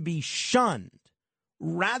people to be shunned,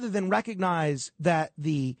 rather than recognize that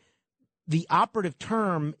the operative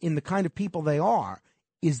term in the kind of people they are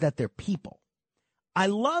is that they're people. I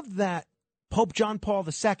love that Pope John Paul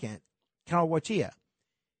II, Karol Wojtyla,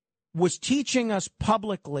 was teaching us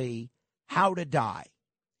publicly how to die.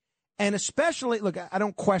 And especially, look, I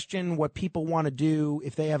don't question what people want to do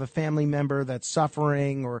if they have a family member that's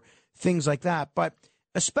suffering or things like that. But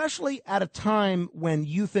especially at a time when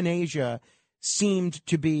euthanasia seemed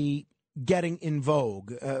to be getting in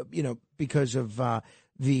vogue, because of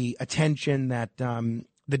the attention that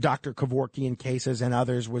the Dr. Kevorkian cases and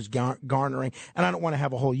others was garnering. And I don't want to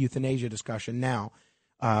have a whole euthanasia discussion now.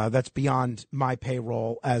 That's beyond my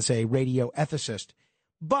payroll as a radio ethicist.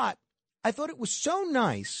 But I thought it was so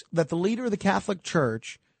nice that the leader of the Catholic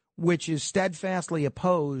Church, which is steadfastly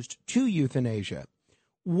opposed to euthanasia,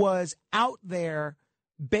 was out there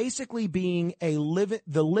basically being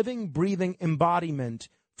the living, breathing embodiment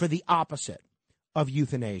for the opposite of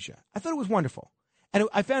euthanasia. I thought it was wonderful. And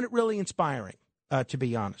I found it really inspiring, to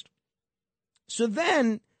be honest. So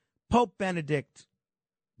then Pope Benedict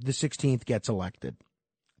XVI gets elected.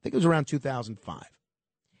 I think it was around 2005.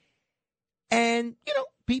 And,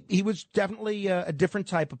 he was definitely a different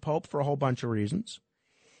type of pope for a whole bunch of reasons.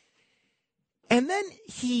 And then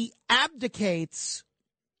he abdicates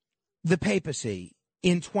the papacy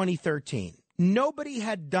in 2013. Nobody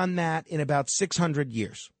had done that in about 600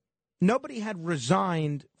 years. Nobody had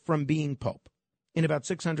resigned from being pope in about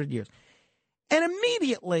 600 years. And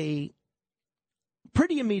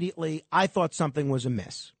pretty immediately, I thought something was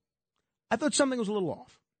amiss. I thought something was a little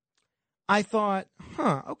off. I thought,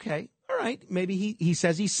 okay. All right, maybe he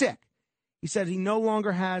says he's sick. He said he no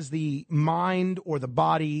longer has the mind or the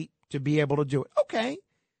body to be able to do it. Okay.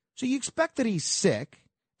 So you expect that he's sick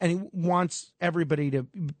and he wants everybody to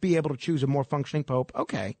be able to choose a more functioning pope.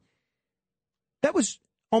 Okay. That was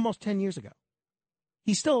almost 10 years ago.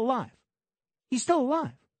 He's still alive. He's still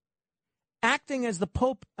alive. Acting as the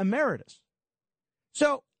Pope Emeritus.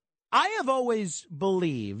 So I have always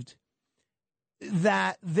believed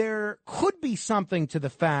that there could be something to the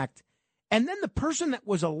fact, and then the person that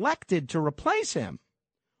was elected to replace him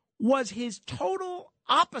was his total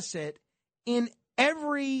opposite in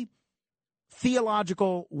every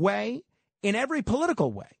theological way, in every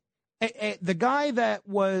political way. The guy that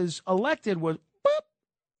was elected was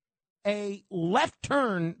a left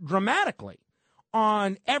turn dramatically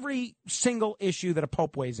on every single issue that a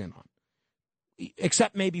pope weighs in on,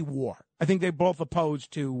 except maybe war. I think they're both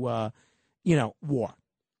opposed to, war.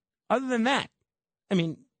 Other than that, I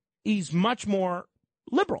mean, he's much more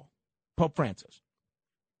liberal, Pope Francis.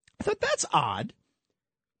 I thought that's odd.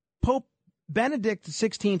 Pope Benedict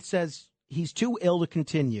XVI says he's too ill to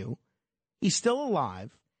continue. He's still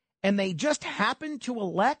alive. And they just happen to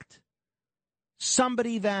elect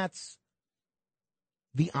somebody that's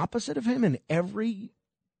the opposite of him in every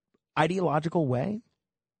ideological way?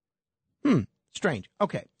 Strange.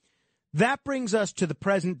 Okay. That brings us to the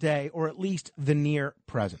present day, or at least the near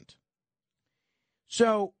present.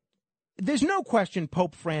 So there's no question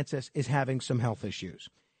Pope Francis is having some health issues.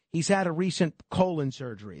 He's had a recent colon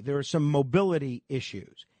surgery. There are some mobility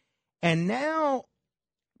issues. And now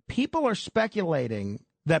people are speculating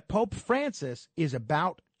that Pope Francis is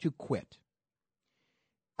about to quit.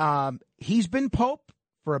 He's been Pope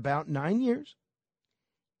for about 9 years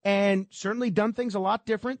and certainly done things a lot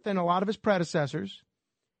different than a lot of his predecessors.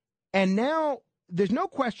 And now there's no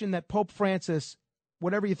question that Pope Francis,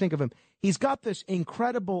 whatever you think of him, he's got this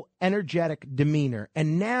incredible energetic demeanor.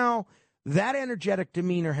 And now that energetic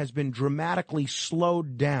demeanor has been dramatically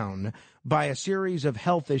slowed down by a series of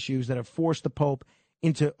health issues that have forced the Pope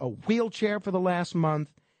into a wheelchair for the last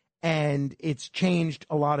month, and it's changed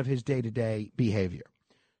a lot of his day-to-day behavior.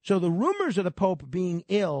 So the rumors of the Pope being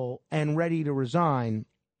ill and ready to resign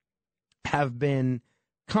have been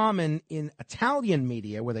common in Italian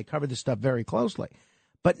media, where they cover this stuff very closely.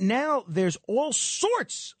 But now there's all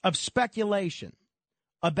sorts of speculation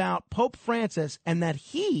about Pope Francis and that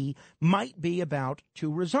he might be about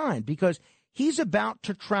to resign because he's about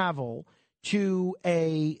to travel to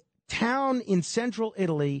a town in central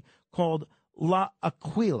Italy called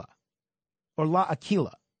L'Aquila.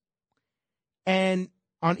 And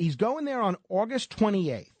he's going there on August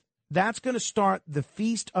 28th. That's going to start the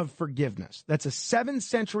Feast of Forgiveness. That's a 7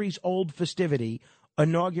 centuries old festivity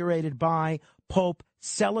inaugurated by Pope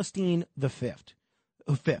Celestine V,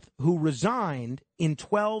 who resigned in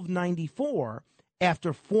 1294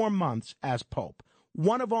 after 4 months as Pope.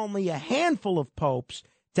 One of only a handful of popes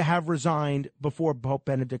to have resigned before Pope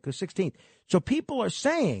Benedict XVI. So people are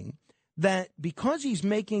saying that because he's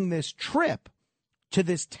making this trip to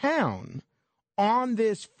this town on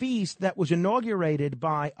this feast that was inaugurated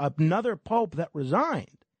by another pope that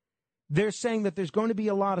resigned, they're saying that there's going to be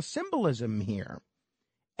a lot of symbolism here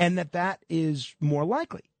and that is more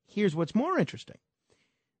likely. Here's what's more interesting.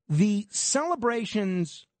 The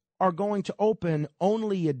celebrations are going to open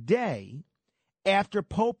only a day after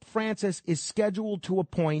Pope Francis is scheduled to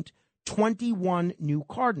appoint 21 new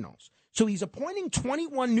cardinals. So he's appointing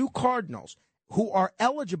 21 new cardinals who are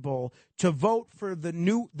eligible to vote for the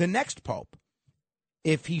next pope,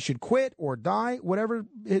 if he should quit or die, whatever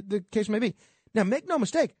the case may be. Now, make no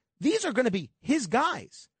mistake, these are going to be his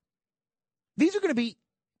guys. These are going to be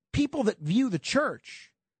people that view the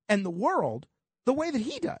church and the world the way that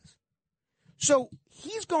he does. So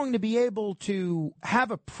he's going to be able to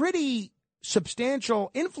have a pretty substantial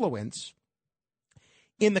influence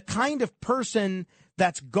in the kind of person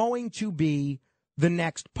that's going to be the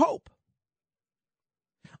next pope.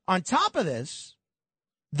 On top of this,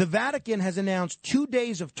 the Vatican has announced 2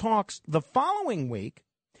 days of talks the following week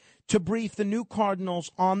to brief the new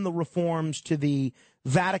cardinals on the reforms to the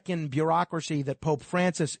Vatican bureaucracy that Pope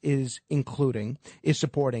Francis is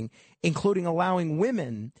supporting, including allowing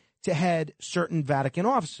women to head certain Vatican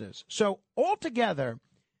offices. So altogether,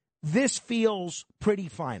 this feels pretty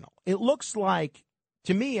final. It looks like,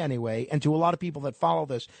 to me anyway, and to a lot of people that follow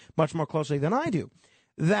this much more closely than I do,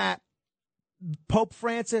 that Pope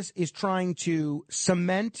Francis is trying to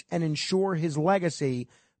cement and ensure his legacy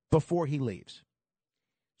before he leaves.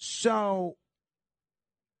 So,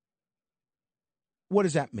 what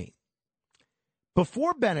does that mean?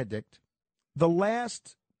 Before Benedict, the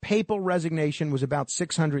last papal resignation was about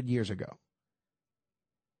 600 years ago.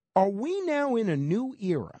 Are we now in a new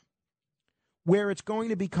era where it's going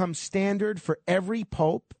to become standard for every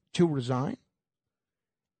pope to resign.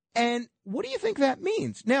 And what do you think that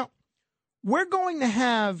means? Now, we're going to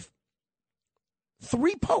have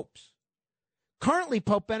 3 popes. Currently,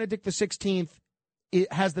 Pope Benedict XVI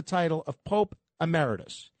has the title of Pope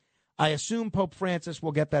Emeritus. I assume Pope Francis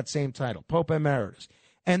will get that same title, Pope Emeritus.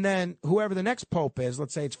 And then whoever the next pope is,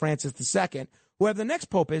 let's say it's Francis II, whoever the next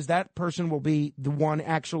pope is, that person will be the one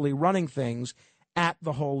actually running things at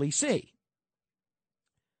the Holy See.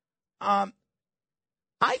 I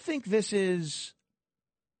think this is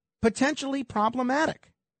potentially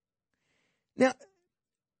problematic. Now,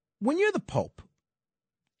 when you're the Pope,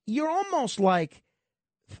 you're almost like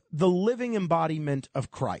the living embodiment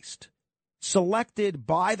of Christ, selected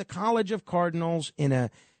by the College of Cardinals in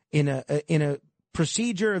a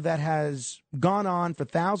procedure that has gone on for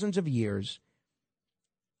thousands of years.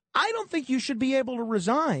 I don't think you should be able to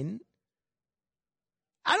resign.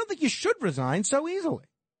 I don't think you should resign so easily.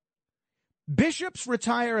 Bishops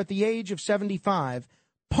retire at the age of 75.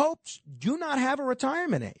 Popes do not have a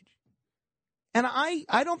retirement age. And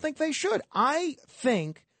I don't think they should. I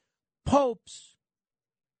think popes,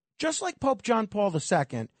 just like Pope John Paul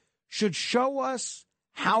II, should show us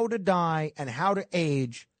how to die and how to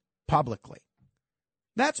age publicly.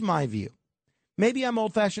 That's my view. Maybe I'm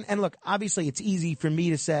old-fashioned. And look, obviously it's easy for me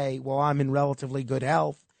to say, well, I'm in relatively good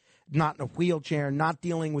health, not in a wheelchair, not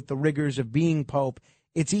dealing with the rigors of being Pope.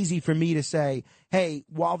 It's easy for me to say, hey,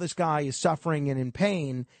 while this guy is suffering and in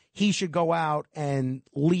pain, he should go out and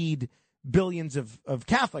lead billions of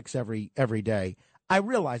Catholics every day. I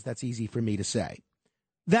realize that's easy for me to say.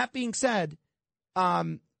 That being said,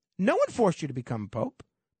 no one forced you to become a pope.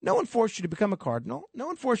 No one forced you to become a cardinal. No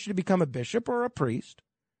one forced you to become a bishop or a priest.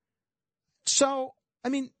 So, I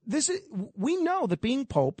mean, we know that being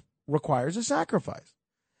pope requires a sacrifice.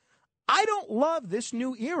 I don't love this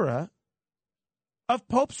new era of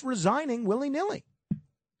popes resigning willy-nilly.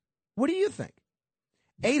 What do you think?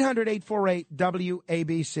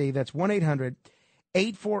 800-848-WABC. That's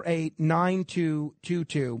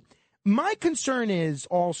 1-800-848-9222. My concern is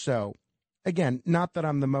also, again, not that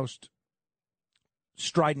I'm the most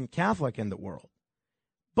strident Catholic in the world,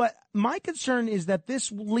 but my concern is that this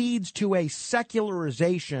leads to a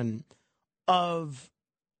secularization of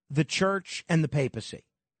the church and the papacy.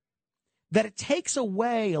 That it takes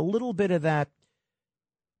away a little bit of that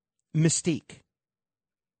mystique.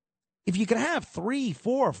 If you could have 3,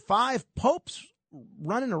 4, 5 popes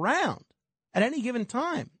running around at any given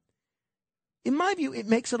time, in my view, it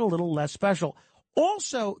makes it a little less special.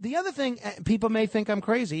 Also, the other thing, people may think I'm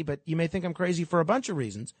crazy, but you may think I'm crazy for a bunch of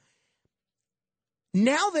reasons.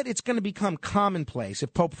 Now that it's going to become commonplace,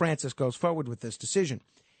 if Pope Francis goes forward with this decision,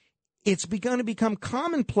 it's going to become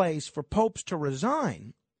commonplace for popes to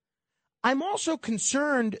resign. I'm also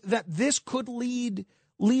concerned that this could leave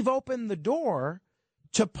open the door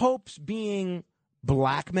to popes being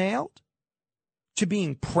blackmailed, to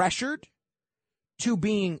being pressured, to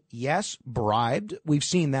being, yes, bribed. We've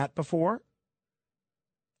seen that before.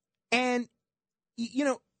 And, you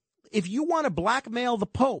know, if you want to blackmail the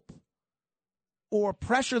Pope or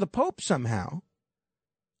pressure the Pope somehow,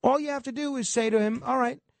 all you have to do is say to him, all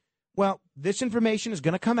right, well, this information is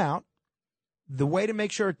going to come out. The way to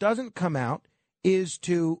make sure it doesn't come out is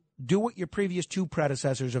to do what your previous 2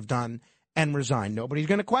 predecessors have done and resign. Nobody's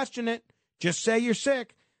going to question it. Just say you're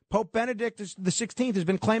sick. Pope Benedict XVI has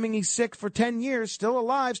been claiming he's sick for 10 years, still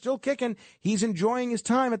alive, still kicking. He's enjoying his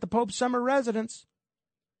time at the Pope's summer residence.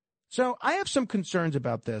 So I have some concerns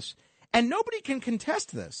about this, and nobody can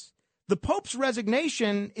contest this. The Pope's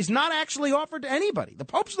resignation is not actually offered to anybody. The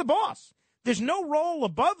Pope's the boss. There's no role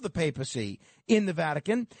above the papacy in the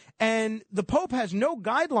Vatican, and the Pope has no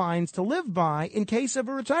guidelines to live by in case of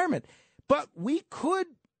a retirement. But we could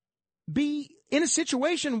be in a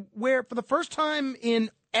situation where, for the first time in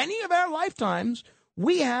any of our lifetimes,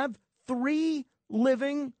 we have 3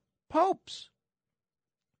 living popes.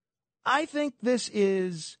 I think this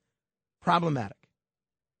is problematic.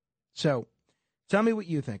 So tell me what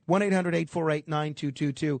you think.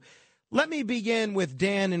 1-800-848-9222. Let me begin with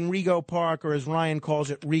Dan in Rego Park, or as Ryan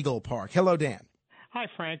calls it, Regal Park. Hello, Dan. Hi,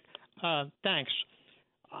 Frank. Thanks.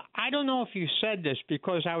 I don't know if you said this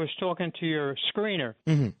because I was talking to your screener,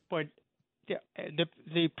 but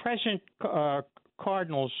the present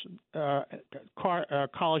Cardinals,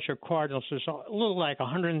 College of Cardinals is a little like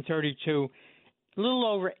 132. A little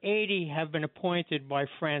over 80 have been appointed by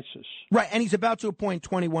Francis. Right, and he's about to appoint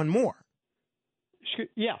 21 more.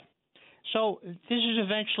 Yeah. So this is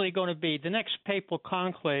eventually going to be, the next papal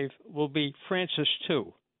conclave will be Francis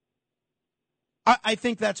II. I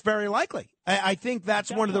think that's very likely. I think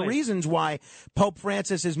that's one of the reasons why Pope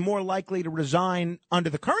Francis is more likely to resign under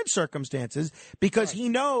the current circumstances, because he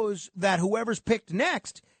knows that whoever's picked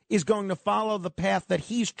next is going to follow the path that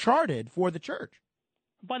he's charted for the church.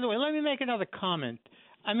 By the way, let me make another comment.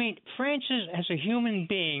 I mean, Francis, as a human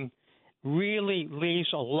being, really leaves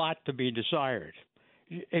a lot to be desired.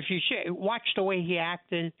 If you watch the way he acts,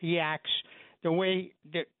 the way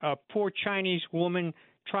that a poor Chinese woman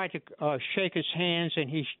tried to shake his hands, and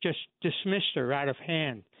he's just dismissed her out of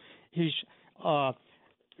hand. He's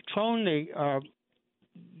thrown the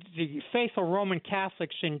faithful Roman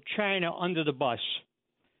Catholics in China under the bus,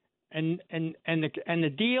 and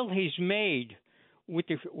the deal he's made with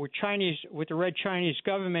the Red Chinese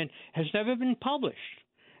government has never been published.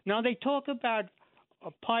 Now they talk about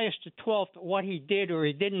Pius XII, what he did or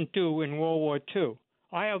he didn't do in World War II.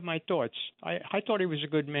 I have my thoughts. I thought he was a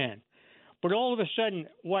good man. But all of a sudden,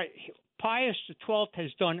 what Pius XII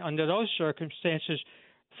has done under those circumstances,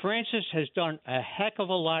 Francis has done a heck of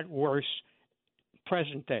a lot worse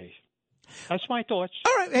present day. That's my thoughts.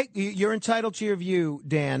 All right. Hey, you're entitled to your view,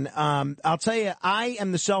 Dan. I'll tell you, I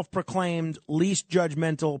am the self-proclaimed least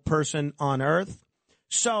judgmental person on earth.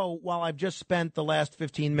 So while I've just spent the last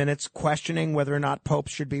 15 minutes questioning whether or not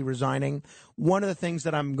popes should be resigning, one of the things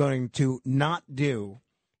that I'm going to not do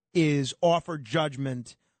is offer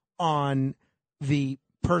judgment on the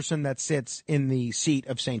person that sits in the seat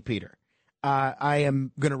of St. Peter. I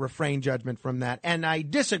am going to refrain judgment from that. And I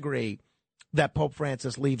disagree that Pope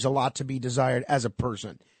Francis leaves a lot to be desired as a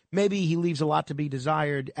person. Maybe he leaves a lot to be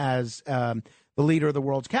desired as the leader of the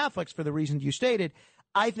world's Catholics for the reasons you stated.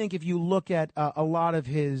 I think if you look at a lot of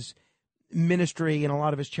his ministry and a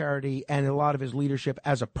lot of his charity and a lot of his leadership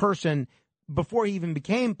as a person, before he even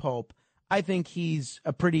became Pope, I think he's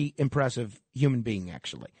a pretty impressive human being,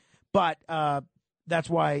 actually. But that's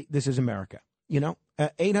why this is America,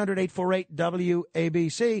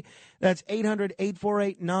 800-848-WABC. That's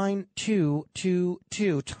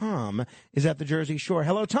 800-848-9222. Tom is at the Jersey Shore.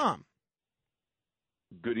 Hello, Tom.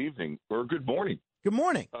 Good evening, or good morning. Good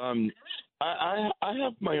morning. I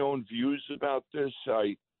have my own views about this.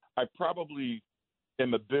 I probably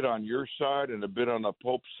am a bit on your side and a bit on the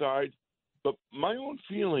Pope's side. But my own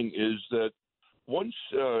feeling is that once,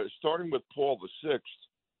 starting with Paul VI,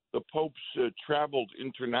 the popes traveled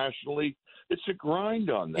internationally. It's a grind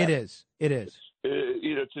on that. It is. It's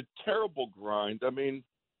a terrible grind. I mean,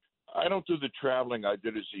 I don't do the traveling I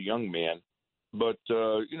did as a young man, but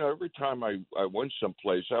every time I went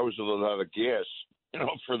someplace, I was a little out of gas,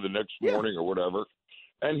 for the next morning or whatever.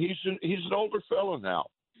 And he's an older fellow now.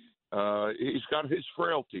 He's got his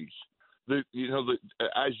frailties.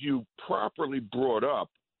 As you properly brought up,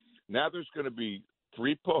 now there's going to be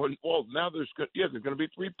three popes. Well, now there's going to be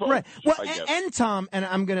three popes. Right. Well, and Tom, and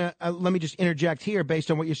I'm going to let me just interject here based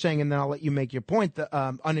on what you're saying, and then I'll let you make your point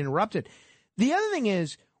uninterrupted. The other thing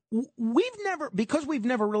is, because we've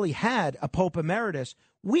never really had a Pope Emeritus,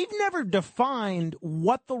 we've never defined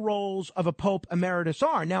what the roles of a Pope Emeritus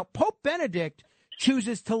are. Now, Pope Benedict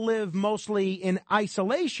chooses to live mostly in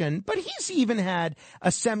isolation, but he's even had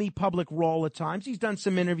a semi-public role at times. He's done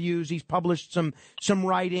some interviews, he's published some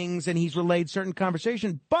writings, and he's relayed certain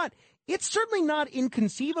conversation. But it's certainly not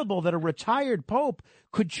inconceivable that a retired pope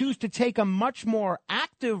could choose to take a much more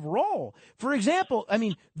active role. For example,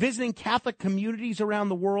 visiting Catholic communities around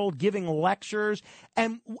the world, giving lectures,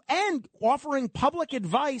 and offering public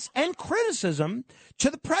advice and criticism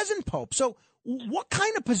to the present pope. So what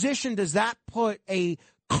kind of position does that put a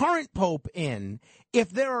current pope in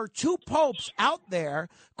if there are two popes out there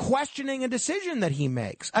questioning a decision that he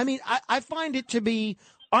makes? I find it to be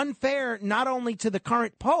unfair not only to the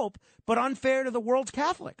current pope, but unfair to the world's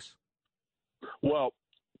Catholics. Well,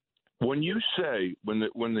 when you say when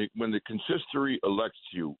the consistory elects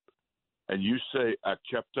you, and you say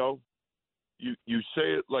accepto, you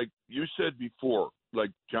say it like you said before,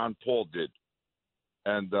 like John Paul did,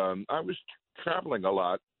 and I was traveling a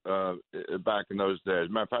lot back in those days.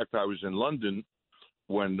 Matter of fact, I was in London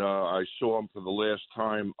when I saw him for the last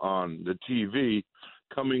time on the TV,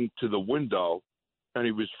 coming to the window, and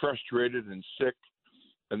he was frustrated and sick.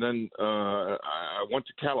 And then I went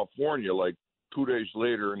to California like 2 days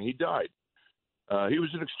later, and he died. He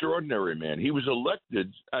was an extraordinary man. He was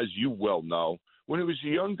elected, as you well know, when he was a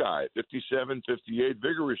young guy, 57, 58,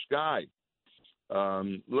 vigorous guy.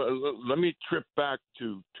 Let me trip back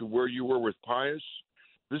to where you were with Pius.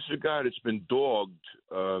 This is a guy that's been dogged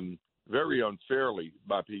very unfairly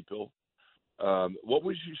by people. What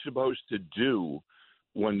was he supposed to do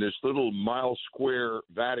when this little mile-square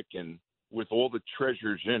Vatican with all the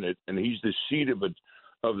treasures in it, and he's the seat of the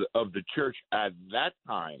church at that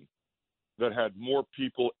time, that had more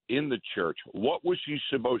people in the church. What was he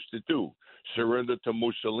supposed to do? Surrender to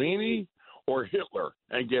Mussolini or Hitler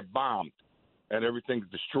and get bombed and everything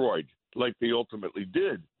destroyed like they ultimately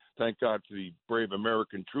did? Thank God for the brave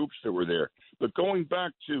American troops that were there. But going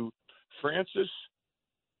back to Francis,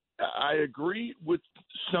 I agree with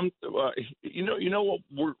some. You know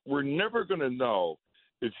what? We're never going to know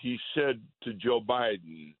if he said to Joe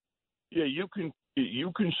Biden, "Yeah, you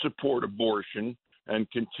can support abortion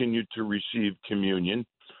and continue to receive communion."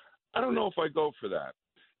 I don't know if I go for that.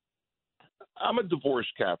 I'm a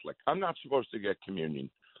divorced Catholic. I'm not supposed to get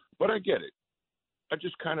communion, but I get it. I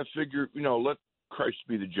just kind of figure, let Christ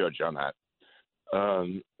be the judge on that.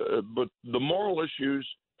 But the moral issues,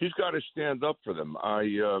 he's got to stand up for them.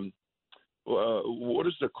 What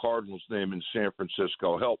is the Cardinals' name in San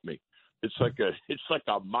Francisco? Help me. It's like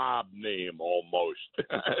a mob name almost.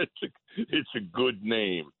 It's a good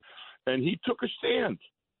name, and he took a stand,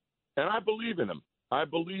 and I believe in him. I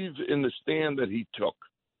believe in the stand that he took.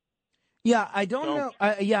 Yeah, I don't know.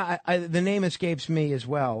 The name escapes me as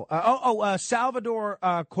well. Salvador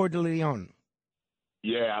Cordileone.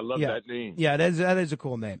 Yeah, I love that name. Yeah, that is a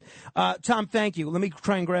cool name. Tom, thank you. Let me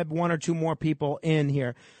try and grab one or two more people in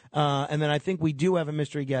here. And then I think we do have a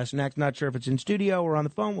mystery guest next. Not sure if it's in studio or on the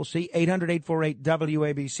phone. We'll see.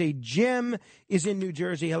 800-848-WABC. Jim is in New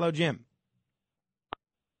Jersey. Hello, Jim.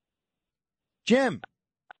 Jim.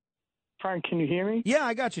 Frank, can you hear me? Yeah,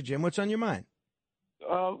 I got you, Jim. What's on your mind?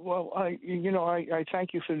 Well, I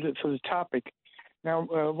thank you for the topic. Now,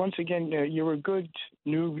 once again, you're a good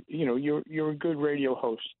you're a good radio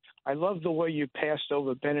host. I love the way you passed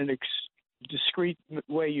over Benedict's discreet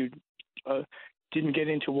way. You didn't get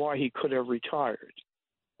into why he could have retired,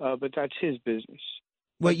 but that's his business.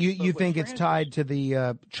 Well, you think it's tied to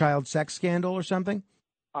the child sex scandal or something?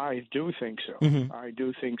 I do think so. Mm-hmm. I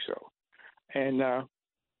do think so, and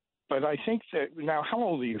but I think that now. How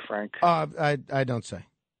old are you, Frank? I don't say.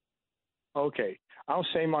 Okay. I'll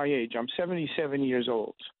say my age. I'm 77 years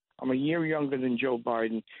old. I'm a year younger than Joe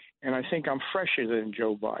Biden, and I think I'm fresher than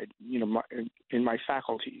Joe Biden, in my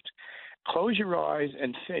faculties. Close your eyes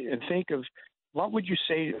and think of what would you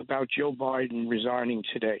say about Joe Biden resigning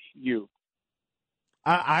today, you?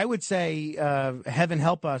 I would say heaven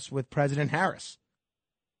help us with President Harris.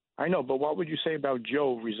 I know, but what would you say about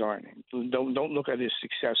Joe resigning? Don't look at his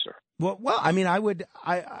successor. Well, I mean, I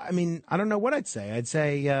don't know what I'd say. I'd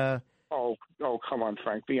say... Oh, come on,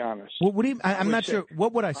 Frank. Be honest. What do you? I'm not sure.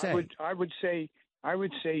 What would I say? I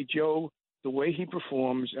would say Joe, the way he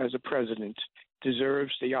performs as a president,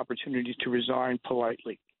 deserves the opportunity to resign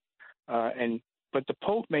politely. But the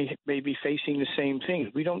Pope may be facing the same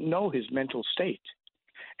thing. We don't know his mental state,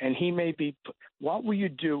 and he may be. What will you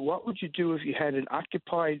do? What would you do if you had an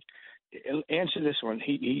occupied? Answer this one.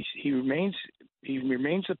 He remains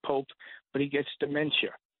the Pope, but he gets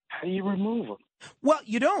dementia. How do you remove him? Well,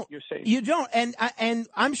 you don't. You don't, and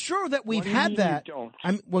I'm sure that we've had that. You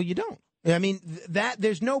don't? You don't. I mean, that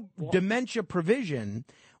there's no dementia provision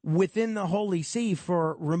within the Holy See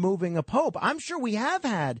for removing a pope. I'm sure we have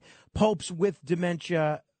had popes with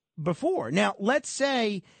dementia before. Now, let's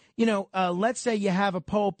say you have a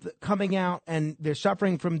pope coming out and they're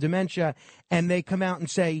suffering from dementia, and they come out and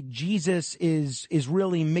say Jesus is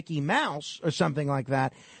really Mickey Mouse or something like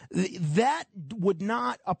that. That would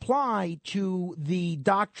not apply to the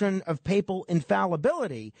doctrine of papal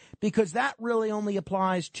infallibility, because that really only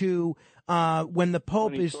applies to when the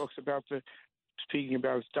Pope talks about speaking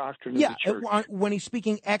about his doctrine of the church. When he's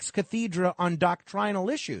speaking ex cathedra on doctrinal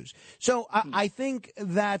issues. So I think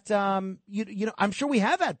that I'm sure we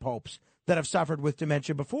have had popes that have suffered with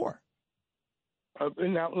dementia before.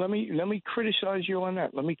 Now let me criticize you on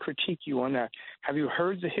that. Let me critique you on that. Have you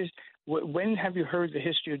heard when have you heard the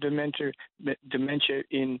history of dementia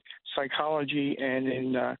in psychology and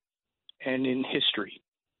in history?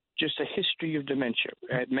 Just a history of dementia,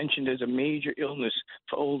 mentioned as a major illness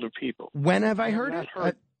for older people. When have I heard it?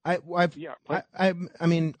 I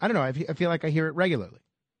mean, I don't know. I feel like I hear it regularly.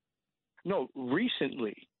 No,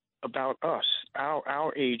 recently about us,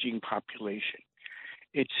 our aging population.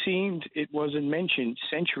 It seemed it wasn't mentioned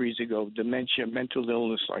centuries ago, dementia, mental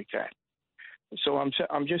illness like that. So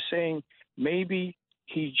I'm just saying maybe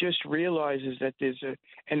he just realizes that there's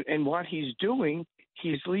and what he's doing,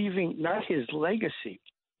 he's leaving not his legacy.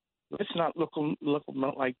 Let's not look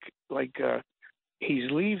like he's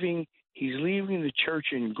leaving the church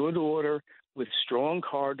in good order with strong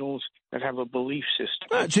cardinals that have a belief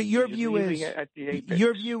system. So your view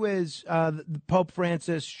is Pope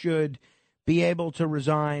Francis should be able to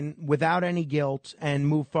resign without any guilt and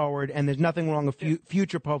move forward, and there's nothing wrong if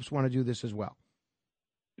future popes want to do this as well.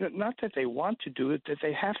 not that they want to do it, that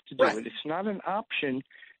they have to do it. It's not an option,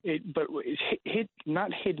 but it's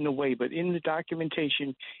not hidden away, but in the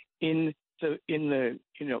documentation, in the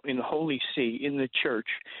Holy See, in the church,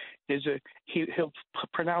 he'll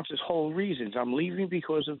pronounce his whole reasons. I'm leaving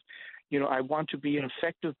because of, I want to be an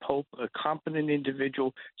effective pope, a competent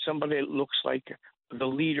individual, somebody that looks like the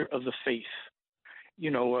leader of the faith.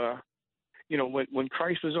 When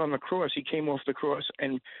Christ was on the cross, he came off the cross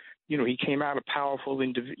and, he came out a powerful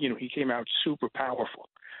individual. He came out super powerful.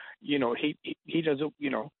 He doesn't.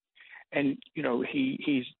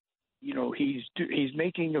 He's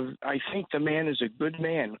making. I think the man is a good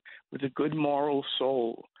man with a good moral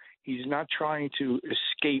soul. He's not trying to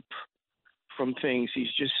escape from things.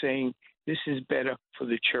 He's just saying this is better for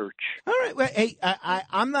the church. All right. Well, hey,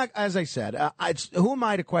 I'm not. As I said, who am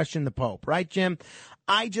I to question the Pope, right, Jim?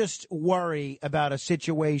 I just worry about a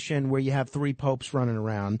situation where you have three popes running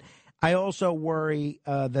around. I also worry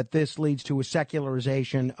that this leads to a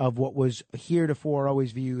secularization of what was heretofore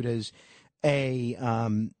always viewed as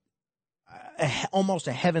almost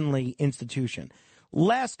a heavenly institution.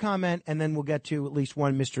 Last comment, and then we'll get to at least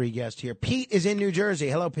one mystery guest here. Pete is in New Jersey.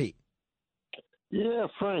 Hello, Pete. Yeah,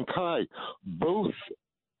 Frank, hi. Both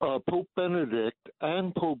Pope Benedict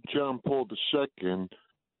and Pope John Paul II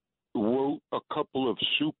wrote a couple of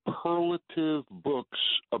superlative books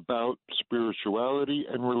about spirituality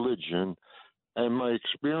and religion, and my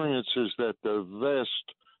experience is that the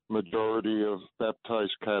vast majority of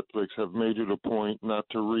baptized Catholics have made it a point not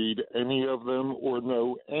to read any of them or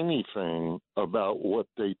know anything about what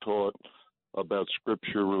they taught about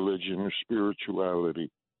scripture, religion, or spirituality.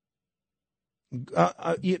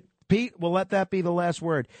 Pete, we'll let that be the last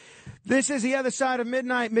word. This is The Other Side of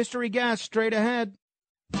Midnight. Mystery guest straight ahead.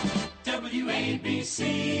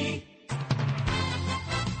 WABC.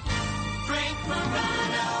 Frank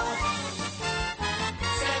Morano.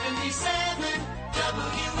 77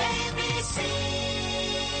 WABC.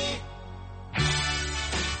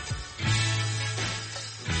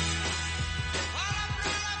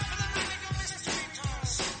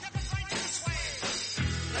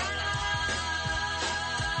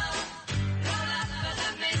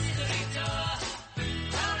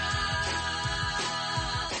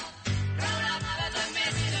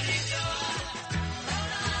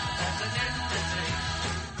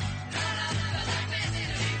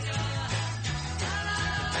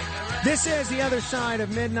 This is The Other Side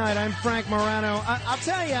of Midnight. I'm Frank Morano. I'll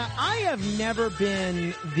tell you, I have never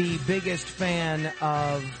been the biggest fan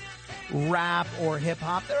of rap or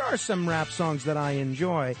hip-hop. There are some rap songs that I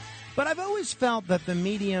enjoy, but I've always felt that the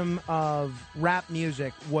medium of rap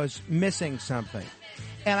music was missing something.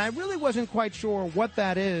 And I really wasn't quite sure what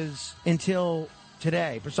that is until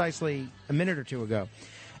today, precisely a minute or two ago.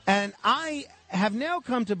 And I have now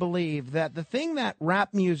come to believe that the thing that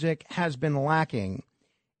rap music has been lacking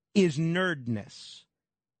is nerdness,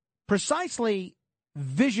 precisely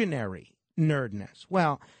visionary nerdness.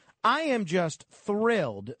 Well, I am just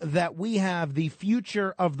thrilled that we have the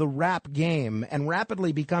future of the rap game and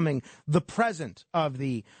rapidly becoming the present of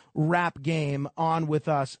the rap game on with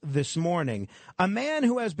us this morning. A man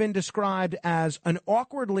who has been described as an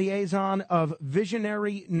awkward liaison of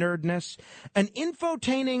visionary nerdness, an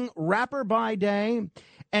infotaining rapper by day,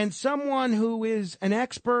 and someone who is an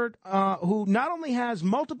expert who not only has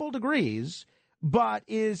multiple degrees, but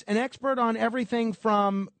is an expert on everything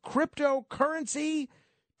from cryptocurrency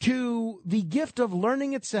to the gift of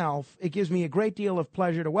learning itself. It gives me a great deal of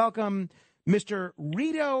pleasure to welcome Mr.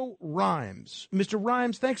 Rito Rhymes. Mr.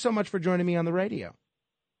 Rhymes, thanks so much for joining me on the radio.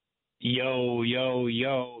 Yo, yo,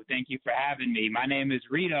 yo. Thank you for having me. My name is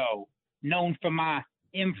Rito, known for my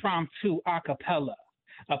impromptu acapella.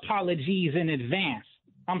 Apologies in advance.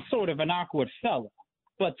 I'm sort of an awkward fella.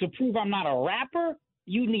 But to prove I'm not a rapper,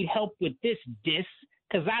 you need help with this diss,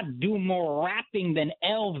 because I do more rapping than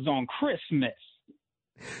elves on Christmas.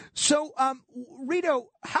 So, Rito,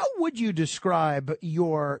 how would you describe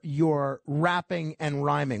your rapping and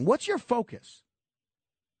rhyming? What's your focus?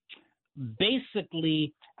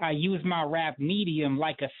 Basically, I use my rap medium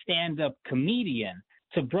like a stand-up comedian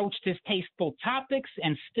to broach distasteful topics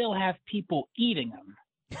and still have people eating them.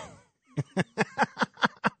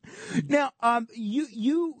 Now,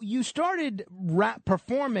 you started rap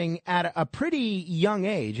performing at a pretty young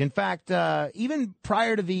age. In fact, even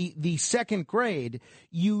prior to the second grade,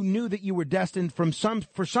 you knew that you were destined for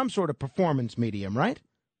some sort of performance medium, right?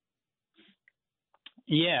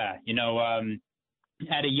 Yeah,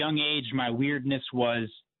 at a young age, my weirdness was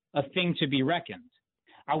a thing to be reckoned.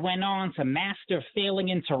 I went on to master failing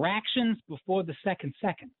interactions before the second.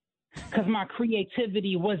 Because my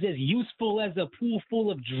creativity was as useful as a pool full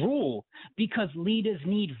of drool. Because leaders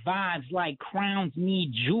need vibes like crowns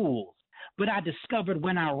need jewels. But I discovered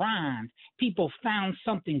when I rhymed, people found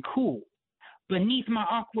something cool. Beneath my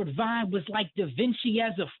awkward vibe was like Da Vinci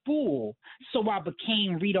as a fool. So I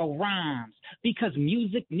became Rito Rhymes. Because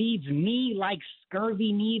music needs me like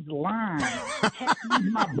scurvy needs lime. Tech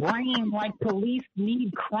needs my brain like police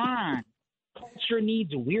need crime. Culture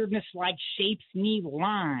needs weirdness like shapes need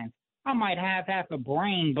lines. I might have half a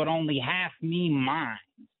brain, but only half me mine.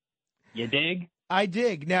 You dig? I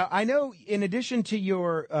dig. Now, I know in addition to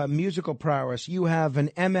your musical prowess, you have an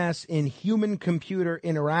MS in human-computer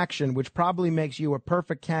interaction, which probably makes you a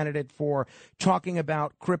perfect candidate for talking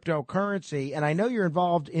about cryptocurrency. And I know you're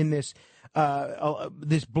involved in this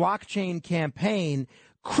this blockchain campaign.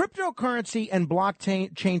 Cryptocurrency and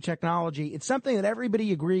blockchain technology, it's something that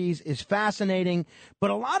everybody agrees is fascinating,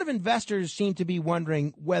 but a lot of investors seem to be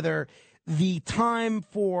wondering whether the time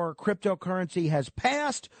for cryptocurrency has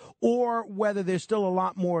passed or whether there's still a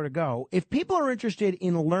lot more to go. If people are interested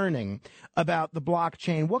in learning about the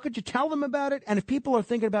blockchain, what could you tell them about it? And if people are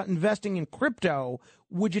thinking about investing in crypto,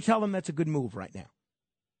 would you tell them that's a good move right now?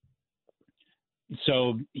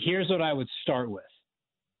 So here's what I would start with.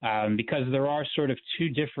 Because there are sort of two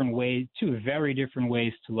very different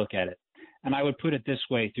ways to look at it. And I would put it this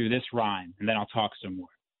way through this rhyme, and then I'll talk some more.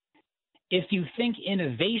 If you think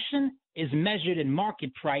innovation is measured in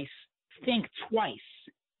market price, think twice.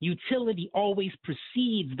 Utility always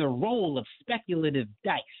precedes the roll of speculative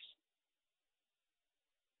dice.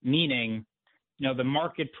 Meaning, the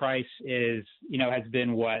market price is, has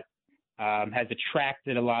been what has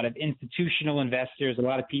attracted a lot of institutional investors, a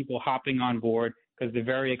lot of people hopping on board, because they're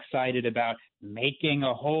very excited about making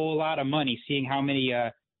a whole lot of money, seeing how many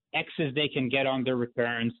X's they can get on their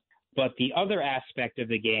returns. But the other aspect of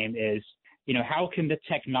the game is, how can the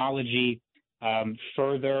technology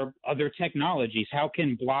further other technologies? How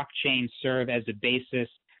can blockchain serve as a basis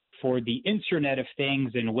for the Internet of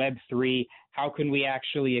Things and Web3? How can we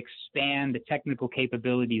actually expand the technical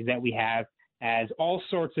capabilities that we have as all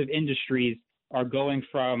sorts of industries are going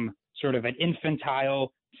from sort of an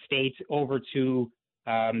infantile state over to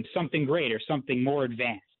something greater, something more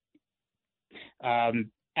advanced.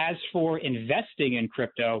 As for investing in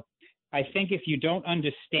crypto, I think if you don't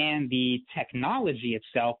understand the technology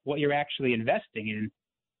itself, what you're actually investing in,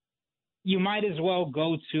 you might as well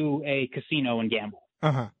go to a casino and gamble.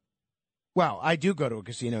 Uh-huh. Well, I do go to a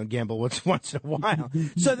casino and gamble once in a while.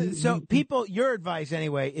 So people, your advice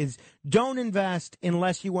anyway is don't invest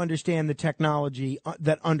unless you understand the technology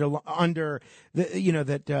that under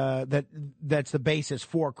the that's the basis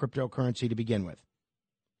for cryptocurrency to begin with.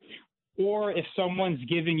 Or if someone's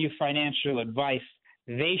giving you financial advice,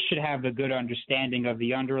 they should have a good understanding of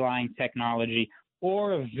the underlying technology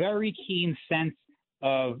or a very keen sense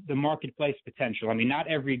of the marketplace potential. I mean, not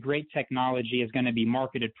every great technology is going to be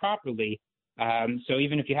marketed properly. So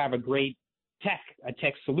even if you have a great tech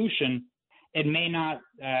solution, it may not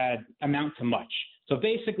amount to much. So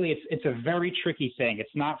basically, it's a very tricky thing. It's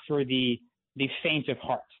not for the faint of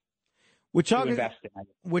heart. We're talking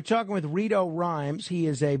with Rito Rhymes. He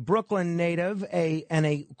is a Brooklyn native and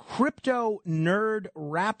a crypto nerd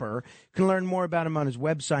rapper. You can learn more about him on his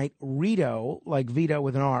website, Rito, like Vito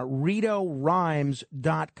with an R,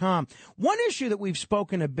 RitoRhymes.com. One issue that we've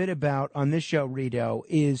spoken a bit about on this show, Rito,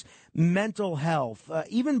 is mental health.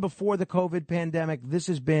 Even before the COVID pandemic, this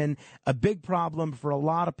has been a big problem for a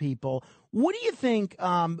lot of people. What do you think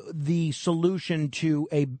the solution to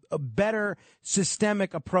a better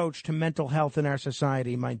systemic approach to mental health in our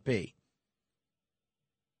society might be?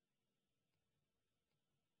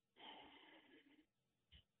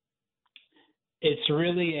 It's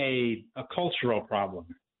really a cultural problem.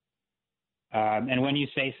 And when you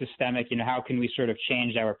say systemic, how can we sort of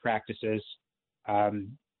change our practices?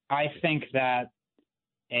 I think that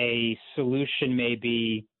a solution may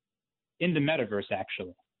be in the metaverse,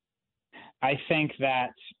 actually. I think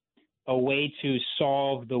that a way to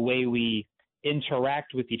solve the way we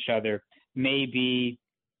interact with each other may be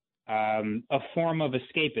a form of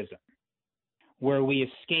escapism, where we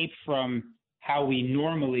escape from how we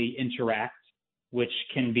normally interact, which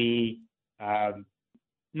can be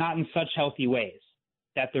not in such healthy ways,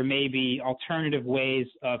 that there may be alternative ways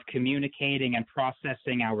of communicating and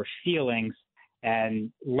processing our feelings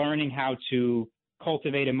and learning how to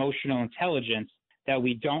cultivate emotional intelligence that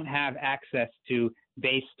we don't have access to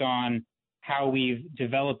based on how we've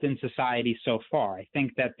developed in society so far. I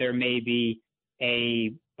think that there may be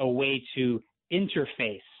a way to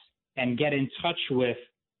interface and get in touch with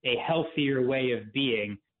a healthier way of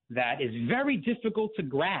being that is very difficult to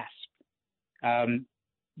grasp.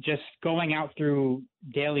 just going out through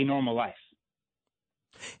daily normal life.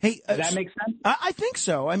 Hey, does that make sense? I think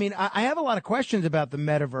so. I mean, I have a lot of questions about the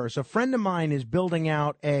metaverse. A friend of mine is building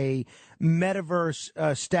out a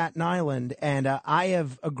metaverse Staten Island, and I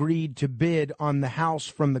have agreed to bid on the house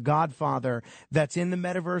from The Godfather that's in the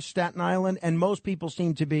metaverse Staten Island. And most people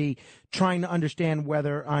seem to be trying to understand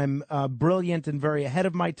whether I'm brilliant and very ahead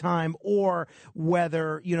of my time, or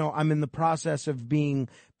whether, you know, I'm in the process of being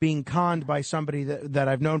conned by somebody that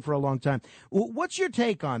I've known for a long time. What's your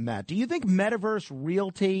take on that? Do you think metaverse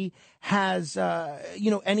realty has,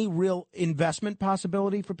 any real investment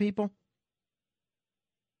possibility for people?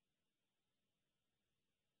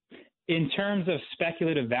 In terms of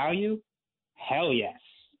speculative value, hell yes.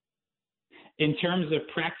 In terms of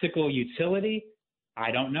practical utility,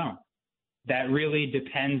 I don't know. That really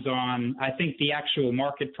depends on, I think, the actual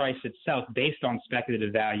market price itself based on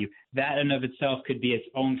speculative value. That in of itself could be its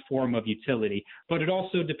own form of utility. But it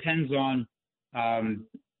also depends on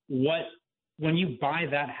when you buy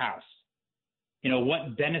that house,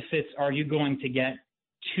 what benefits are you going to get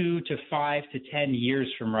 2 to 5 to 10 years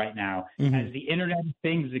from right now? Mm-hmm. As the Internet of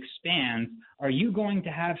Things expands, are you going to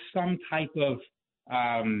have some type of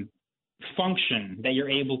function that you're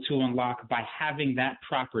able to unlock by having that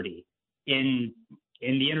property in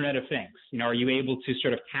the Internet of Things? Are you able to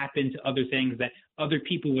sort of tap into other things that other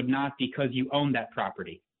people would not because you own that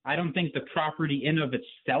property? I don't think the property in of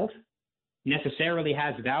itself necessarily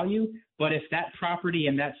has value, but if that property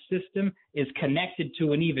and that system is connected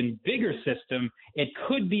to an even bigger system, it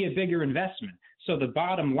could be a bigger investment. So the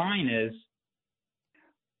bottom line is,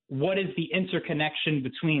 what is the interconnection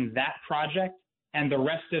between that project and the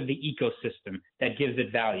rest of the ecosystem that gives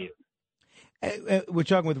it value? We're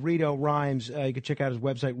talking with Rito Rhymes. You can check out his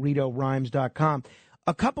website, ritorhymes.com.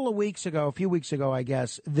 A few weeks ago, I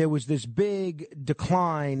guess, there was this big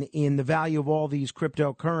decline in the value of all these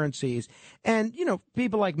cryptocurrencies. And,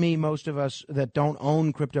 people like me, most of us that don't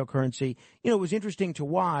own cryptocurrency, it was interesting to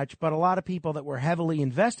watch, but a lot of people that were heavily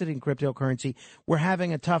invested in cryptocurrency were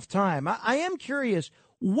having a tough time. I am curious,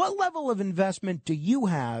 what level of investment do you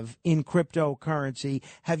have in cryptocurrency?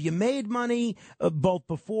 Have you made money both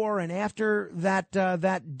before and after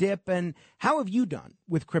that dip? And how have you done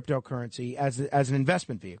with cryptocurrency as an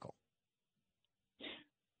investment vehicle?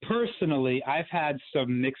 Personally, I've had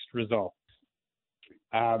some mixed results.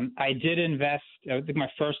 I did invest. I think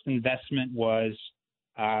my first investment was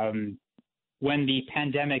when the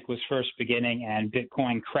pandemic was first beginning and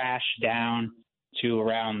Bitcoin crashed down to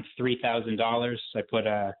around $3,000.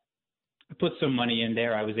 I put some money in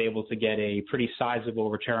there. I was able to get a pretty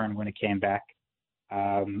sizable return when it came back.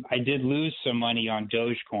 I did lose some money on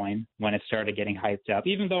Dogecoin when it started getting hyped up,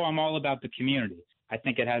 even though I'm all about the community. I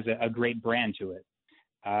think it has a great brand to it.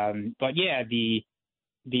 But yeah,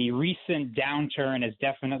 the recent downturn has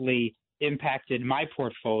definitely impacted my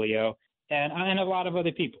portfolio and a lot of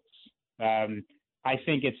other people's. I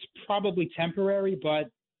think it's probably temporary, but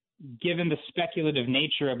given the speculative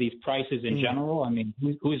nature of these prices in general, I mean,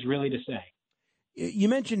 who's really to say? You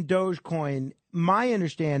mentioned Dogecoin. My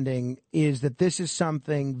understanding is that this is a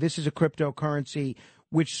cryptocurrency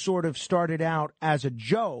which sort of started out as a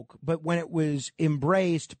joke, but when it was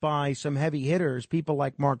embraced by some heavy hitters, people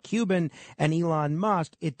like Mark Cuban and Elon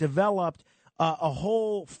Musk, it developed a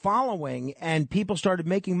whole following, and people started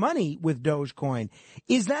making money with Dogecoin.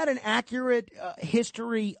 Is that an accurate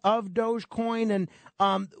history of Dogecoin? And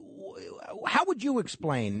how would you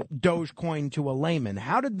explain Dogecoin to a layman?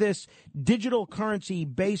 How did this digital currency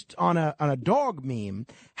based on a dog meme,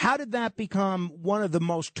 how did that become one of the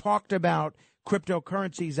most talked about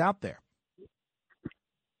cryptocurrencies out there?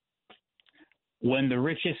 When the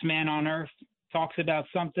richest man on earth talks about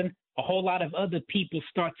something, a whole lot of other people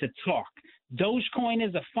start to talk. Dogecoin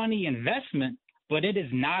is a funny investment, but it is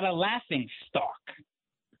not a laughing stock.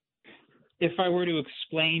 If I were to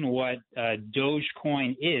explain what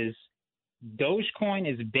Dogecoin is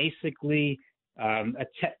basically,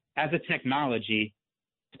 as a technology,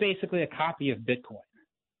 it's basically a copy of Bitcoin.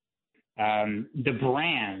 The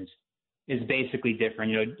brand is basically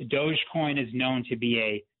different. Dogecoin is known to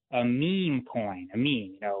be a meme coin,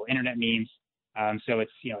 internet memes. So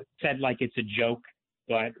it's, said like it's a joke,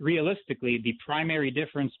 but realistically, the primary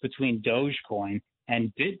difference between Dogecoin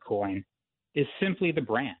and Bitcoin is simply the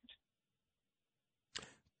brand.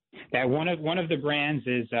 That one of the brands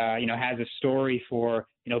is, has a story for,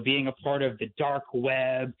 being a part of the dark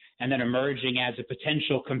web and then emerging as a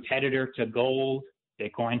potential competitor to gold,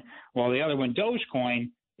 Bitcoin, while the other one, Dogecoin,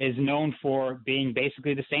 is known for being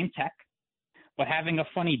basically the same tech, but having a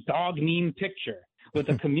funny dog meme picture with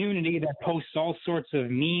a community that posts all sorts of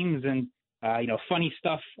memes and, funny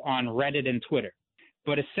stuff on Reddit and Twitter.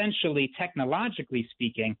 but essentially, technologically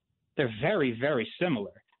speaking, they're very, very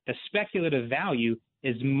similar. The speculative value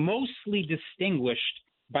is mostly distinguished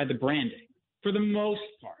by the branding, for the most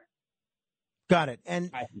part. Got it. And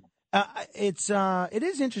it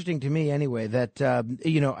is interesting to me anyway that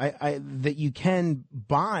that you can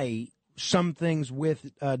buy some things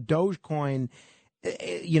with Dogecoin.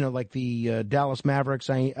 Like the Dallas Mavericks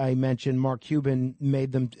I mentioned, Mark Cuban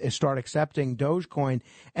made them start accepting Dogecoin,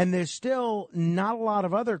 and there's still not a lot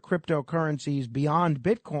of other cryptocurrencies beyond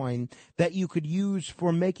Bitcoin that you could use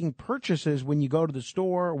for making purchases when you go to the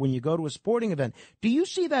store or when you go to a sporting event. Do you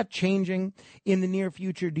see that changing in the near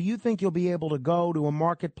future? Do you think you'll be able to go to a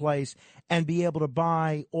marketplace and be able to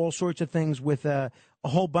buy all sorts of things with a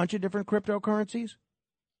whole bunch of different cryptocurrencies?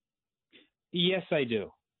 Yes, I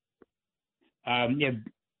do.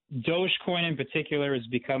 Dogecoin in particular is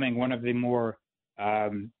becoming one of the more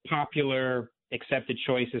popular accepted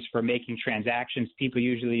choices for making transactions. People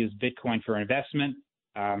usually use Bitcoin for investment.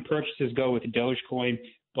 Purchases go with Dogecoin.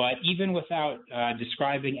 But even without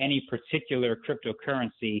describing any particular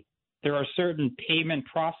cryptocurrency, there are certain payment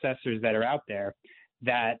processors that are out there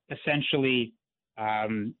that essentially,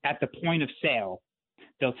 at the point of sale,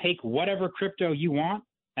 they'll take whatever crypto you want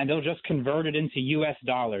and they'll just convert it into U.S.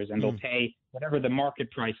 dollars and they'll pay whatever the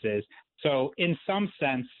market price is. So in some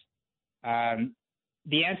sense,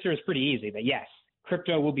 the answer is pretty easy, that yes,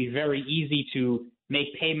 crypto will be very easy to make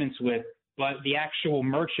payments with, but the actual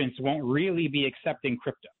merchants won't really be accepting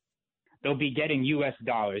crypto. They'll be getting U.S.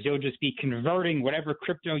 dollars. You'll just be converting whatever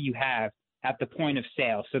crypto you have at the point of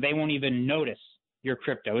sale. So they won't even notice your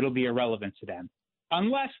crypto. It'll be irrelevant to them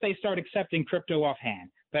unless they start accepting crypto offhand.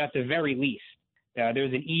 But at the very least,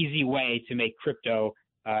 there's an easy way to make crypto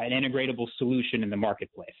an integratable solution in the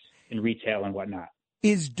marketplace, in retail and whatnot.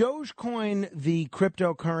 Is Dogecoin the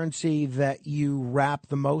cryptocurrency that you rap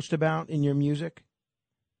the most about in your music?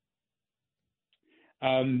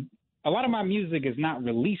 A lot of my music is not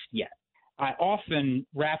released yet. I often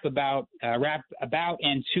rap about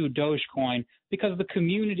and to Dogecoin because the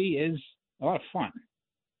community is a lot of fun.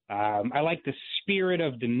 I like the spirit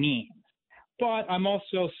of the meme, but I'm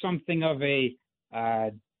also something of a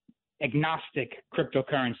agnostic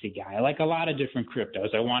cryptocurrency guy. I like a lot of different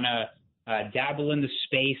cryptos. I want to dabble in the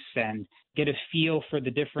space and get a feel for the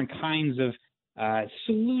different kinds of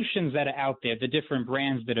solutions that are out there, the different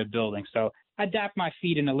brands that are building. So I dap my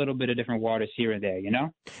feet in a little bit of different waters here and there, you know?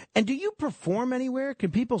 And do you perform anywhere?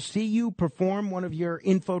 Can people see you perform one of your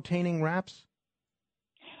infotaining raps?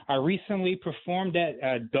 I recently performed at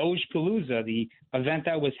Dogepalooza, the event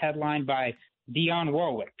that was headlined by Dionne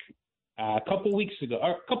Warwick. A couple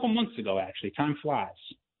months ago, actually. Time flies.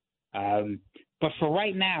 But for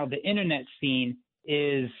right now, the internet scene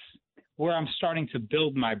is where I'm starting to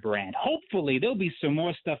build my brand. Hopefully, there'll be some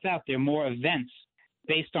more stuff out there, more events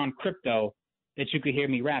based on crypto that you could hear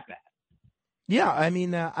me rap at. Yeah, I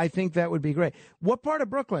mean, I think that would be great. What part of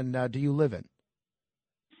Brooklyn do you live in?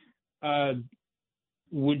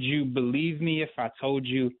 Would you believe me if I told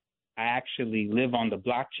you I actually live on the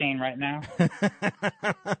blockchain right now?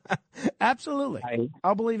 Absolutely.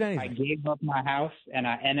 I'll believe anything. I gave up my house and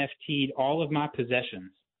I NFT'd all of my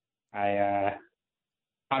possessions.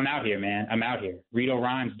 I'm out here, man. I'm out here.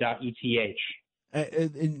 RitoRhymes.eth.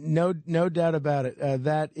 No doubt about it.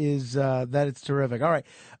 That is terrific. All right,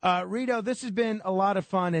 Rito, this has been a lot of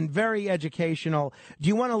fun and very educational. Do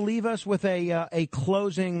you want to leave us with a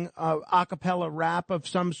closing a cappella rap of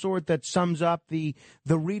some sort that sums up the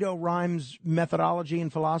Rito Rhymes methodology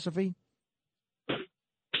and philosophy?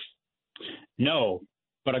 No,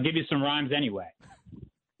 but I'll give you some rhymes anyway.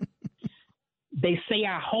 They say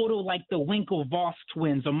I hodl like the Winklevoss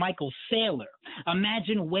twins or Michael Saylor.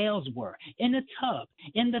 Imagine whales were in a tub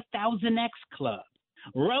in the 1000X Club.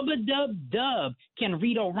 Rub-a-dub-dub, can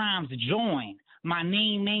Rito Rhymes join? My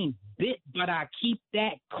name ain't Bit, but I keep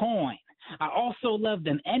that coin. I also love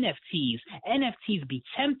them NFTs. NFTs be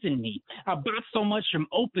tempting me. I bought so much from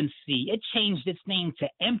OpenSea, it changed its name to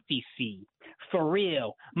Empty Sea. For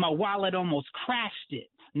real, my wallet almost crashed it.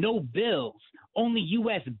 No bills, only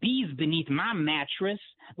USBs beneath my mattress.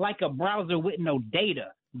 Like a browser with no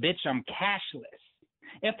data. Bitch, I'm cashless.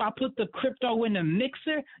 If I put the crypto in the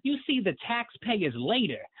mixer, you see the taxpayers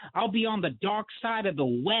later. I'll be on the dark side of the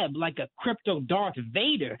web like a crypto Darth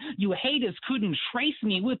Vader. You haters couldn't trace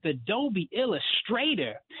me with Adobe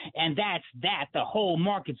Illustrator. And that's that. The whole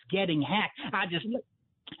market's getting hacked. I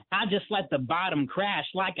just let the bottom crash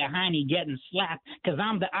like a hiney getting slapped, 'cause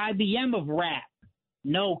I'm the IBM of rap.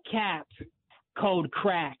 No cap. Code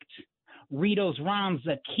cracked. Rito's rhymes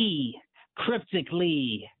are key.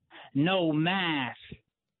 Cryptically. No math.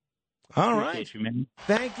 All right. You, man.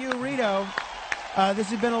 Thank you, Rito. This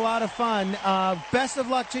has been a lot of fun. Best of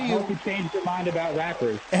luck to you. I hope you changed your mind about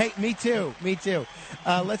rappers. Hey, me too.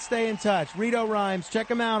 Let's stay in touch. Rito Rhymes, check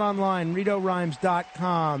him out online.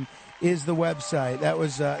 RitoRhymes.com is the website. That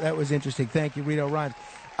was interesting. Thank you, Rito Rhymes.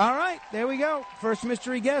 All right, there we go. First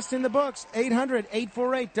mystery guest in the books,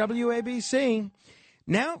 800-848-WABC.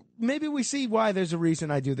 Now, maybe we see why there's a reason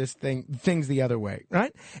I do things the other way,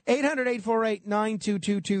 right?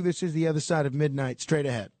 800-848-9222. This is The Other Side of Midnight. Straight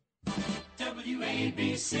ahead.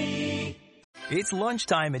 WABC. It's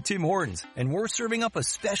lunchtime at Tim Hortons, and we're serving up a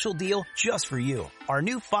special deal just for you. Our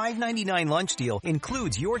new $5.99 lunch deal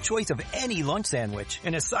includes your choice of any lunch sandwich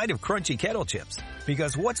and a side of crunchy kettle chips.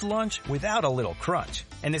 Because what's lunch without a little crunch?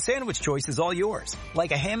 And the sandwich choice is all yours,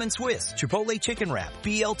 like a ham and Swiss, Chipotle chicken wrap,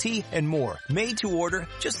 BLT, and more, made to order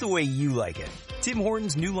just the way you like it. Tim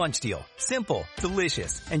Hortons' new lunch deal. Simple,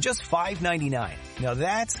 delicious, and just $5.99. Now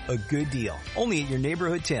that's a good deal. Only at your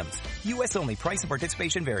neighborhood Tim's. U.S. only. Price and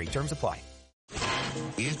participation vary. Terms apply.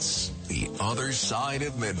 It's The Other Side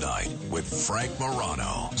of Midnight with Frank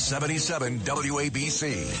Morano, 77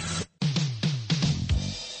 WABC.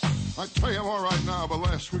 I tell you I'm all right now, but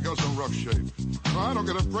last week I was in rough shape. I don't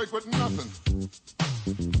get a break with nothing.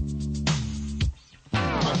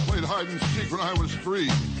 I played hide and seek when I was 3.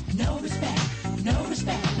 No respect, no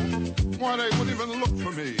respect. Why, they wouldn't even look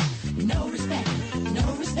for me. No respect,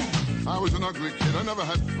 no respect. I was an ugly kid. I never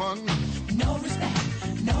had fun. No respect,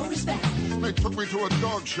 no respect. They took me to a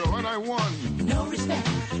dog show and I won. No respect,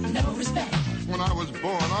 no respect. When I was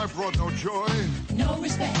born, I brought no joy. No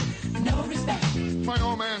respect, no respect. My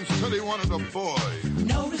old man said he wanted a boy.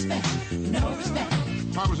 No respect, no respect.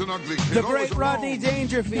 I was an ugly kid. The great Rodney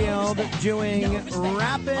Dangerfield doing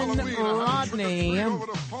Rappin' Rodney.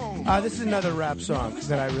 This is another rap song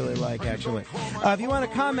that I really like, actually. If you want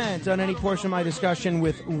to comment on any portion of my discussion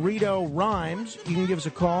with Rito Rhymes, you can give us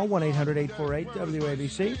a call,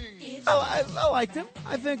 1-800-848-WABC. I liked him.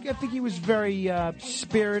 I think he was very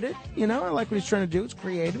spirited. You know, I like what he's trying to do. It's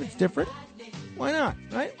creative. It's different. Why not,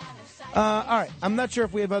 right? All right. I'm not sure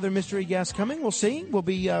if we have other mystery guests coming. We'll see. We'll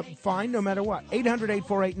be fine no matter what.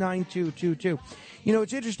 800-848-9222. You know,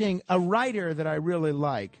 it's interesting. A writer that I really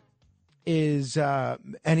like is,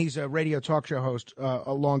 and he's a radio talk show host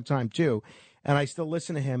a long time, too, and I still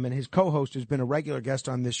listen to him, and his co-host has been a regular guest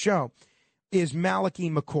on this show, is Malachi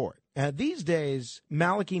McCourt. These days,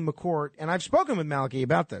 Malachi McCourt, and I've spoken with Malachi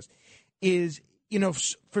about this, is, you know,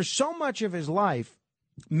 for so much of his life,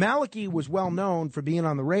 Malachi was well known for being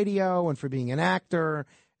on the radio and for being an actor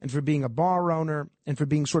and for being a bar owner and for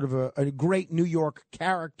being sort of a great New York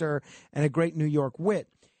character and a great New York wit.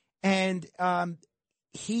 And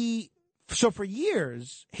so for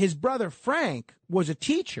years, his brother Frank was a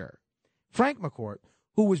teacher, Frank McCourt,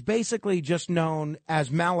 who was basically just known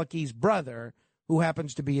as Malachi's brother, who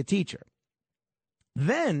happens to be a teacher.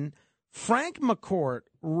 Then Frank McCourt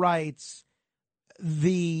writes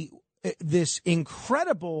this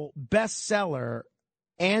incredible bestseller,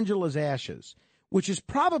 Angela's Ashes, which is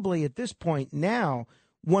probably at this point now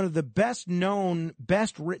one of the best known,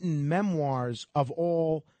 best written memoirs of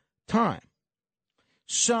all time.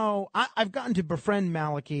 So I've gotten to befriend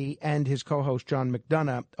Malachi and his co-host John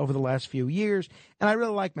McDonough over the last few years, and I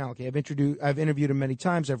really like Malachi. I've interviewed him many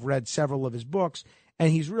times. I've read several of his books,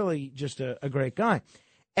 and he's really just a great guy.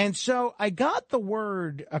 And so I got the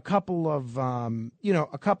word a couple of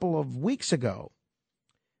weeks ago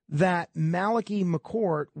that Malachi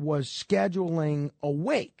McCourt was scheduling a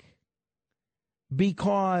wake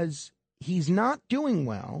because he's not doing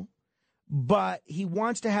well, but he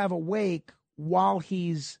wants to have a wake while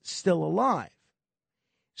he's still alive.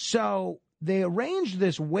 So they arranged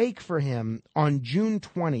this wake for him on June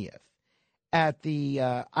 20th at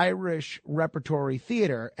the Irish Repertory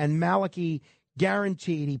Theater, and Malachi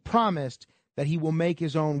guaranteed, he promised that he will make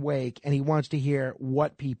his own wake, and he wants to hear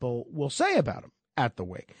what people will say about him at the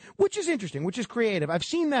wake, which is interesting, which is creative. I've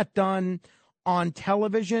seen that done on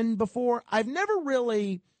television before. I've never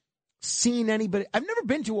really seen anybody, I've never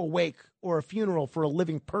been to a wake or a funeral for a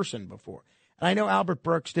living person before. And I know Albert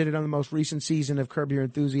Brooks did it on the most recent season of Curb Your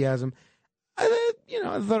Enthusiasm. I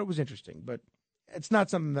thought it was interesting, but it's not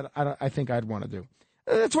something that I think I'd want to do.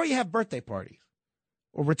 That's why you have birthday parties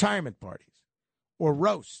or retirement parties, or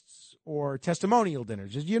roasts, or testimonial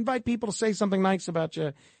dinners. You invite people to say something nice about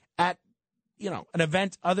you at, an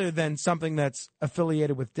event other than something that's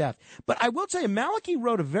affiliated with death. But I will tell you, Malachi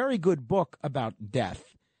wrote a very good book about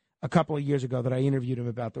death a couple of years ago that I interviewed him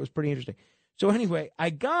about. That was pretty interesting. So anyway,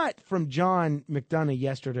 I got from John McDonough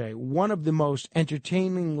yesterday one of the most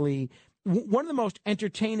entertaining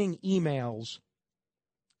emails,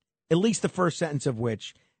 at least the first sentence of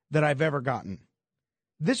which, that I've ever gotten.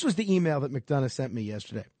 This was the email that McDonough sent me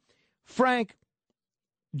yesterday. Frank,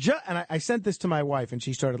 and I sent this to my wife, and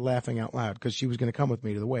she started laughing out loud because she was going to come with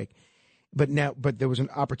me to the wake. But there was an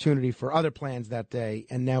opportunity for other plans that day,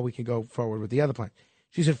 and now we can go forward with the other plan.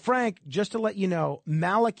 She said, Frank, just to let you know,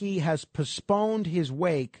 Malachi has postponed his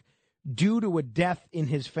wake due to a death in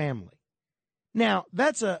his family. Now,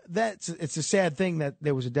 it's a sad thing that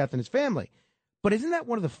there was a death in his family. But isn't that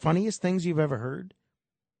one of the funniest things you've ever heard?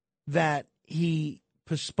 That he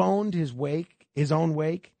postponed his own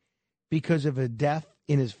wake, because of a death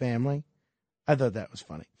in his family? I thought that was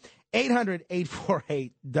funny.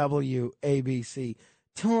 800-848-WABC.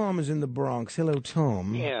 Tom is in the Bronx. Hello,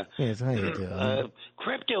 Tom. Yeah. Yes, how you doing?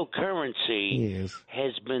 Cryptocurrency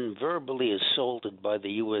has been verbally assaulted by the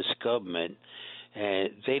U.S. government, and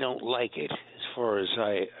they don't like it. As far as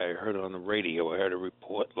I heard on the radio, I heard a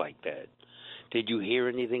report like that. Did you hear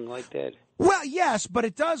anything like that? Well, yes, but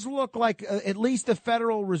it does look like at least the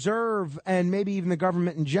Federal Reserve and maybe even the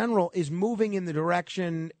government in general is moving in the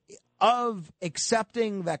direction of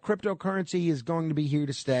accepting that cryptocurrency is going to be here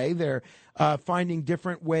to stay. They're finding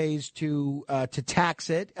different ways to tax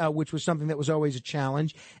it, which was something that was always a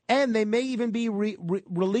challenge. And they may even be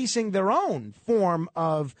releasing their own form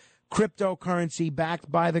of cryptocurrency backed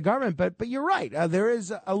by the government. But you're right. There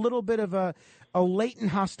is a little bit of a latent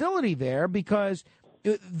hostility there because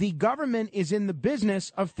the government is in the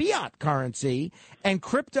business of fiat currency, and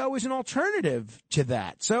crypto is an alternative to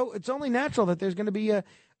that. So it's only natural that there's going to be a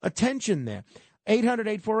tension there.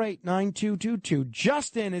 800-848-9222.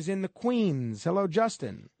 Justin is in the Queens. Hello,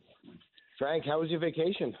 Justin. Frank, how was your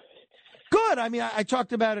vacation? Good. I mean, I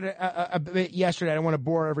talked about it a bit yesterday. I don't want to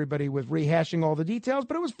bore everybody with rehashing all the details,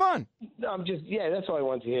 but it was fun. No, that's all I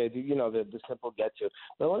wanted to hear, the simple get to.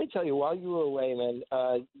 But let me tell you, while you were away, man,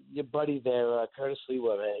 your buddy there, Curtis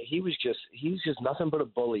Lewa, man, he's just nothing but a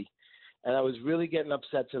bully. And I was really getting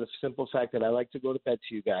upset to the simple fact that I like to go to bed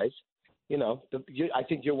to you guys. I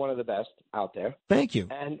think you're one of the best out there. Thank you.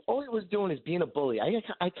 And all he was doing is being a bully. I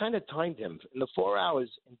kind of timed him. In the 4 hours,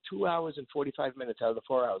 in 2 hours and 45 minutes out of the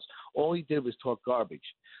 4 hours, all he did was talk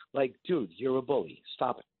garbage. Like, dude, you're a bully.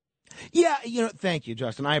 Stop it. Yeah, thank you,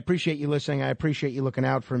 Justin. I appreciate you listening. I appreciate you looking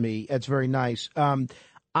out for me. It's very nice.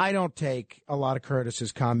 I don't take a lot of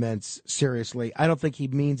Curtis's comments seriously. I don't think he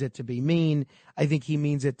means it to be mean. I think he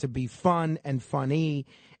means it to be fun and funny.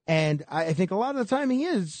 And I think a lot of the time he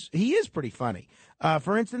is pretty funny.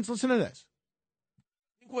 For instance, listen to this.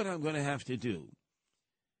 I think what I'm going to have to do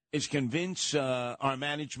is convince our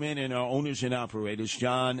management and our owners and operators,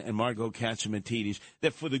 John and Margot Katzimatidis,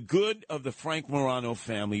 that for the good of the Frank Morano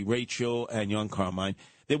family, Rachel and young Carmine,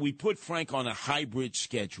 that we put Frank on a hybrid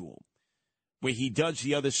schedule where he does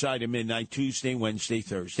the other side of midnight, Tuesday, Wednesday,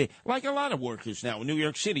 Thursday, like a lot of workers now in New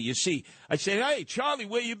York City. You see, I say, hey, Charlie,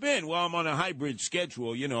 where you been? Well, I'm on a hybrid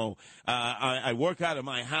schedule. I work out of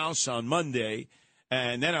my house on Monday,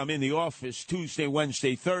 and then I'm in the office Tuesday,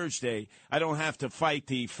 Wednesday, Thursday. I don't have to fight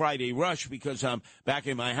the Friday rush because I'm back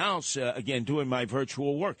in my house, again, doing my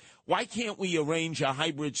virtual work. Why can't we arrange a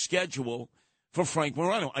hybrid schedule for Frank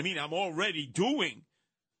Morano? I mean, I'm already doing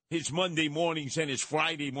his Monday mornings and his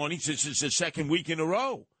Friday mornings. This is the second week in a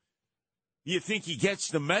row. You think he gets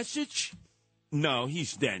the message? No,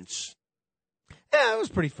 he's dense. Yeah, it was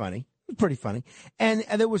pretty funny. And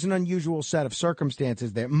there was an unusual set of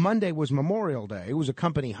circumstances there. Monday was Memorial Day. It was a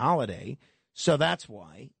company holiday. So that's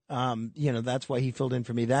why, that's why he filled in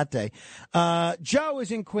for me that day. Joe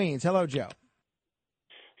is in Queens. Hello, Joe.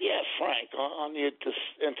 Yeah, Frank, on the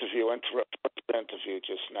interview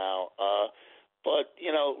just now, but,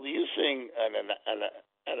 using an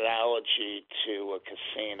analogy to a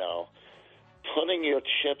casino, putting your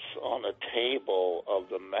chips on the table of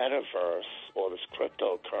the metaverse or this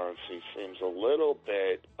cryptocurrency seems a little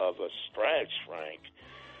bit of a stretch, Frank.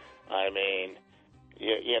 I mean,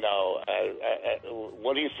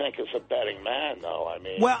 what do you think as a betting man, though? I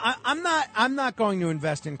mean, well, I'm not going to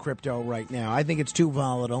invest in crypto right now. I think it's too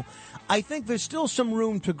volatile. I think there's still some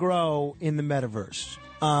room to grow in the metaverse.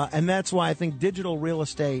 And that's why I think digital real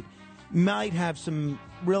estate might have some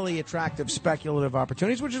really attractive speculative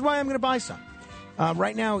opportunities, which is why I'm going to buy some.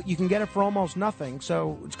 Right now, you can get it for almost nothing,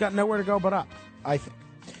 so it's got nowhere to go but up, I think.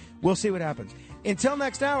 We'll see what happens. Until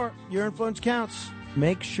next hour, your influence counts.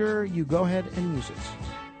 Make sure you go ahead and use it.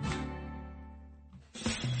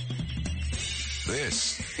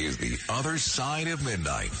 This is The Other Side of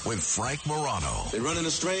Midnight with Frank Morano. They're running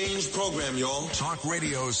a strange program, y'all. Talk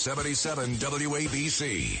Radio 77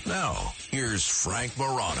 WABC. Now, here's Frank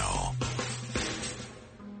Morano.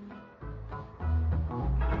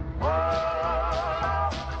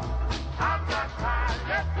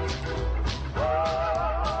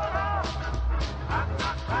 I'm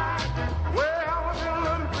not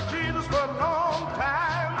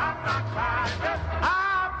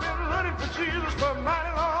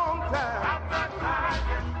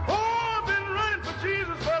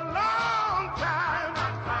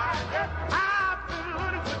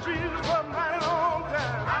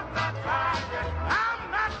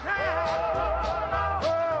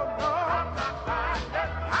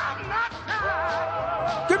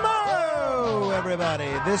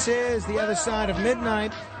everybody. This is The Other Side of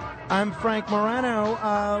Midnight. I'm Frank Morano.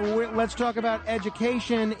 Let's talk about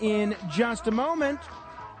education in just a moment.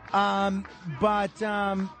 But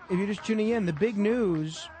if you're just tuning in, the big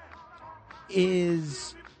news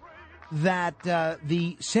is that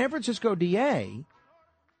the San Francisco DA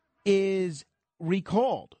is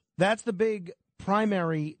recalled. That's the big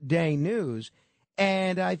primary day news.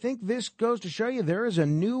 And I think this goes to show you there is a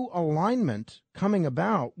new alignment coming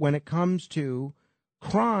about when it comes to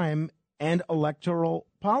crime and electoral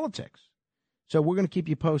politics. So we're going to keep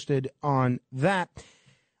you posted on that.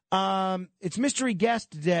 It's Mystery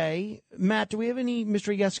Guest Day. Matt, do we have any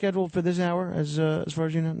mystery guests scheduled for this hour as far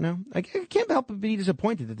as you know? No? I can't help but be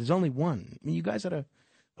disappointed that there's only one. I mean, you guys had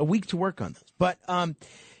a week to work on this. But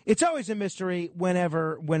it's always a mystery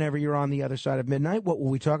whenever you're on the other side of midnight. What will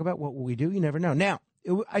we talk about? What will we do? You never know. Now,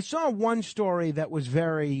 I saw one story that was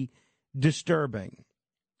very disturbing.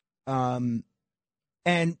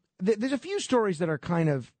 And there's a few stories that are kind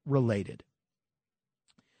of related.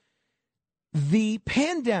 The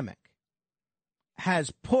pandemic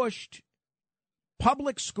has pushed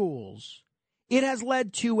public schools. It has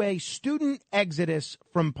led to a student exodus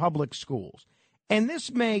from public schools. And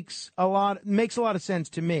this makes a lot of sense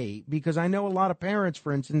to me because I know a lot of parents,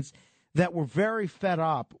 for instance, that were very fed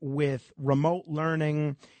up with remote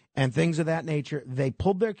learning and things of that nature. They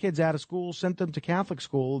pulled their kids out of school, sent them to Catholic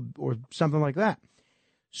school or something like that.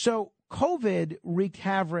 So COVID wreaked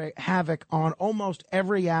havoc on almost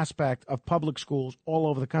every aspect of public schools all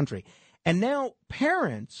over the country. And now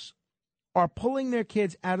parents are pulling their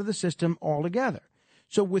kids out of the system altogether.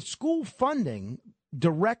 So with school funding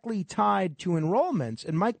directly tied to enrollments,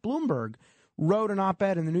 and Mike Bloomberg wrote an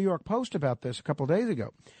op-ed in the New York Post about this a couple of days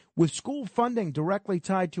ago. With school funding directly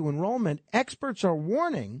tied to enrollment, experts are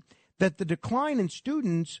warning that the decline in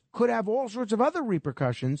students could have all sorts of other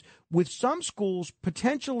repercussions, with some schools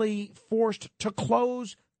potentially forced to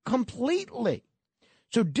close completely.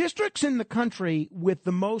 So districts in the country with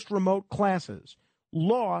the most remote classes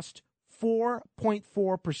lost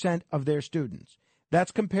 4.4% of their students.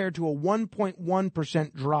 That's compared to a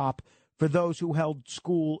 1.1% drop for those who held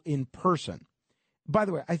school in person. By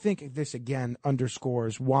the way, I think this again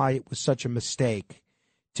underscores why it was such a mistake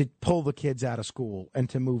to pull the kids out of school and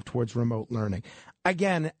to move towards remote learning.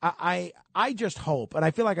 Again, I just hope, and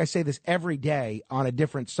I feel like I say this every day on a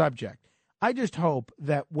different subject, I just hope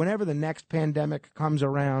that whenever the next pandemic comes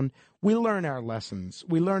around, we learn our lessons.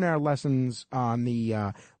 We learn our lessons on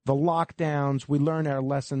the lockdowns. We learn our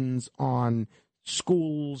lessons on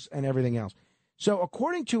schools and everything else. So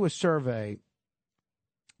according to a survey,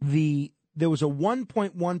 there was a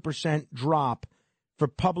 1.1% drop for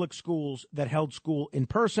public schools that held school in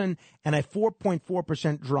person and a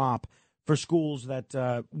 4.4% drop for schools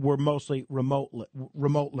that were mostly remote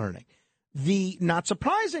learning. Not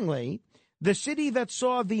surprisingly, the city that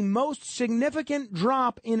saw the most significant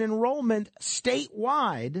drop in enrollment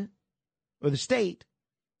statewide, or the state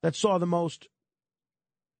that saw the most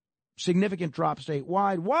significant drop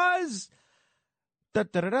statewide was,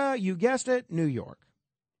 you guessed it, New York.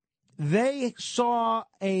 They saw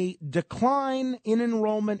a decline in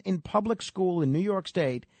enrollment in public school in New York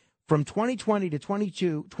State from 2020 to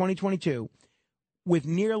 2022 with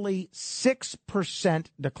nearly 6%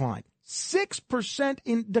 decline. 6%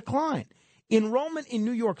 in decline. Enrollment in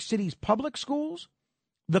New York City's public schools,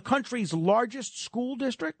 the country's largest school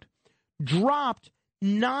district, dropped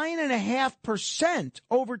 9.5%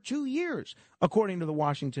 over 2 years, according to the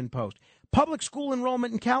Washington Post. Public school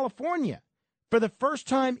enrollment in California, for the first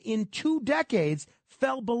time in 2 decades,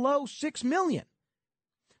 fell below 6 million.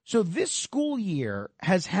 So this school year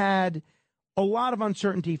has had a lot of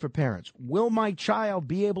uncertainty for parents. Will my child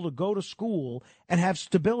be able to go to school and have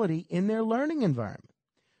stability in their learning environment?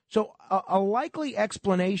 So a likely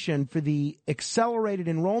explanation for the accelerated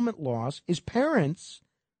enrollment loss is parents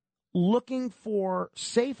looking for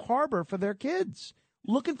safe harbor for their kids,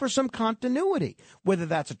 looking for some continuity, whether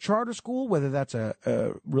that's a charter school, whether that's a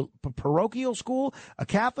parochial school, a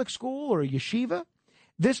Catholic school, or a yeshiva.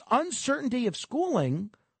 This uncertainty of schooling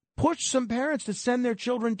pushed some parents to send their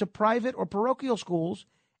children to private or parochial schools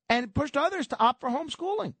and pushed others to opt for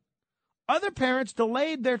homeschooling. Other parents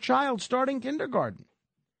delayed their child starting kindergarten.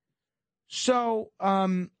 So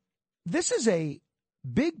this is a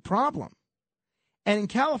big problem. And in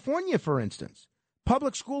California, for instance,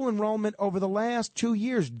 public school enrollment over the last 2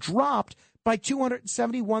 years dropped by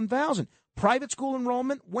 271,000. Private school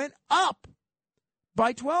enrollment went up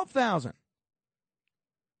by 12,000.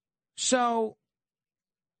 So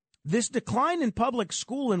this decline in public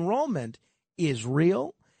school enrollment is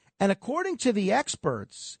real. And according to the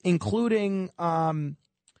experts, including,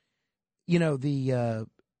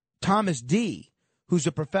 Thomas D., who's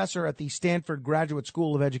a professor at the Stanford Graduate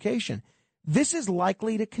School of Education, this is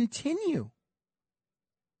likely to continue,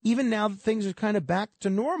 even now that things are kind of back to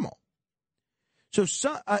normal. So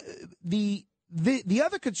the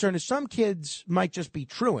other concern is some kids might just be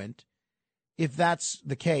truant. If that's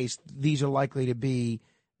the case, these are likely to be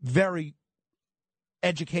very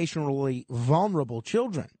educationally vulnerable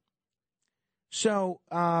children. So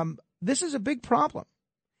this is a big problem.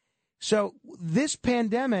 So this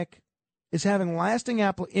pandemic is having lasting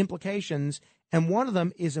implications, and one of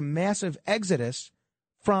them is a massive exodus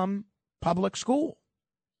from public school.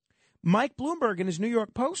 Mike Bloomberg, in his New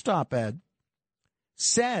York Post op-ed,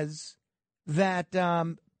 says that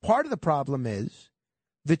part of the problem is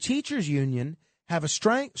the teachers' union have a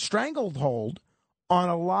stranglehold on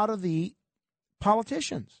a lot of the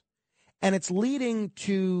politicians, and it's leading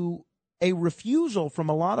to a refusal from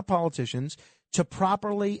a lot of politicians to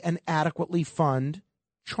properly and adequately fund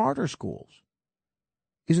charter schools.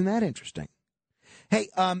 Isn't that interesting? Hey,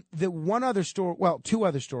 the one other story, well, two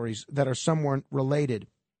other stories that are somewhat related.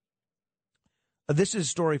 This is a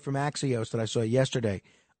story from Axios that I saw yesterday.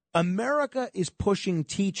 America is pushing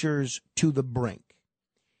teachers to the brink.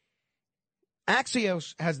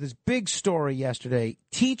 Axios has this big story yesterday.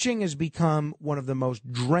 Teaching has become one of the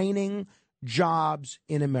most draining jobs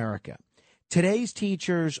in America. Today's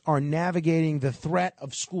teachers are navigating the threat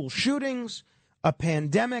of school shootings, a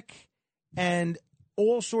pandemic, and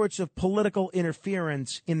all sorts of political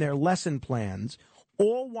interference in their lesson plans,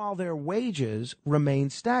 all while their wages remain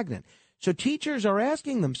stagnant. So teachers are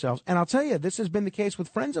asking themselves, and I'll tell you, this has been the case with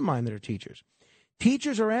friends of mine that are teachers.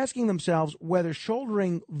 Teachers are asking themselves whether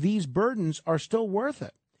shouldering these burdens are still worth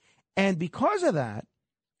it. And because of that,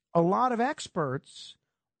 a lot of experts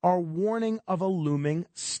are warning of a looming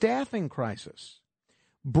staffing crisis.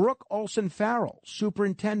 Brooke Olson Farrell,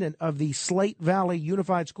 superintendent of the Slate Valley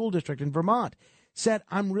Unified School District in Vermont, said,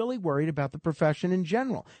 I'm really worried about the profession in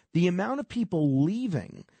general. The amount of people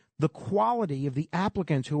leaving, the quality of the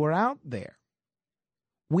applicants who are out there.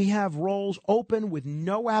 We have roles open with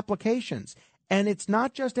no applications. And it's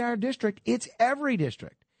not just our district, it's every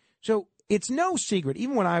district. So it's no secret,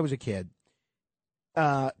 even when I was a kid,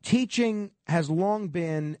 teaching has long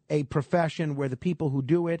been a profession where the people who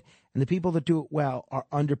do it and the people that do it well are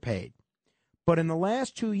underpaid. But in the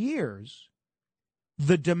last 2 years,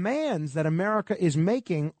 the demands that America is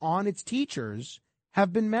making on its teachers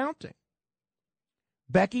have been mounting.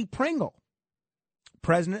 Becky Pringle,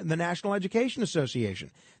 president of the National Education Association,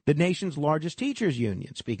 the nation's largest teachers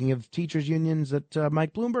union, speaking of teachers unions that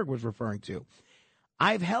Mike Bloomberg was referring to,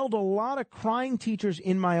 I've held a lot of crying teachers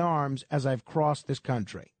in my arms as I've crossed this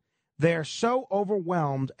country. They're so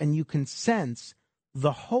overwhelmed, and you can sense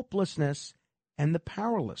the hopelessness and the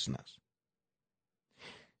powerlessness.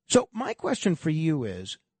 So my question for you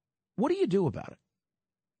is, what do you do about it?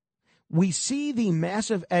 We see the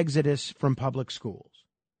massive exodus from public schools.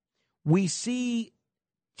 We see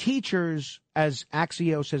teachers, as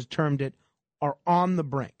Axios has termed it, are on the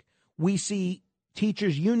brink. We see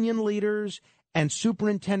teachers' union leaders and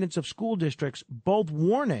superintendents of school districts both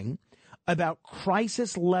warning about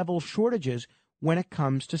crisis-level shortages when it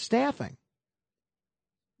comes to staffing.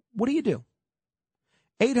 What do you do?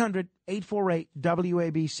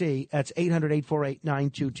 800-848-WABC. That's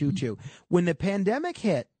 800-848-9222. When the pandemic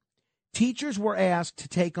hit, teachers were asked to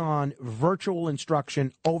take on virtual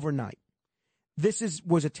instruction overnight. This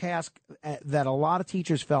was a task that a lot of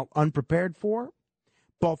teachers felt unprepared for,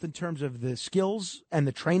 both in terms of the skills and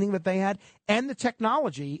the training that they had and the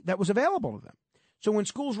technology that was available to them. So when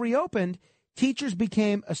schools reopened, teachers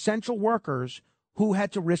became essential workers who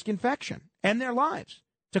had to risk infection and their lives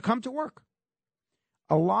to come to work.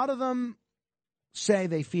 A lot of them say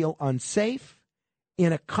they feel unsafe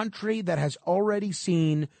in a country that has already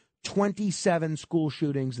seen 27 school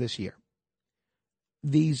shootings this year.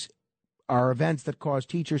 These are events that cause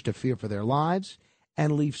teachers to fear for their lives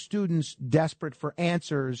and leave students desperate for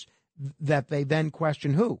answers that they then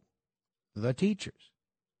question who? The teachers.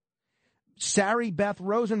 Sari Beth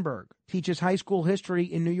Rosenberg teaches high school history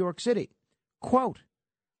in New York City. Quote,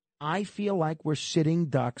 I feel like we're sitting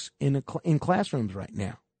ducks in classrooms right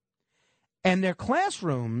now. And their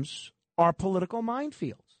classrooms are political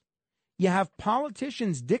minefields. You have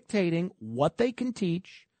politicians dictating what they can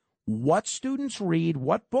teach, what students read,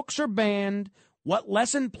 what books are banned, what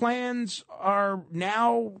lesson plans are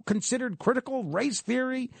now considered critical, race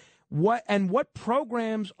theory, what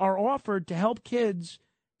programs are offered to help kids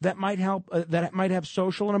that might have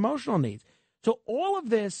social and emotional needs. So all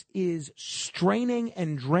of this is straining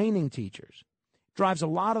and draining teachers, drives a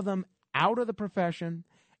lot of them out of the profession,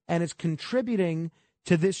 and is contributing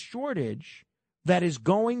to this shortage that is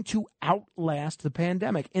going to outlast the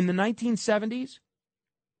pandemic. In the 1970s,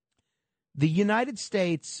 the United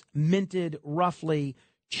States minted roughly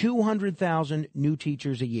 200,000 new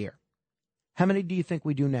teachers a year. How many do you think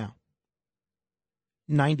we do now?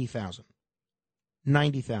 90,000.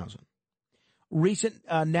 90,000. Recent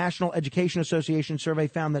National Education Association survey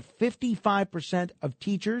found that 55% of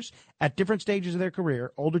teachers at different stages of their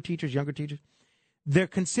career, older teachers, younger teachers, they're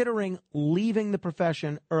considering leaving the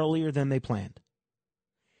profession earlier than they planned.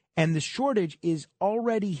 And the shortage is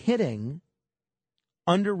already hitting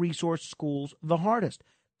under-resourced schools the hardest.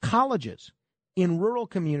 Colleges in rural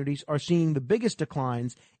communities are seeing the biggest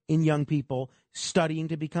declines in young people studying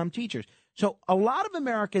to become teachers. So a lot of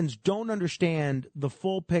Americans don't understand the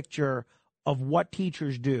full picture of what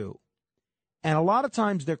teachers do. And a lot of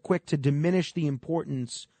times they're quick to diminish the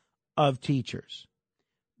importance of teachers.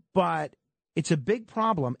 But it's a big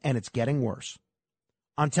problem, and it's getting worse.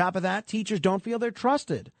 On top of that, teachers don't feel they're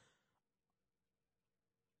trusted.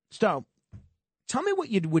 So tell me what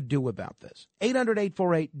you would do about this.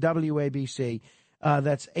 800-848-WABC.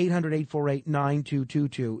 That's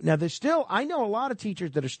 800-848-9222. Now, I know a lot of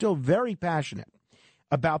teachers that are still very passionate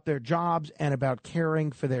about their jobs and about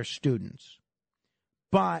caring for their students.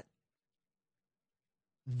 But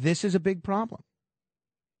this is a big problem.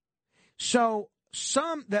 So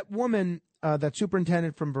that woman, that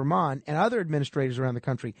superintendent from Vermont and other administrators around the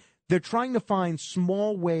country, they're trying to find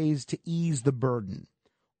small ways to ease the burden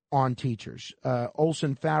on teachers.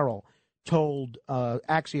 Olson Farrell told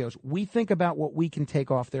Axios, we think about what we can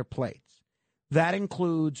take off their plates. That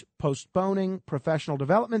includes postponing professional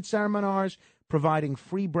development seminars, providing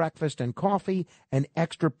free breakfast and coffee, and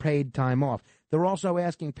extra paid time off. They're also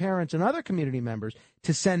asking parents and other community members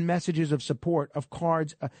to send messages of support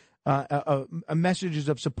messages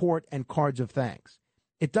of support and cards of thanks.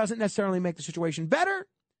 It doesn't necessarily make the situation better,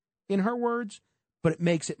 in her words, but it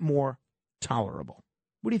makes it more tolerable.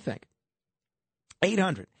 What do you think?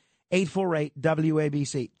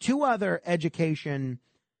 800-848-WABC. Two other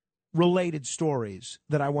education-related stories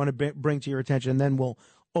that I want to bring to your attention, and then we'll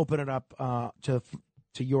open it up to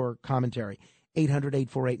your commentary.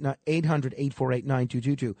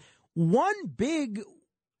 800-848-9222. One big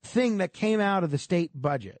thing that came out of the state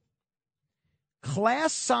budget,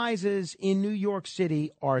 class sizes in New York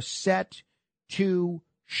City are set to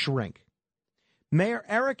shrink. Mayor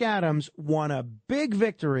Eric Adams won a big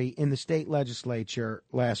victory in the state legislature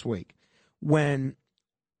last week when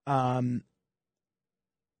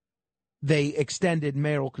they extended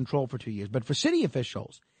mayoral control for 2 years. But for city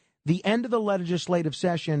officials, the end of the legislative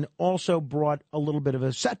session also brought a little bit of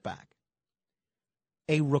a setback,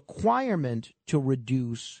 a requirement to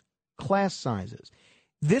reduce class sizes.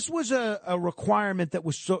 This was a requirement that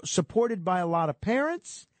was supported by a lot of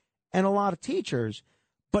parents and a lot of teachers,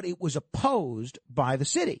 but it was opposed by the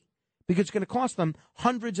city because it's going to cost them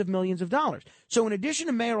hundreds of millions of dollars. So in addition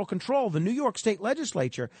to mayoral control, the New York State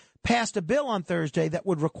Legislature passed a bill on Thursday that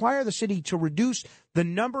would require the city to reduce the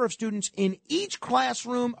number of students in each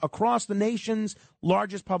classroom across the nation's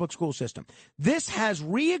largest public school system. This has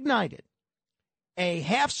reignited a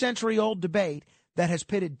half-century-old debate that has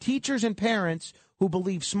pitted teachers and parents who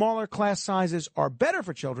believe smaller class sizes are better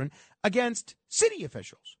for children against city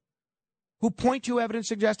officials who point to evidence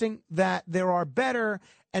suggesting that there are better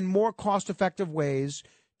and more cost-effective ways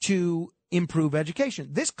to improve education.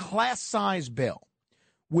 This class size bill,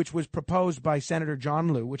 which was proposed by Senator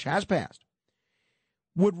John Liu, which has passed,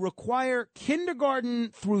 would require kindergarten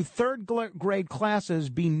through third grade classes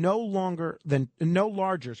be no larger than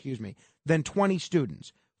 20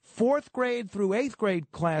 students. Fourth grade through eighth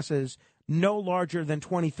grade classes no larger than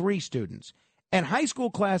 23 students, and high school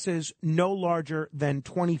classes no larger than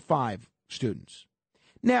 25 students.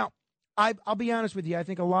 Now, I'll be honest with you. I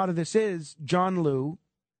think a lot of this is John Liu.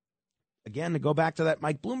 Again, to go back to that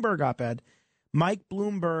Mike Bloomberg op-ed, Mike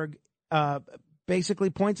Bloomberg basically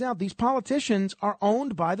points out these politicians are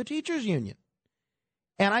owned by the teachers union.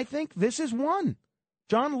 And I think this is one.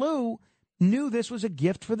 John Liu knew this was a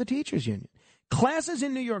gift for the teachers union. Classes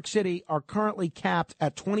in New York City are currently capped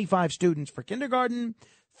at 25 students for kindergarten,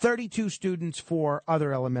 32 students for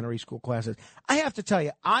other elementary school classes. I have to tell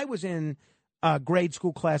you, I was in grade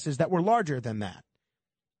school classes that were larger than that.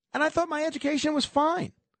 And I thought my education was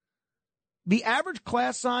fine. The average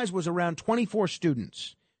class size was around 24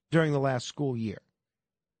 students during the last school year.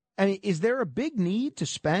 I mean, is there a big need to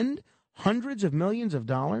spend hundreds of millions of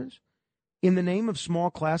dollars in the name of small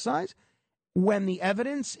class size when the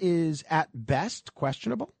evidence is at best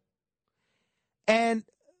questionable? And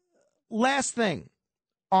last thing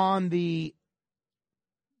on the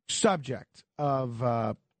subject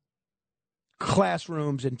of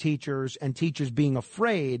classrooms and teachers being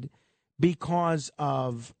afraid because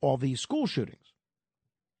of all these school shootings,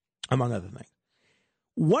 among other things.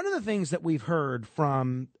 One of the things that we've heard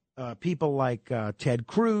from people like Ted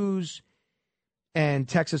Cruz and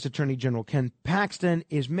Texas Attorney General Ken Paxton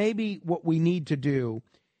is maybe what we need to do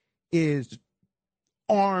is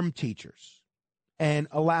arm teachers and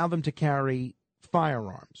allow them to carry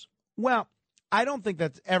firearms. Well, I don't think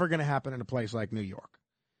that's ever going to happen in a place like New York.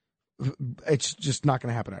 It's just not going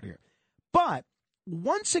to happen out here. But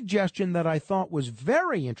one suggestion that I thought was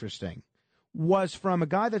very interesting was from a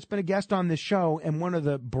guy that's been a guest on this show and one of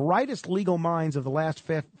the brightest legal minds of the last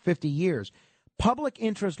 50 years, public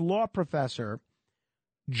interest law professor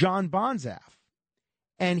John Bonzaf.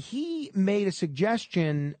 And he made a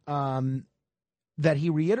suggestion that he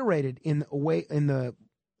reiterated in the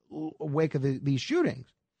wake of these shootings,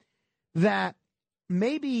 that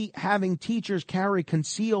maybe having teachers carry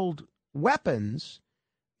concealed weapons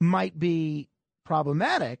might be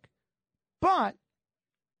problematic, but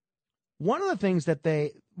one of the things that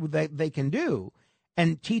they can do,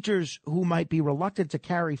 and teachers who might be reluctant to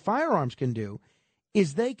carry firearms can do,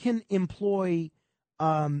 is they can employ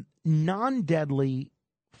non-deadly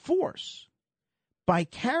force by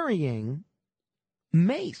carrying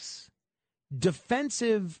mace,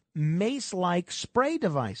 defensive mace-like spray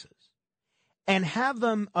devices, and have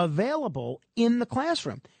them available in the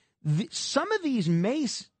classroom. Some of these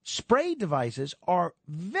mace spray devices are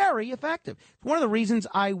very effective. One of the reasons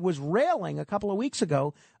I was railing a couple of weeks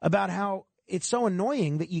ago about how it's so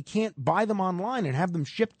annoying that you can't buy them online and have them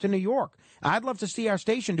shipped to New York. I'd love to see our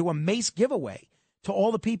station do a mace giveaway to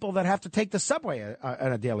all the people that have to take the subway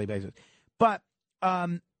on a daily basis. But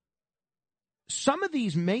some of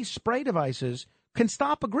these mace spray devices can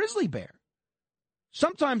stop a grizzly bear,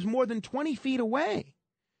 sometimes more than 20 feet away.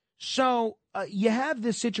 So you have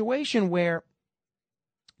this situation where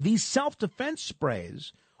these self-defense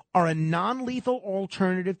sprays are a non-lethal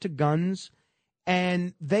alternative to guns,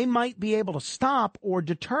 and they might be able to stop or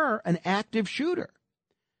deter an active shooter.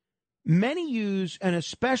 Many use an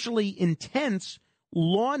especially intense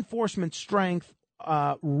law enforcement strength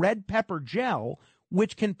red pepper gel,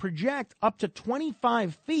 which can project up to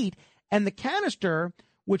 25 feet, and the canister,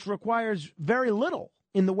 which requires very little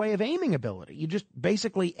in the way of aiming ability. You just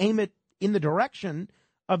basically aim it in the direction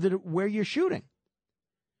of where you're shooting.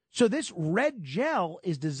 So this red gel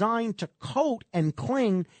is designed to coat and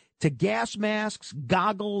cling to gas masks,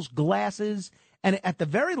 goggles, glasses, and at the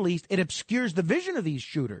very least, it obscures the vision of these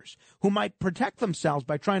shooters who might protect themselves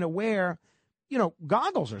by trying to wear,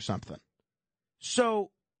 goggles or something.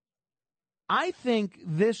 So I think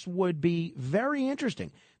this would be very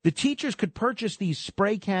interesting. The teachers could purchase these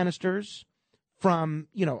spray canisters from,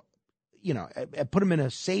 put them in a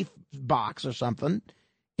safe box or something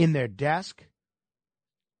in their desk.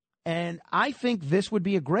 And I think this would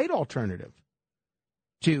be a great alternative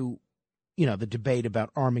to, the debate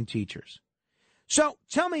about arming teachers. So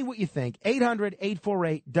tell me what you think.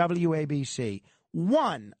 800-848-WABC.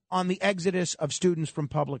 1, on the exodus of students from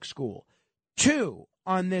public school. 2,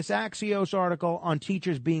 on this Axios article on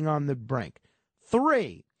teachers being on the brink.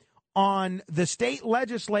 3, on the state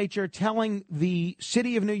legislature telling the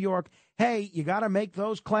city of New York, hey, you got to make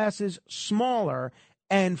those classes smaller.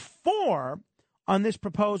 And 4, on this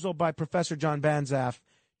proposal by Professor John Bonzaf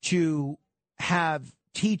to have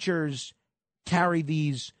teachers carry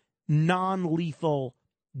these non-lethal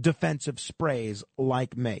defensive sprays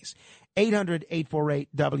like mace.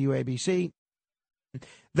 800-848-WABC.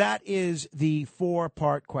 That is the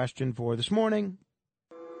 4-part question for this morning.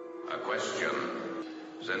 A question.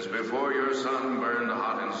 Since before your sun burned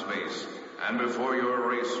hot in space and before your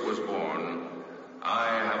race was born, I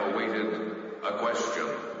have awaited a question.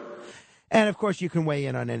 And of course, you can weigh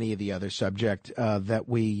in on any of the other subject that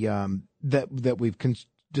we've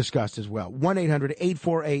discussed as well.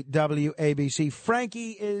 1-800-848-WABC.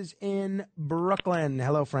 Frankie is in Brooklyn.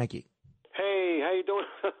 Hello, Frankie. Hey, how you doing?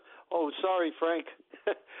 Oh, sorry, Frank.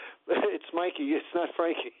 It's Mikey. It's not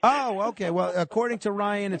Frankie. Oh, okay. Well, according to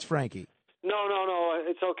Ryan, it's Frankie. No.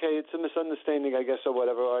 It's okay. It's a misunderstanding, I guess, or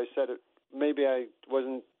whatever. I said it. Maybe I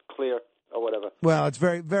wasn't clear or whatever. Well, it's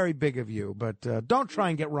very, very big of you, but don't try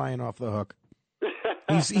and get Ryan off the hook.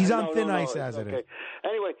 He's on thin ice as it is.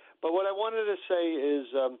 Anyway, but what I wanted to say is,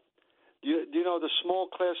 do you know the small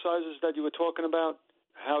class sizes that you were talking about?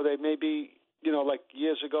 How they may be, like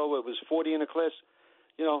years ago it was 40 in a class.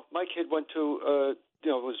 My kid went to, it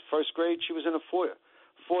was first grade. She was in a 40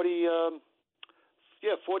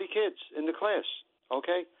 kids in the class.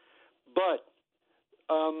 Okay, but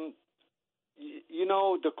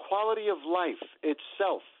the quality of life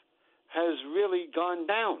itself has really gone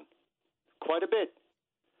down quite a bit.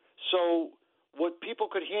 So what people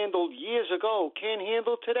could handle years ago can't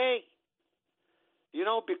handle today.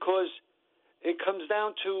 Because it comes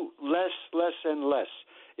down to less, and less.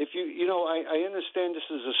 If I understand this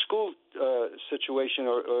is a school situation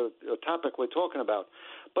or a topic we're talking about,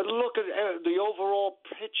 but look at the overall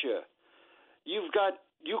picture. You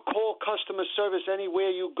call customer service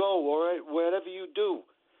anywhere you go or wherever you do.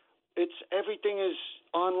 Everything is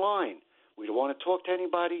online. We don't want to talk to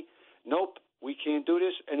anybody. Nope, we can't do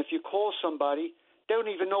this. And if you call somebody, they don't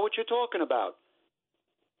even know what you're talking about.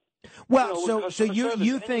 Well, so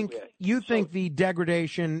you think the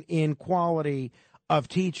degradation in quality of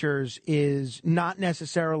teachers is not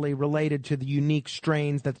necessarily related to the unique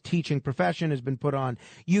strains that the teaching profession has been put on.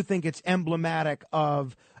 You think it's emblematic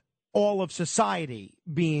of all of society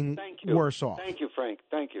being worse off. Thank you, Frank.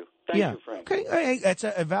 Thank you, Frank. Okay, hey, that's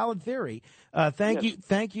a valid theory. Thank you,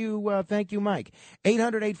 Mike.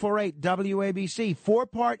 800-848-WABC.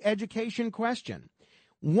 4-part education question.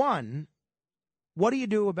 1, what do you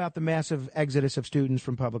do about the massive exodus of students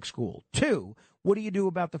from public school? 2, what do you do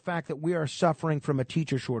about the fact that we are suffering from a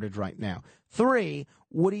teacher shortage right now? 3,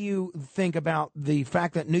 what do you think about the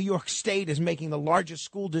fact that New York State is making the largest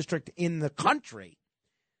school district in the country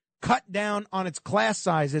cut down on its class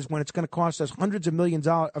sizes when it's going to cost us hundreds of millions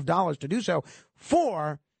of dollars to do so?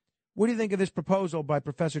 4, what do you think of this proposal by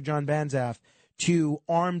Professor John Banzhaf to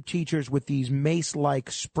arm teachers with these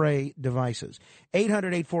mace-like spray devices?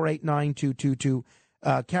 800-848-9222.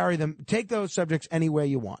 Carry them. Take those subjects any way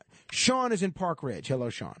you want. Sean is in Park Ridge. Hello,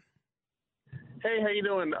 Sean. Hey, how you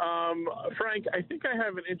doing? Frank, I think I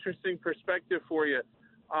have an interesting perspective for you.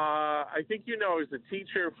 I think I was a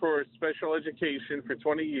teacher for special education for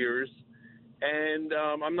 20 years, and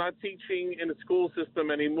I'm not teaching in the school system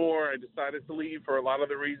anymore. I decided to leave for a lot of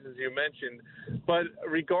the reasons you mentioned. But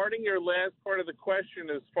regarding your last part of the question,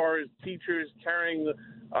 as far as teachers carrying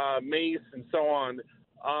mace and so on,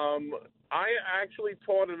 I actually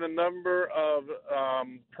taught in a number of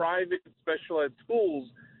private special ed schools,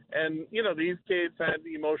 and, these kids had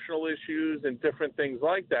emotional issues and different things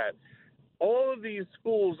like that. All of these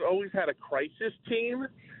schools always had a crisis team,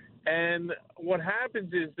 and what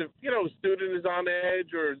happens is if, a student is on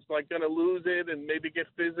edge or is going to lose it and maybe get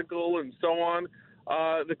physical and so on,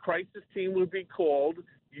 the crisis team would be called.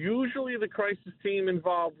 Usually the crisis team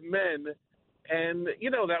involved men, and,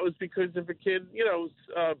 that was because if a kid, is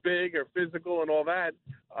big or physical and all that,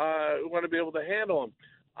 we want to be able to handle them.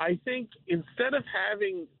 I think instead of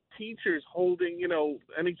having teachers holding,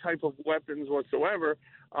 any type of weapons whatsoever,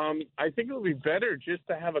 I think it would be better just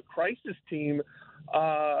to have a crisis team,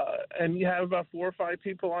 and you have about 4 or 5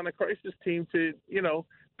 people on a crisis team to,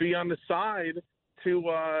 be on the side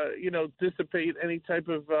to, dissipate any type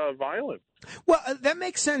of violence. Well, that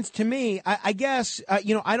makes sense to me. I guess,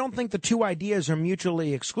 I don't think the two ideas are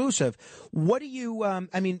mutually exclusive. What do you,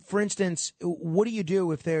 for instance, what do you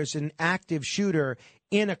do if there's an active shooter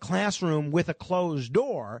in a classroom with a closed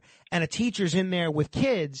door and a teacher's in there with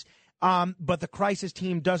kids, but the crisis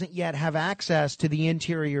team doesn't yet have access to the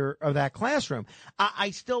interior of that classroom?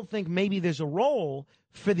 I still think maybe there's a role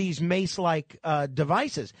for these mace-like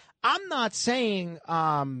devices. I'm not saying,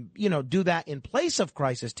 do that in place of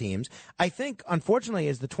crisis teams. I think, unfortunately,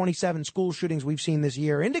 as the 27 school shootings we've seen this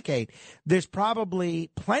year indicate, there's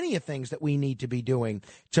probably plenty of things that we need to be doing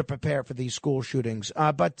to prepare for these school shootings.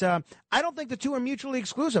 But I don't think the two are mutually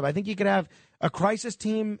exclusive. I think you could have a crisis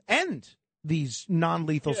team and these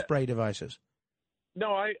non-lethal spray devices.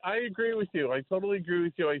 No, I agree with you. I totally agree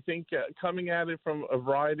with you. I think coming at it from a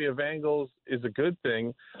variety of angles is a good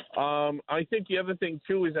thing. I think the other thing,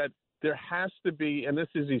 too, is that there has to be, and this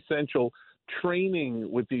is essential, training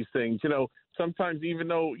with these things. Sometimes even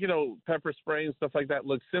though, pepper spray and stuff like that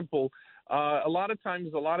looks simple, a lot of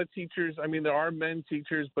times a lot of teachers, there are men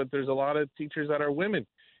teachers, but there's a lot of teachers that are women.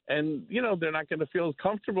 And, they're not going to feel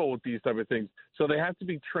comfortable with these type of things. So they have to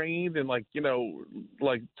be trained and,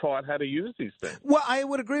 taught how to use these things. Well, I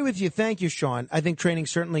would agree with you. Thank you, Sean. I think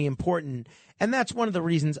training's certainly important. And that's one of the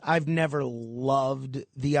reasons I've never loved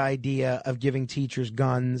the idea of giving teachers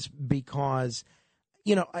guns because,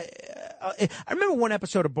 I remember one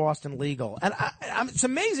episode of Boston Legal, and it's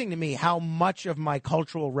amazing to me how much of my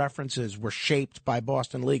cultural references were shaped by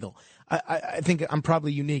Boston Legal. I think I'm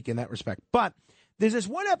probably unique in that respect. But there's this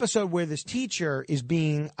one episode where this teacher is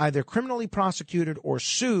being either criminally prosecuted or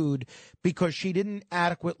sued because she didn't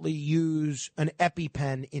adequately use an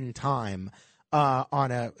EpiPen in time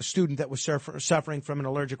on a student that was suffering from an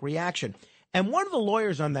allergic reaction. And one of the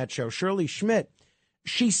lawyers on that show, Shirley Schmidt,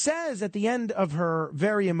 she says at the end of her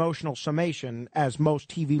very emotional summation, as most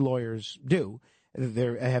TV lawyers do,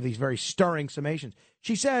 they have these very stirring summations,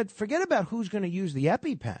 She said, forget about who's going to use the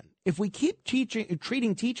EpiPen. If we keep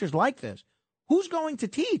treating teachers like this, who's going to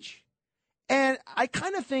teach? And I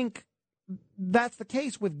kind of think that's the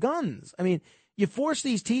case with guns. I mean, you force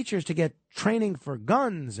these teachers to get training for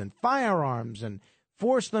guns and firearms and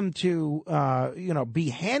force them to, be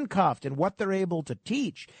handcuffed in what they're able to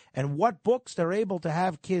teach and what books they're able to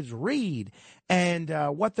have kids read and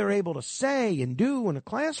what they're able to say and do in a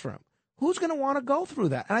classroom. Who's going to want to go through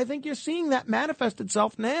that? And I think you're seeing that manifest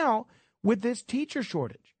itself now with this teacher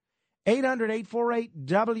shortage.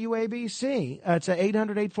 800-848-WABC. It's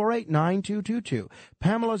 800-848-9222.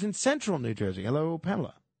 Pamela's in Central New Jersey. Hello,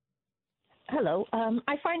 Pamela. Hello.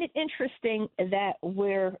 I find it interesting that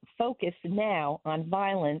we're focused now on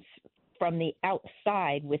violence from the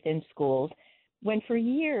outside within schools, when for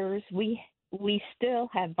years we still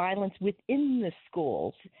have violence within the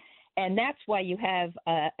schools. And that's why you have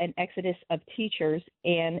an exodus of teachers,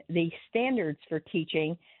 and the standards for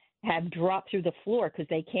teaching have dropped through the floor because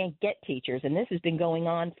they can't get teachers. And this has been going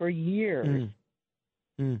on for years.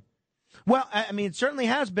 Well, I mean, it certainly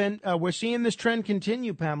has been. We're seeing this trend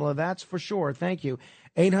continue, Pamela. That's for sure. Thank you.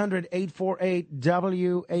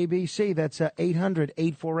 800-848-WABC. That's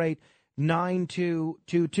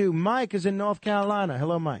 800-848-9222. Mike is in North Carolina.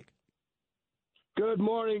 Hello, Mike. Good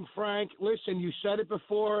morning, Frank. Listen, you said it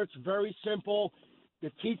before. It's very simple.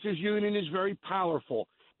 The teachers' union is very powerful.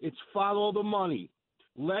 It's follow the money.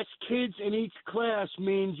 Less kids in each class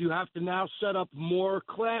means you have to now set up more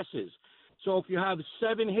classes. So if you have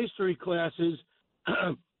 7 history classes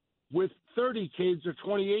with 30 kids or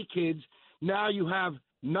 28 kids, now you have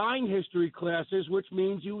 9 history classes, which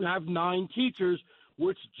means you have 9 teachers,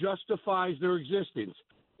 which justifies their existence.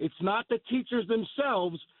 It's not the teachers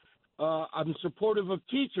themselves. I'm supportive of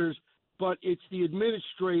teachers, but it's the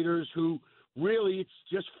administrators who really, it's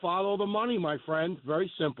just follow the money, my friend.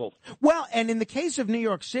 Very simple. Well, and in the case of New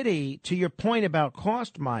York City, to your point about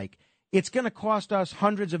cost, Mike, it's going to cost us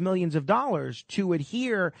hundreds of millions of dollars to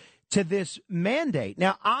adhere to this mandate.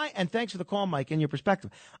 Now, and thanks for the call, Mike, and your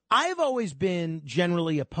perspective. I've always been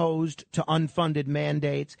generally opposed to unfunded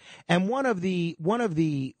mandates, and one of the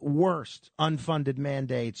worst unfunded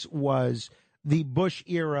mandates was the Bush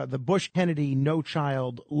era, the Bush-Kennedy No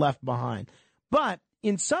Child Left Behind. But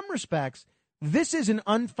in some respects, this is an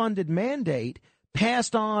unfunded mandate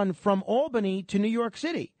passed on from Albany to New York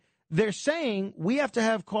City. They're saying we have to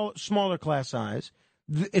have smaller class size.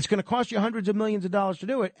 It's going to cost you hundreds of millions of dollars to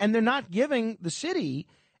do it. And they're not giving the city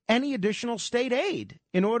any additional state aid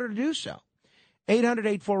in order to do so.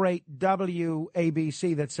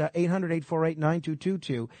 800-848-WABC. That's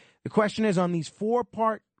 800-848-9222. The question is, on these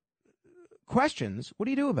 4-part questions, what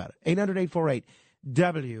do you do about it?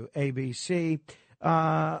 800-848-WABC.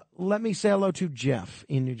 Let me say hello to Jeff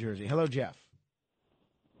in New Jersey. Hello, Jeff.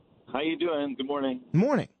 How you doing? Good morning.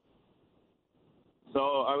 Morning. So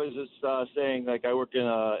I was just saying, like, I work in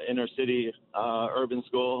a inner city urban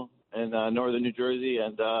school in northern New Jersey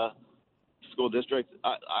and school district.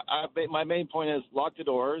 My main point is lock the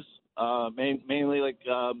doors. Mainly like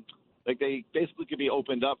they basically could be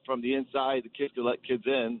opened up from the inside. The kids could let kids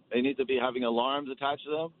in. They need to be having alarms attached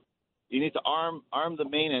to them. You need to arm the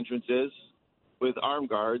main entrances with armed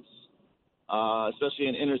guards, especially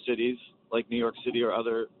in inner cities like New York City or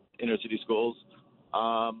other inner city schools.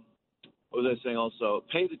 What was I saying also?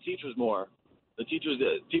 Pay the teachers more. The teachers,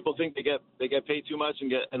 people think they get paid too much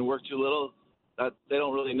and work too little. That they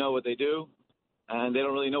don't really know what they do, and they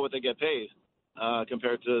don't really know what they get paid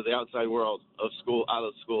compared to the outside world of out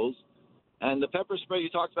of schools. And the pepper spray you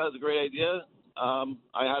talked about is a great idea.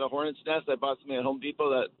 I had a hornet's nest I bought something at Home Depot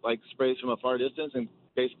that like sprays from a far distance and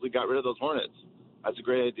basically got rid of those hornets. That's a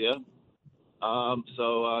great idea. Those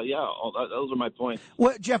are my points.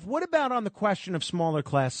 Well, Jeff, what about on the question of smaller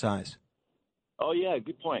class size? Oh, yeah,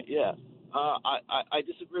 good point. Yeah. I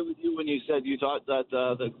disagree with you when you said you thought that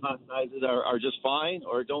the class sizes are just fine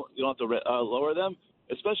or you don't have to lower them,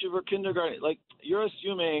 especially for kindergarten. Like, you're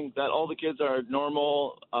assuming that all the kids are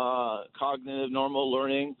normal, cognitive, normal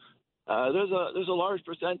learning. There's a large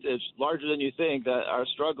percentage, larger than you think, that are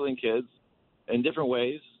struggling kids in different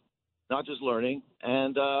ways, not just learning.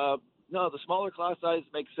 And no, the smaller class size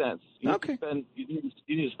makes sense. You need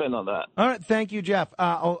to spend on that. All right. Thank you, Jeff.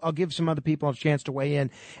 I'll give some other people a chance to weigh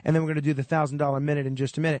in, and then we're going to do the $1,000 minute in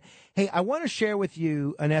just a minute. Hey, I want to share with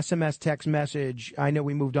you an SMS text message. I know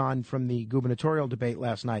we moved on from the gubernatorial debate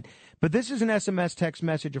last night, but this is an SMS text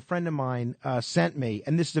message a friend of mine sent me,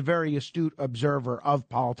 and this is a very astute observer of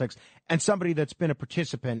politics and somebody that's been a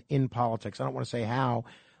participant in politics. I don't want to say how.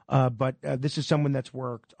 But this is someone that's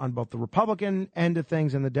worked on both the Republican end of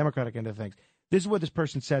things and the Democratic end of things. This is what this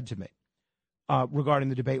person said to me regarding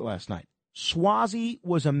the debate last night. Suozzi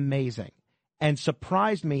was amazing and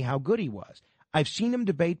surprised me how good he was. I've seen him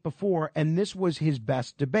debate before, and this was his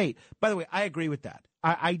best debate. By the way, I agree with that.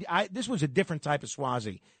 This was a different type of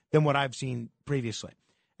Suozzi than what I've seen previously.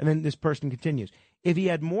 And then this person continues. If he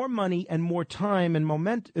had more money and more time and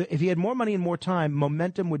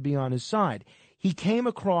momentum would be on his side. He came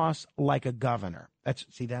across like a governor.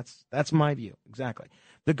 That's my view. Exactly.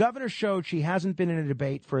 The governor showed she hasn't been in a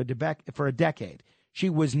debate for a decade. She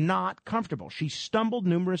was not comfortable. She stumbled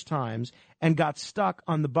numerous times and got stuck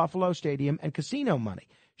on the Buffalo Stadium and casino money.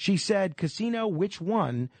 She said, casino, which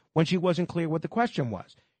one, when she wasn't clear what the question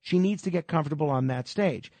was. She needs to get comfortable on that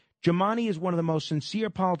stage. Giuliani is one of the most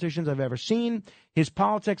sincere politicians I've ever seen. His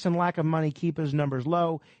politics and lack of money keep his numbers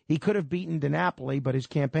low. He could have beaten DiNapoli, but his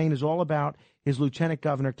campaign is all about his lieutenant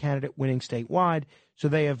governor candidate winning statewide. So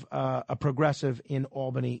they have a progressive in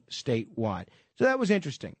Albany statewide. So that was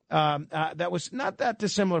interesting. That was not that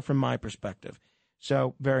dissimilar from my perspective.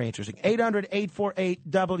 So very interesting.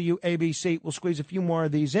 800-848-WABC. We'll squeeze a few more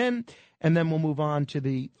of these in, and then we'll move on to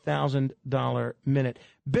the $1,000 minute.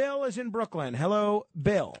 Bill is in Brooklyn. Hello,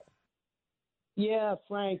 Bill. Yeah,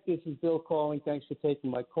 Frank, this is Bill calling. Thanks for taking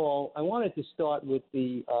my call. I wanted to start with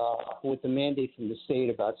the mandate from the state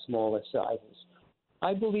about smaller sizes.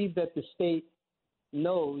 I believe that the state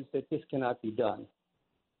knows that this cannot be done.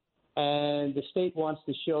 And the state wants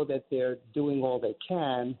to show that they're doing all they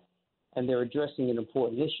can and they're addressing an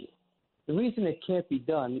important issue. The reason it can't be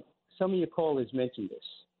done, some of your callers mentioned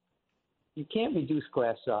this. You can't reduce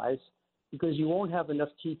class size because you won't have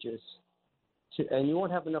enough teachers and you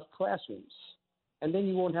won't have enough classrooms. And then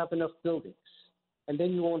you won't have enough buildings. And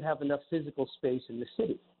then you won't have enough physical space in the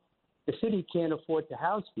city. The city can't afford to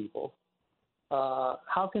house people.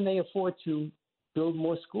 How can they afford to build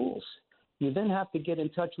more schools? You then have to get in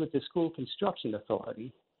touch with the school construction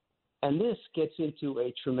authority, and this gets into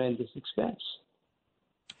a tremendous expense.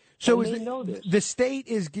 So is the state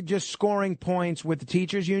is just scoring points with the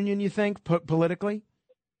teachers union, you think, politically?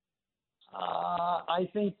 I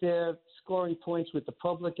think they're scoring points with the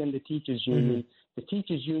public and the teachers union. Mm-hmm. The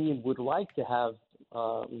teachers union would like to have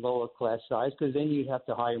lower class size because then you'd have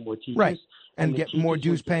to hire more teachers. Right, and get more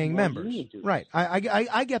dues-paying members. Right,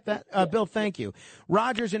 I get that. Bill, thank you.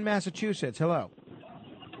 Roger's in Massachusetts. Hello.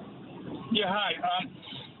 Yeah, hi.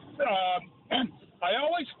 I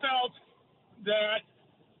always felt that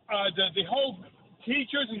the whole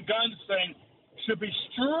teachers and guns thing should be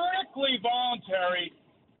strictly voluntary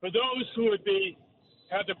for those who would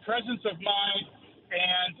have the presence of mind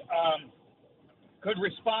and could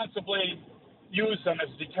responsibly use them as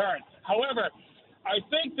a deterrent. However, I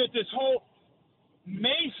think that this whole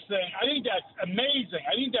mace thing, I think that's amazing.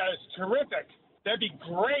 I think that is terrific. That'd be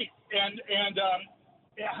great. And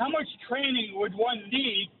how much training would one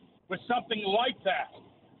need with something like that?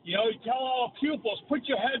 You know, you tell all pupils, put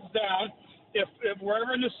your heads down if we're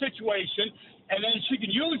ever in this situation, and then she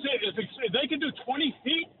can use it. If they can do 20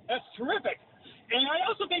 feet, that's terrific. And I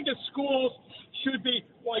also think that schools should be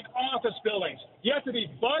like office buildings. You have to be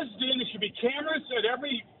buzzed in. There should be cameras at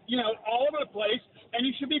all over the place, and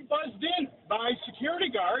you should be buzzed in by security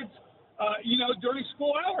guards, during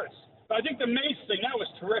school hours. But I think the mace thing, that was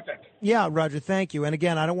terrific. Yeah, Roger, thank you. And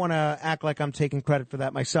again, I don't want to act like I'm taking credit for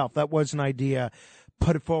that myself. That was an idea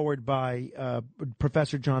put forward by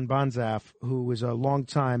Professor John Bonzaf, who was a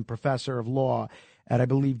longtime professor of law at, I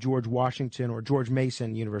believe, George Washington or George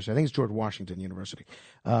Mason University. I think it's George Washington University.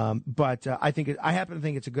 But I happen to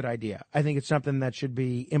think it's a good idea. I think it's something that should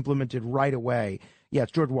be implemented right away. Yeah,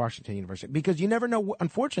 it's George Washington University. Because you never know,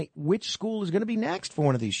 unfortunately, which school is going to be next for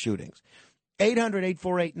one of these shootings.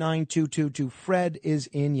 800-848-9222. Fred is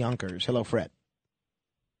in Yonkers. Hello, Fred.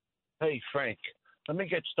 Hey, Frank. Let me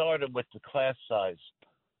get started with the class size.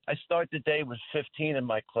 I start the day with 15 in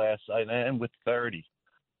my class. I end with 30.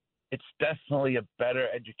 It's definitely a better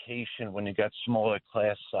education when you got smaller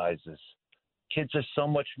class sizes. Kids are so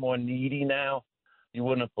much more needy now, you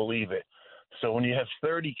wouldn't believe it. So when you have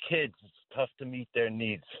 30 kids, it's tough to meet their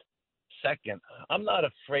needs. Second, I'm not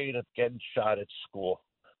afraid of getting shot at school.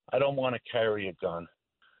 I don't want to carry a gun.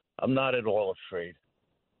 I'm not at all afraid.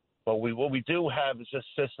 But what we do have is a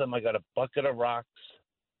system. I got a bucket of rocks.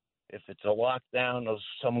 If it's a lockdown or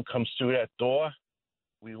someone comes through that door,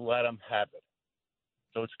 we let them have it.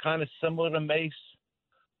 So it's kind of similar to mace,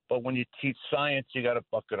 but when you teach science, you got a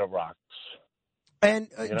bucket of rocks. And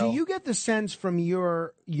do you get the sense from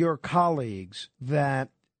your colleagues that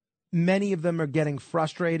many of them are getting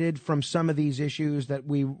frustrated from some of these issues that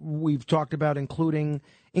we've talked about, including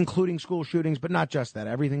school shootings, but not just that,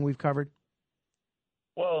 everything we've covered?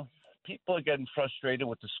 Well, people are getting frustrated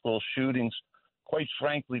with the school shootings. quite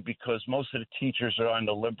frankly, because most of the teachers are on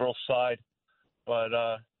the liberal side. But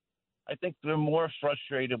I think they're more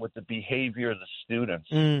frustrated with the behavior of the students.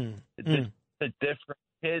 It's a different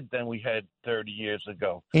kid than we had 30 years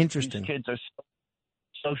ago. Interesting. These kids are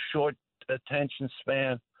so short attention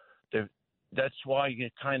span. That's why you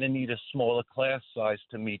kind of need a smaller class size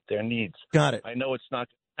to meet their needs. Got it. I know it's not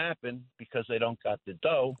going to happen because they don't got the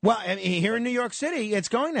dough. Well, I mean, here in New York City, it's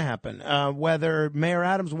going to happen, whether Mayor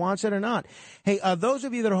Adams wants it or not. Hey, those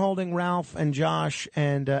of you that are holding, Ralph and Josh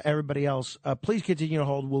and everybody else, please continue to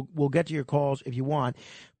hold. We'll get to your calls if you want.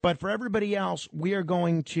 But for everybody else, we are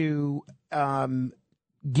going to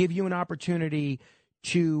give you an opportunity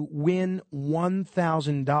to win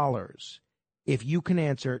 $1,000 if you can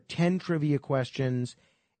answer 10 trivia questions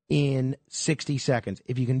in 60 seconds.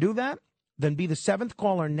 If you can do that, then be the seventh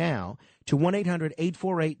caller now to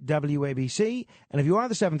 1-800-848-WABC. And if you are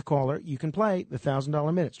the seventh caller, you can play the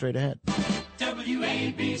 $1,000 minute straight ahead.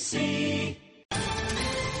 WABC.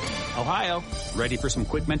 Ohio, ready for some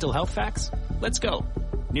quick mental health facts? Let's go.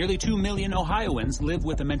 Nearly 2 million Ohioans live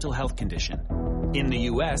with a mental health condition. In the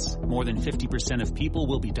U.S., more than 50% of people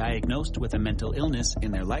will be diagnosed with a mental illness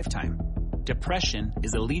in their lifetime. Depression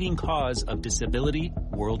is a leading cause of disability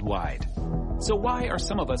worldwide. So why are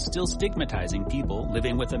some of us still stigmatizing people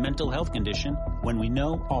living with a mental health condition when we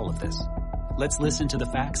know all of this? Let's listen to the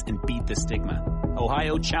facts and beat the stigma.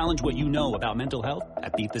 Ohio, challenge what you know about mental health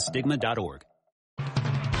at beatthestigma.org.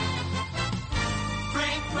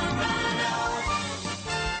 Frank Morano,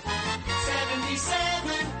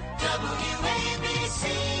 77 WABC.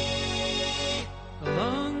 A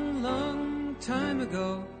long, long time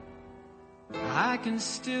ago, I can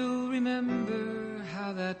still remember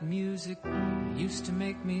how that music used to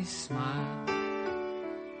make me smile.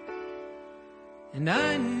 And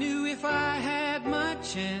I knew if I had my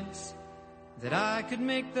chance that I could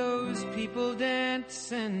make those people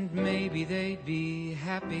dance, and maybe they'd be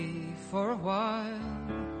happy for a while.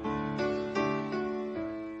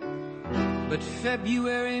 But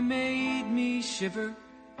February made me shiver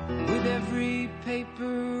with every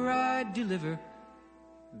paper I deliver.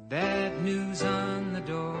 Bad news on the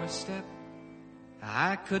doorstep.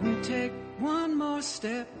 I couldn't take one more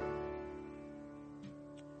step.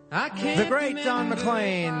 I can't. The great Don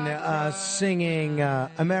McLean singing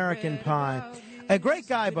American Pie. A great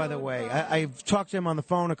guy, by the way. I've talked to him on the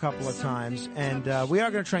phone a couple of times, and we are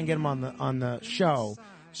going to try and get him on the show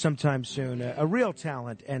sometime soon. A real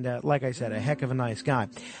talent, and like I said, a heck of a nice guy.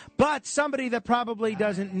 But somebody that probably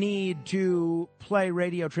doesn't need to play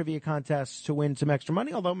radio trivia contests to win some extra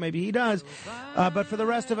money, although maybe he does. But for the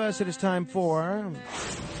rest of us, it is time for...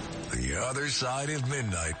 The Other Side of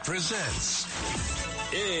Midnight presents...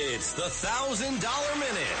 It's the $1,000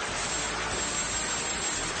 Minute.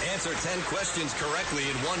 Answer 10 questions correctly in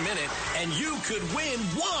 1 minute, and you could win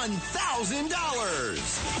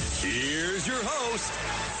 $1,000. Here's your host,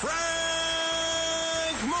 Frank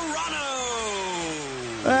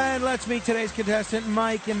Morano. And let's meet today's contestant,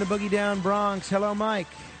 Mike, in the Boogie Down Bronx. Hello, Mike.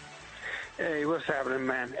 Hey, what's happening,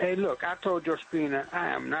 man? Hey, look, I told Joe Spina I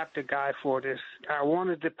am not the guy for this. I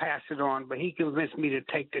wanted to pass it on, but he convinced me to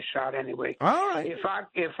take the shot anyway. All right. If I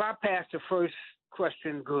pass the first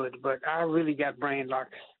question, good, but I really got brain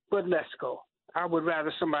locked. But let's go. I would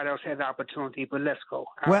rather somebody else had the opportunity, but let's go.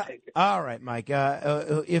 I'll take it. All right, Mike.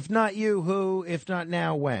 If not you, who? If not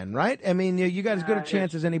now, when? Right? I mean, you got as good a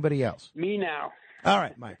chance as anybody else. Me now. All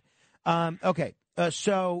right, Mike. Okay.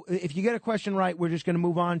 So if you get a question right, we're just going to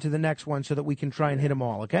move on to the next one so that we can try and hit them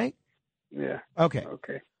all, okay? Yeah. Okay.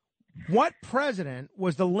 Okay. What president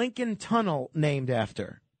was the Lincoln Tunnel named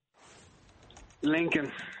after?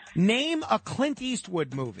 Lincoln. Name a Clint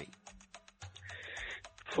Eastwood movie.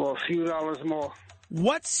 For a few dollars more.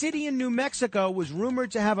 What city in New Mexico was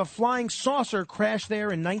rumored to have a flying saucer crash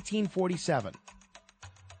there in 1947?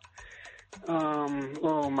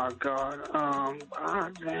 Oh my God.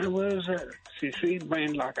 Man, where is that? See,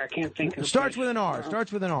 brain lock. I can't think of it. Starts with an R.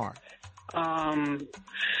 Starts with an R. I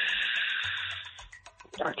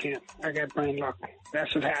can't. I got brain lock.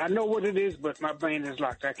 That's what I know what it is, but my brain is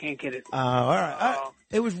locked. I can't get it. All right.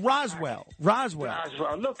 It was Roswell. Roswell.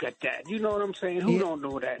 Look at that. You know what I'm saying? Who don't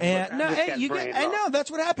know that? No,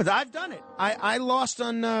 that's what happens. I've done it. I lost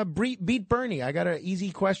on Beat Bernie. I got an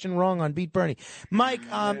easy question wrong on Beat Bernie. Mike,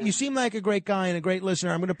 you seem like a great guy and a great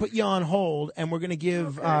listener. I'm going to put you on hold, and we're going to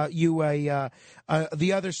give you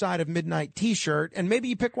the Other Side of Midnight T-shirt, and maybe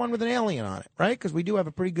you pick one with an alien on it, right? Because we do have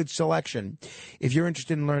a pretty good selection. If you're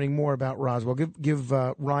interested in learning more about Roswell, give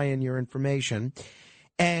Ryan your information,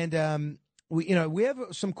 and we have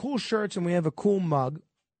some cool shirts and we have a cool mug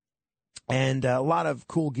and a lot of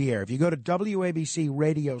cool gear. If you go to WABC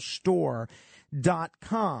Radio Store,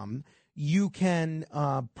 www.newyorkstockradio.com, you can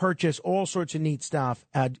purchase all sorts of neat stuff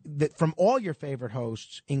from all your favorite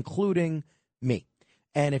hosts, including me.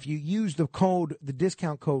 And if you use the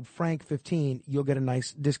discount code Frank15, you'll get a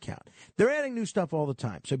nice discount. They're adding new stuff all the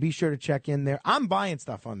time, so be sure to check in there. I'm buying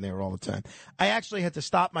stuff on there all the time. I actually had to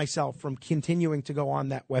stop myself from continuing to go on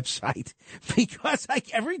that website because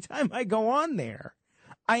every time I go on there,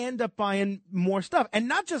 I end up buying more stuff, and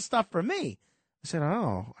not just stuff for me. I said,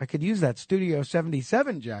 oh, I could use that Studio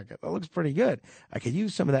 77 jacket. That looks pretty good. I could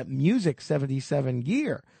use some of that Music 77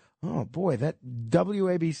 gear. Oh, boy, that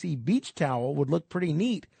WABC beach towel would look pretty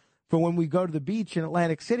neat for when we go to the beach in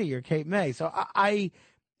Atlantic City or Cape May. So I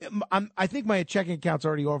think my checking account's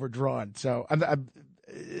already overdrawn. So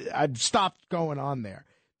I've stopped going on there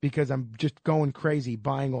because I'm just going crazy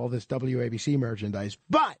buying all this WABC merchandise.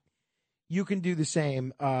 But you can do the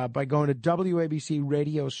same by going to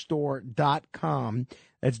WABCRadiostore.com.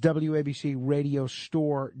 That's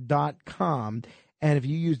WABCRadiostore.com. And if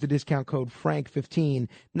you use the discount code Frank15,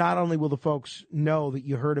 not only will the folks know that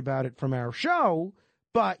you heard about it from our show,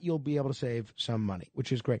 but you'll be able to save some money,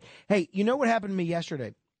 which is great. Hey, you know what happened to me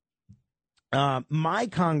yesterday? My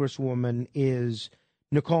congresswoman is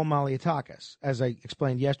Nicole Malliotakis, as I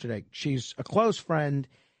explained yesterday. She's a close friend,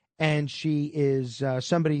 and she is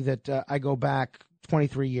somebody that I go back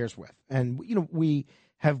 23 years with. And, we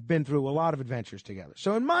have been through a lot of adventures together.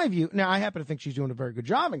 So in my view, now I happen to think she's doing a very good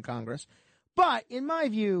job in Congress, but in my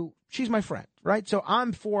view, she's my friend, right? So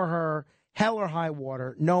I'm for her, hell or high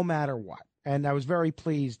water, no matter what. And I was very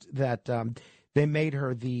pleased that they made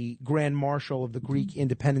her the Grand Marshal of the Greek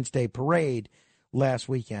Independence Day Parade last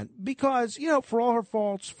weekend because, for all her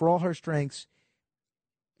faults, for all her strengths,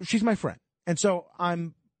 she's my friend. And so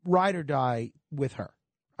I'm ride or die with her.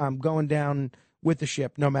 I'm going down with the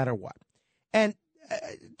ship no matter what. And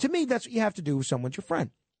to me, that's what you have to do with someone's your friend.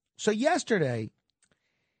 So yesterday,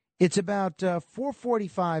 it's about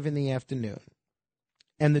 4:45 in the afternoon,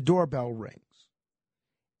 and the doorbell rings.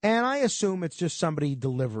 And I assume it's just somebody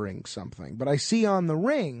delivering something. But I see on the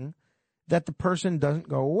ring that the person doesn't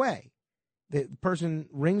go away. The person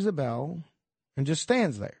rings the bell and just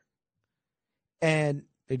stands there. And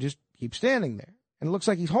they just keep standing there. And it looks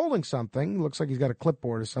like he's holding something. It looks like he's got a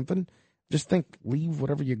clipboard or something. Just think, leave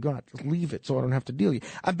whatever you got. Just leave it so I don't have to deal with you.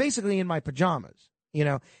 I'm basically in my pajamas,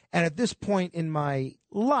 and at this point in my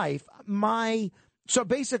life, so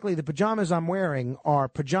basically the pajamas I'm wearing are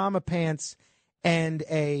pajama pants and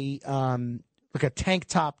a tank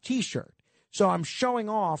top T-shirt. So I'm showing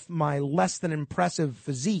off my less than impressive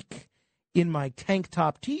physique in my tank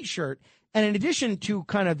top T-shirt. And in addition to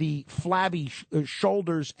kind of the flabby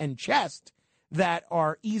shoulders and chest that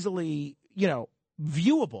are easily,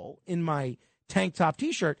 viewable in my tank top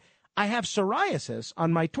T-shirt, I have psoriasis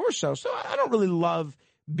on my torso. So I don't really love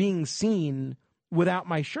being seen without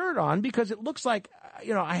my shirt on because it looks like,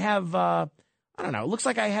 I have, it looks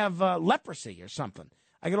like I have leprosy or something.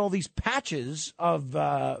 I get all these patches of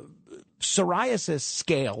psoriasis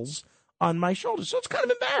scales on my shoulders. So it's kind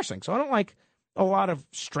of embarrassing. So I don't like a lot of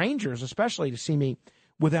strangers, especially, to see me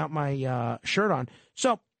without my shirt on.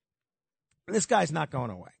 So this guy's not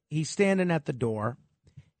going away. He's standing at the door,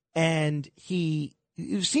 and he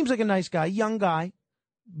seems like a nice guy, young guy,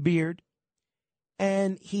 beard,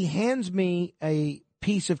 and he hands me a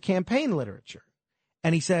piece of campaign literature,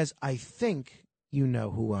 and he says, I think you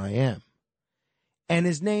know who I am. And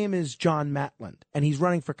his name is John Matland, and he's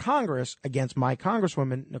running for Congress against my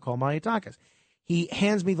congresswoman, Nicole Malliotakis. He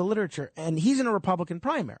hands me the literature, and he's in a Republican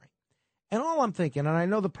primary. And all I'm thinking, and I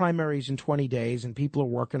know the primary's in 20 days, and people are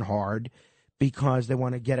working hard because they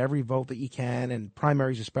want to get every vote that you can, and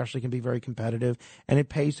primaries especially can be very competitive, and it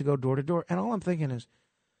pays to go door to door. And all I'm thinking is,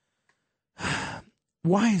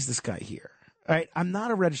 why is this guy here? All right, I'm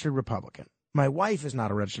not a registered Republican. My wife is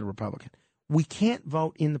not a registered Republican. We can't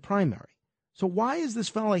vote in the primary. So why is this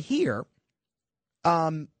fella here,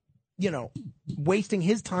 wasting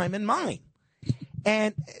his time and mine?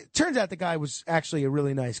 And it turns out the guy was actually a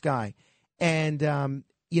really nice guy. And,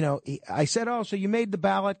 I said, oh, so you made the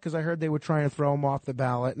ballot? Because I heard they were trying to throw him off the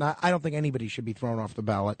ballot. And I don't think anybody should be thrown off the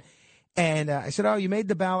ballot. And I said, oh, you made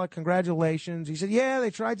the ballot. Congratulations. He said, yeah, they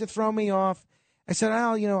tried to throw me off. I said,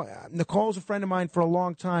 oh, Nicole's a friend of mine for a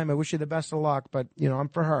long time. I wish you the best of luck, but, I'm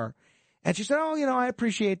for her. And she said, oh, I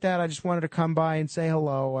appreciate that. I just wanted to come by and say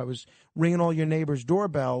hello. I was ringing all your neighbors'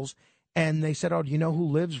 doorbells. And they said, oh, do you know who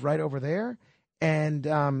lives right over there? And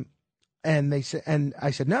they said, and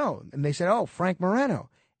I said, no. And they said, oh, Frank Morano.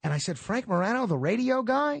 And I said, Frank Morano, the radio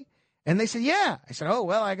guy? And they said, yeah. I said, oh,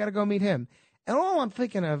 well, I got to go meet him. And all I'm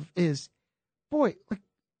thinking of is, boy,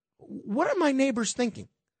 what are my neighbors thinking?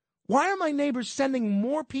 Why are my neighbors sending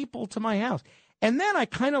more people to my house? And then I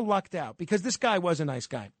kind of lucked out because this guy was a nice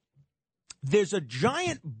guy. There's a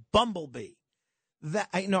giant bumblebee that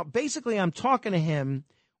basically I'm talking to him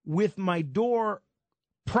with my door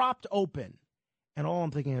propped open. And all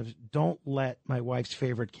I'm thinking is, don't let my wife's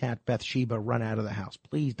favorite cat, Bathsheba, run out of the house.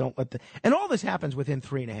 Please don't let and all this happens within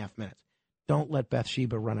 3.5 minutes. Don't let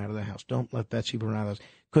Bathsheba run out of the house. Don't let Bathsheba run out of the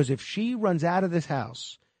house. Because if she runs out of this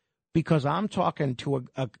house because I'm talking to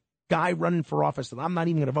a guy running for office that I'm not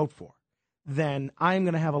even going to vote for, then I'm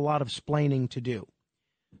going to have a lot of splaining to do.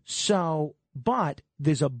 So, but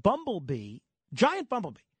there's a bumblebee, giant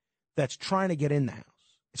bumblebee, that's trying to get in the house.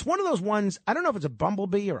 It's one of those ones, I don't know if it's a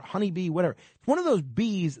bumblebee or a honeybee, whatever. It's one of those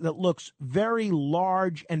bees that looks very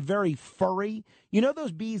large and very furry. You know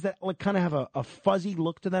those bees that kind of have a fuzzy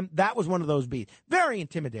look to them? That was one of those bees. Very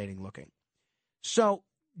intimidating looking. So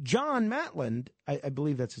John Matland, I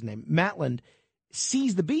believe that's his name, Matland,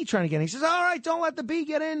 sees the bee trying to get in. He says, all right, don't let the bee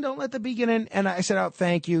get in. Don't let the bee get in. And I said, oh,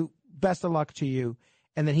 thank you. Best of luck to you.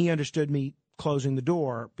 And then he understood me closing the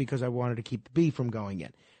door because I wanted to keep the bee from going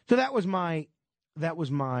in. So that was my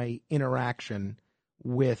interaction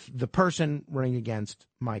with the person running against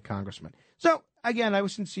my congressman. So, again, I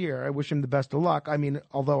was sincere. I wish him the best of luck. I mean,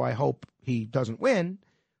 although I hope he doesn't win,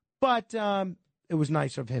 but it was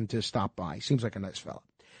nice of him to stop by. Seems like a nice fella.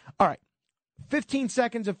 All right. 15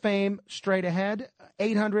 seconds of fame straight ahead.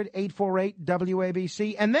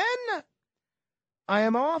 800-848-WABC. And then I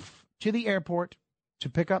am off to the airport to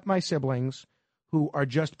pick up my siblings who are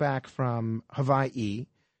just back from Hawaii.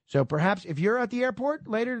 So perhaps if you're at the airport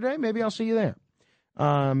later today, maybe I'll see you there.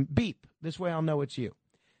 Beep. This way I'll know it's you.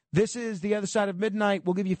 This is The Other Side of Midnight.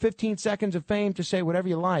 We'll give you 15 seconds of fame to say whatever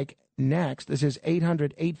you like. Next, this is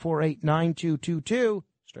 800-848-9222.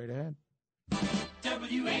 Straight ahead.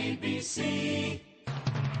 WABC.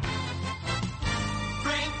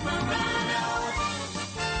 Frank Morano.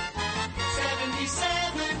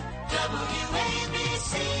 77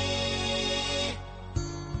 WABC.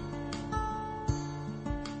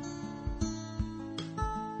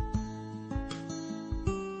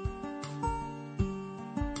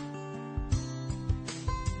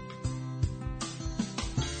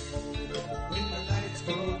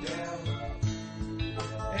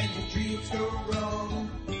 Go wrong.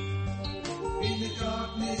 In the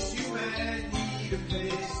darkness you might need a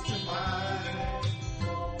place to hide.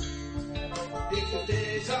 If the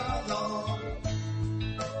days are long,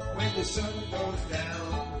 when the sun goes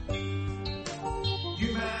down,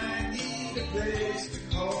 you might need a place to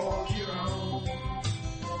call your own.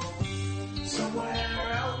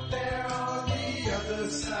 Somewhere out there on the other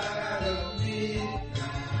side of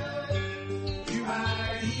midnight, you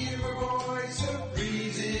might hear a voice of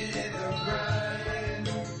breezing in the grind.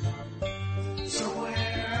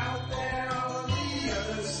 Somewhere out there on the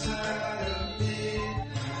other side of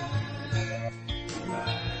midnight, you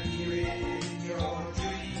might hear it in your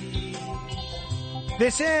dreams.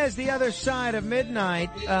 This is The Other Side of Midnight.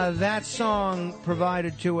 That song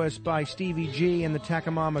provided to us by Stevie G and the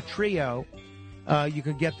Takamama Trio. You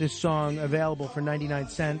can get this song available for 99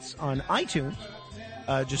 cents on iTunes.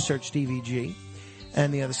 Just search Stevie G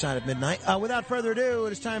and The Other Side of Midnight. Without further ado,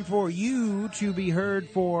 it is time for you to be heard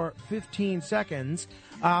for 15 seconds.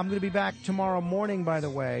 I'm going to be back tomorrow morning, by the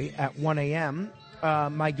way, at 1 a.m.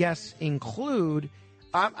 My guests include,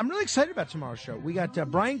 I'm really excited about tomorrow's show. We got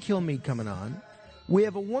Brian Kilmeade coming on. We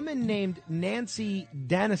have a woman named Nancy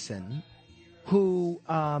Dennison who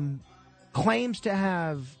claims to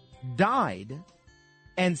have died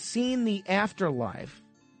and seen the afterlife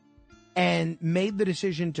and made the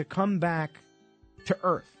decision to come back to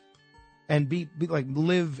Earth and be like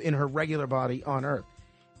live in her regular body on Earth.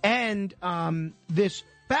 And this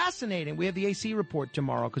fascinating, we have the AC report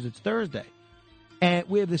tomorrow because it's Thursday. And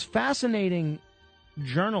we have this fascinating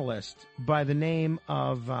journalist by the name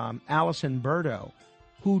of Allison Berto,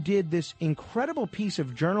 who did this incredible piece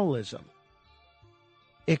of journalism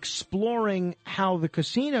exploring how the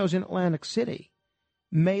casinos in Atlantic City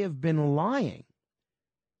may have been lying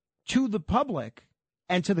to the public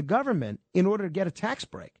and to the government in order to get a tax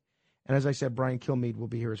break. And as I said, Brian Kilmeade will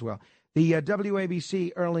be here as well. The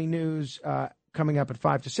WABC early news coming up at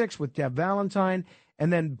 5 to 6 with Deb Valentine.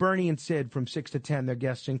 And then Bernie and Sid from 6 to 10. Their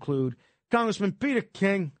guests include Congressman Peter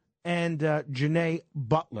King and Janae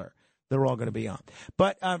Butler. They're all going to be on.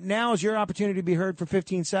 But now is your opportunity to be heard for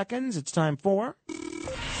 15 seconds. It's time for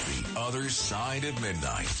The Other Side of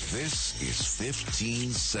Midnight. This is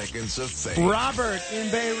 15 Seconds of Fame. Robert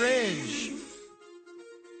in Bay Ridge.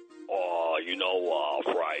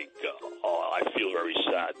 Frank, I feel very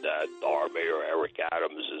sad that our Mayor Eric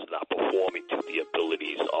Adams is not performing to the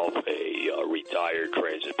abilities of a retired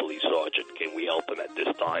transit police sergeant. Can we help him at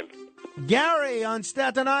this time? Gary on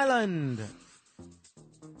Staten Island.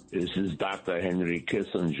 This is Dr. Henry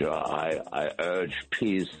Kissinger. I urge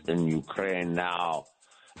peace in Ukraine now.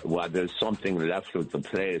 While there's something left of the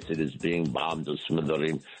place, it is being bombed to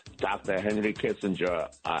smithereens. Dr. Henry Kissinger,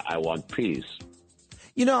 I want peace.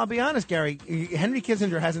 You know, I'll be honest, Gary. Henry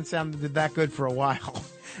Kissinger hasn't sounded that good for a while.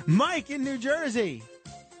 Mike in New Jersey.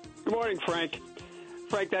 Good morning, Frank.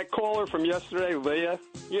 Frank, that caller from yesterday, Leah,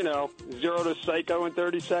 0 to psycho in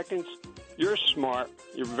 30 seconds. You're smart.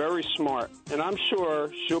 You're very smart. And I'm sure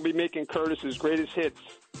she'll be making Curtis's greatest hits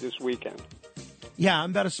this weekend. Yeah,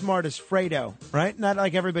 I'm about as smart as Fredo, right? Not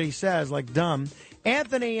like everybody says, like dumb.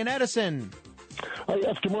 Anthony in Edison.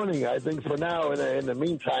 Yes, good morning. I think for now, in the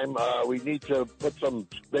meantime, we need to put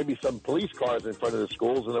maybe some police cars in front of the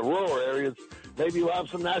schools in the rural areas. Maybe we'll have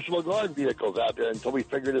some National Guard vehicles out there until we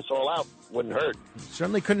figure this all out. Wouldn't hurt.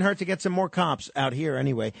 Certainly couldn't hurt to get some more cops out here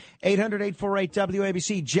anyway.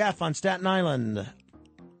 800-848-WABC. Jeff on Staten Island.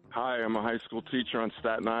 Hi, I'm a high school teacher on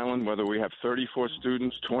Staten Island. Whether we have 34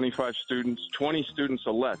 students, 25 students, 20 students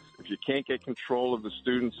or less, if you can't get control of the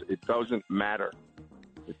students, it doesn't matter.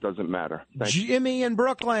 It doesn't matter. Jimmy in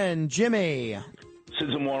Brooklyn. Jimmy.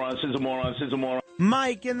 Moron.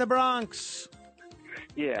 Mike in the Bronx.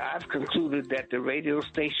 Yeah, I've concluded that the radio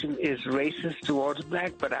station is racist towards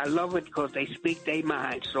black, but I love it because they speak their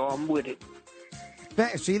mind, so I'm with it.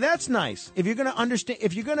 See, that's nice. If you're going to understand,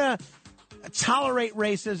 if you're going to tolerate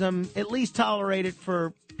racism, at least tolerate it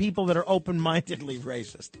for people that are open-mindedly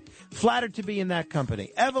racist. Flattered to be in that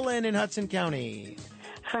company. Evelyn in Hudson County.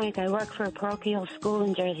 Frank, I work for a parochial school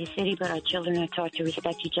in Jersey City, but our children are taught to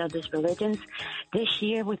respect each other's religions. This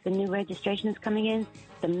year, with the new registrations coming in,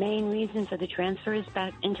 the main reason for the transfers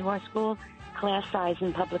back into our school, class size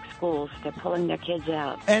in public schools. They're pulling their kids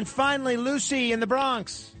out. And finally, Lucy in the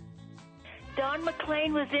Bronx. Don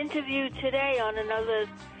McLean was interviewed today on another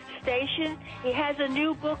station. He has a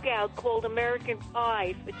new book out called American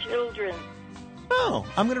Pie for Children. Oh,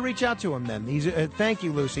 I'm going to reach out to him then. Thank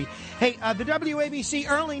you, Lucy. Hey, the WABC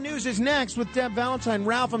Early News is next with Deb Valentine.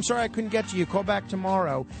 Ralph, I'm sorry I couldn't get to you. Call back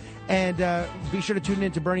tomorrow. And be sure to tune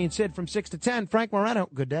in to Bernie and Sid from 6 to 10. Frank Morano,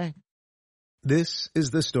 good day. This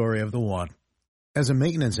is the story of the one. As a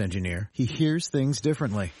maintenance engineer, he hears things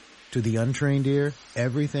differently. To the untrained ear,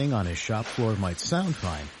 everything on his shop floor might sound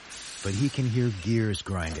fine, but he can hear gears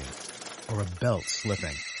grinding or a belt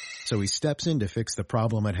slipping. So he steps in to fix the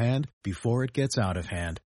problem at hand before it gets out of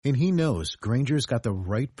hand. And he knows Grainger's got the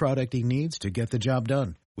right product he needs to get the job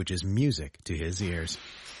done, which is music to his ears.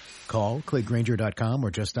 Call, click Grainger.com, or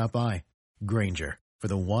just stop by. Grainger, for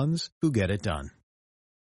the ones who get it done.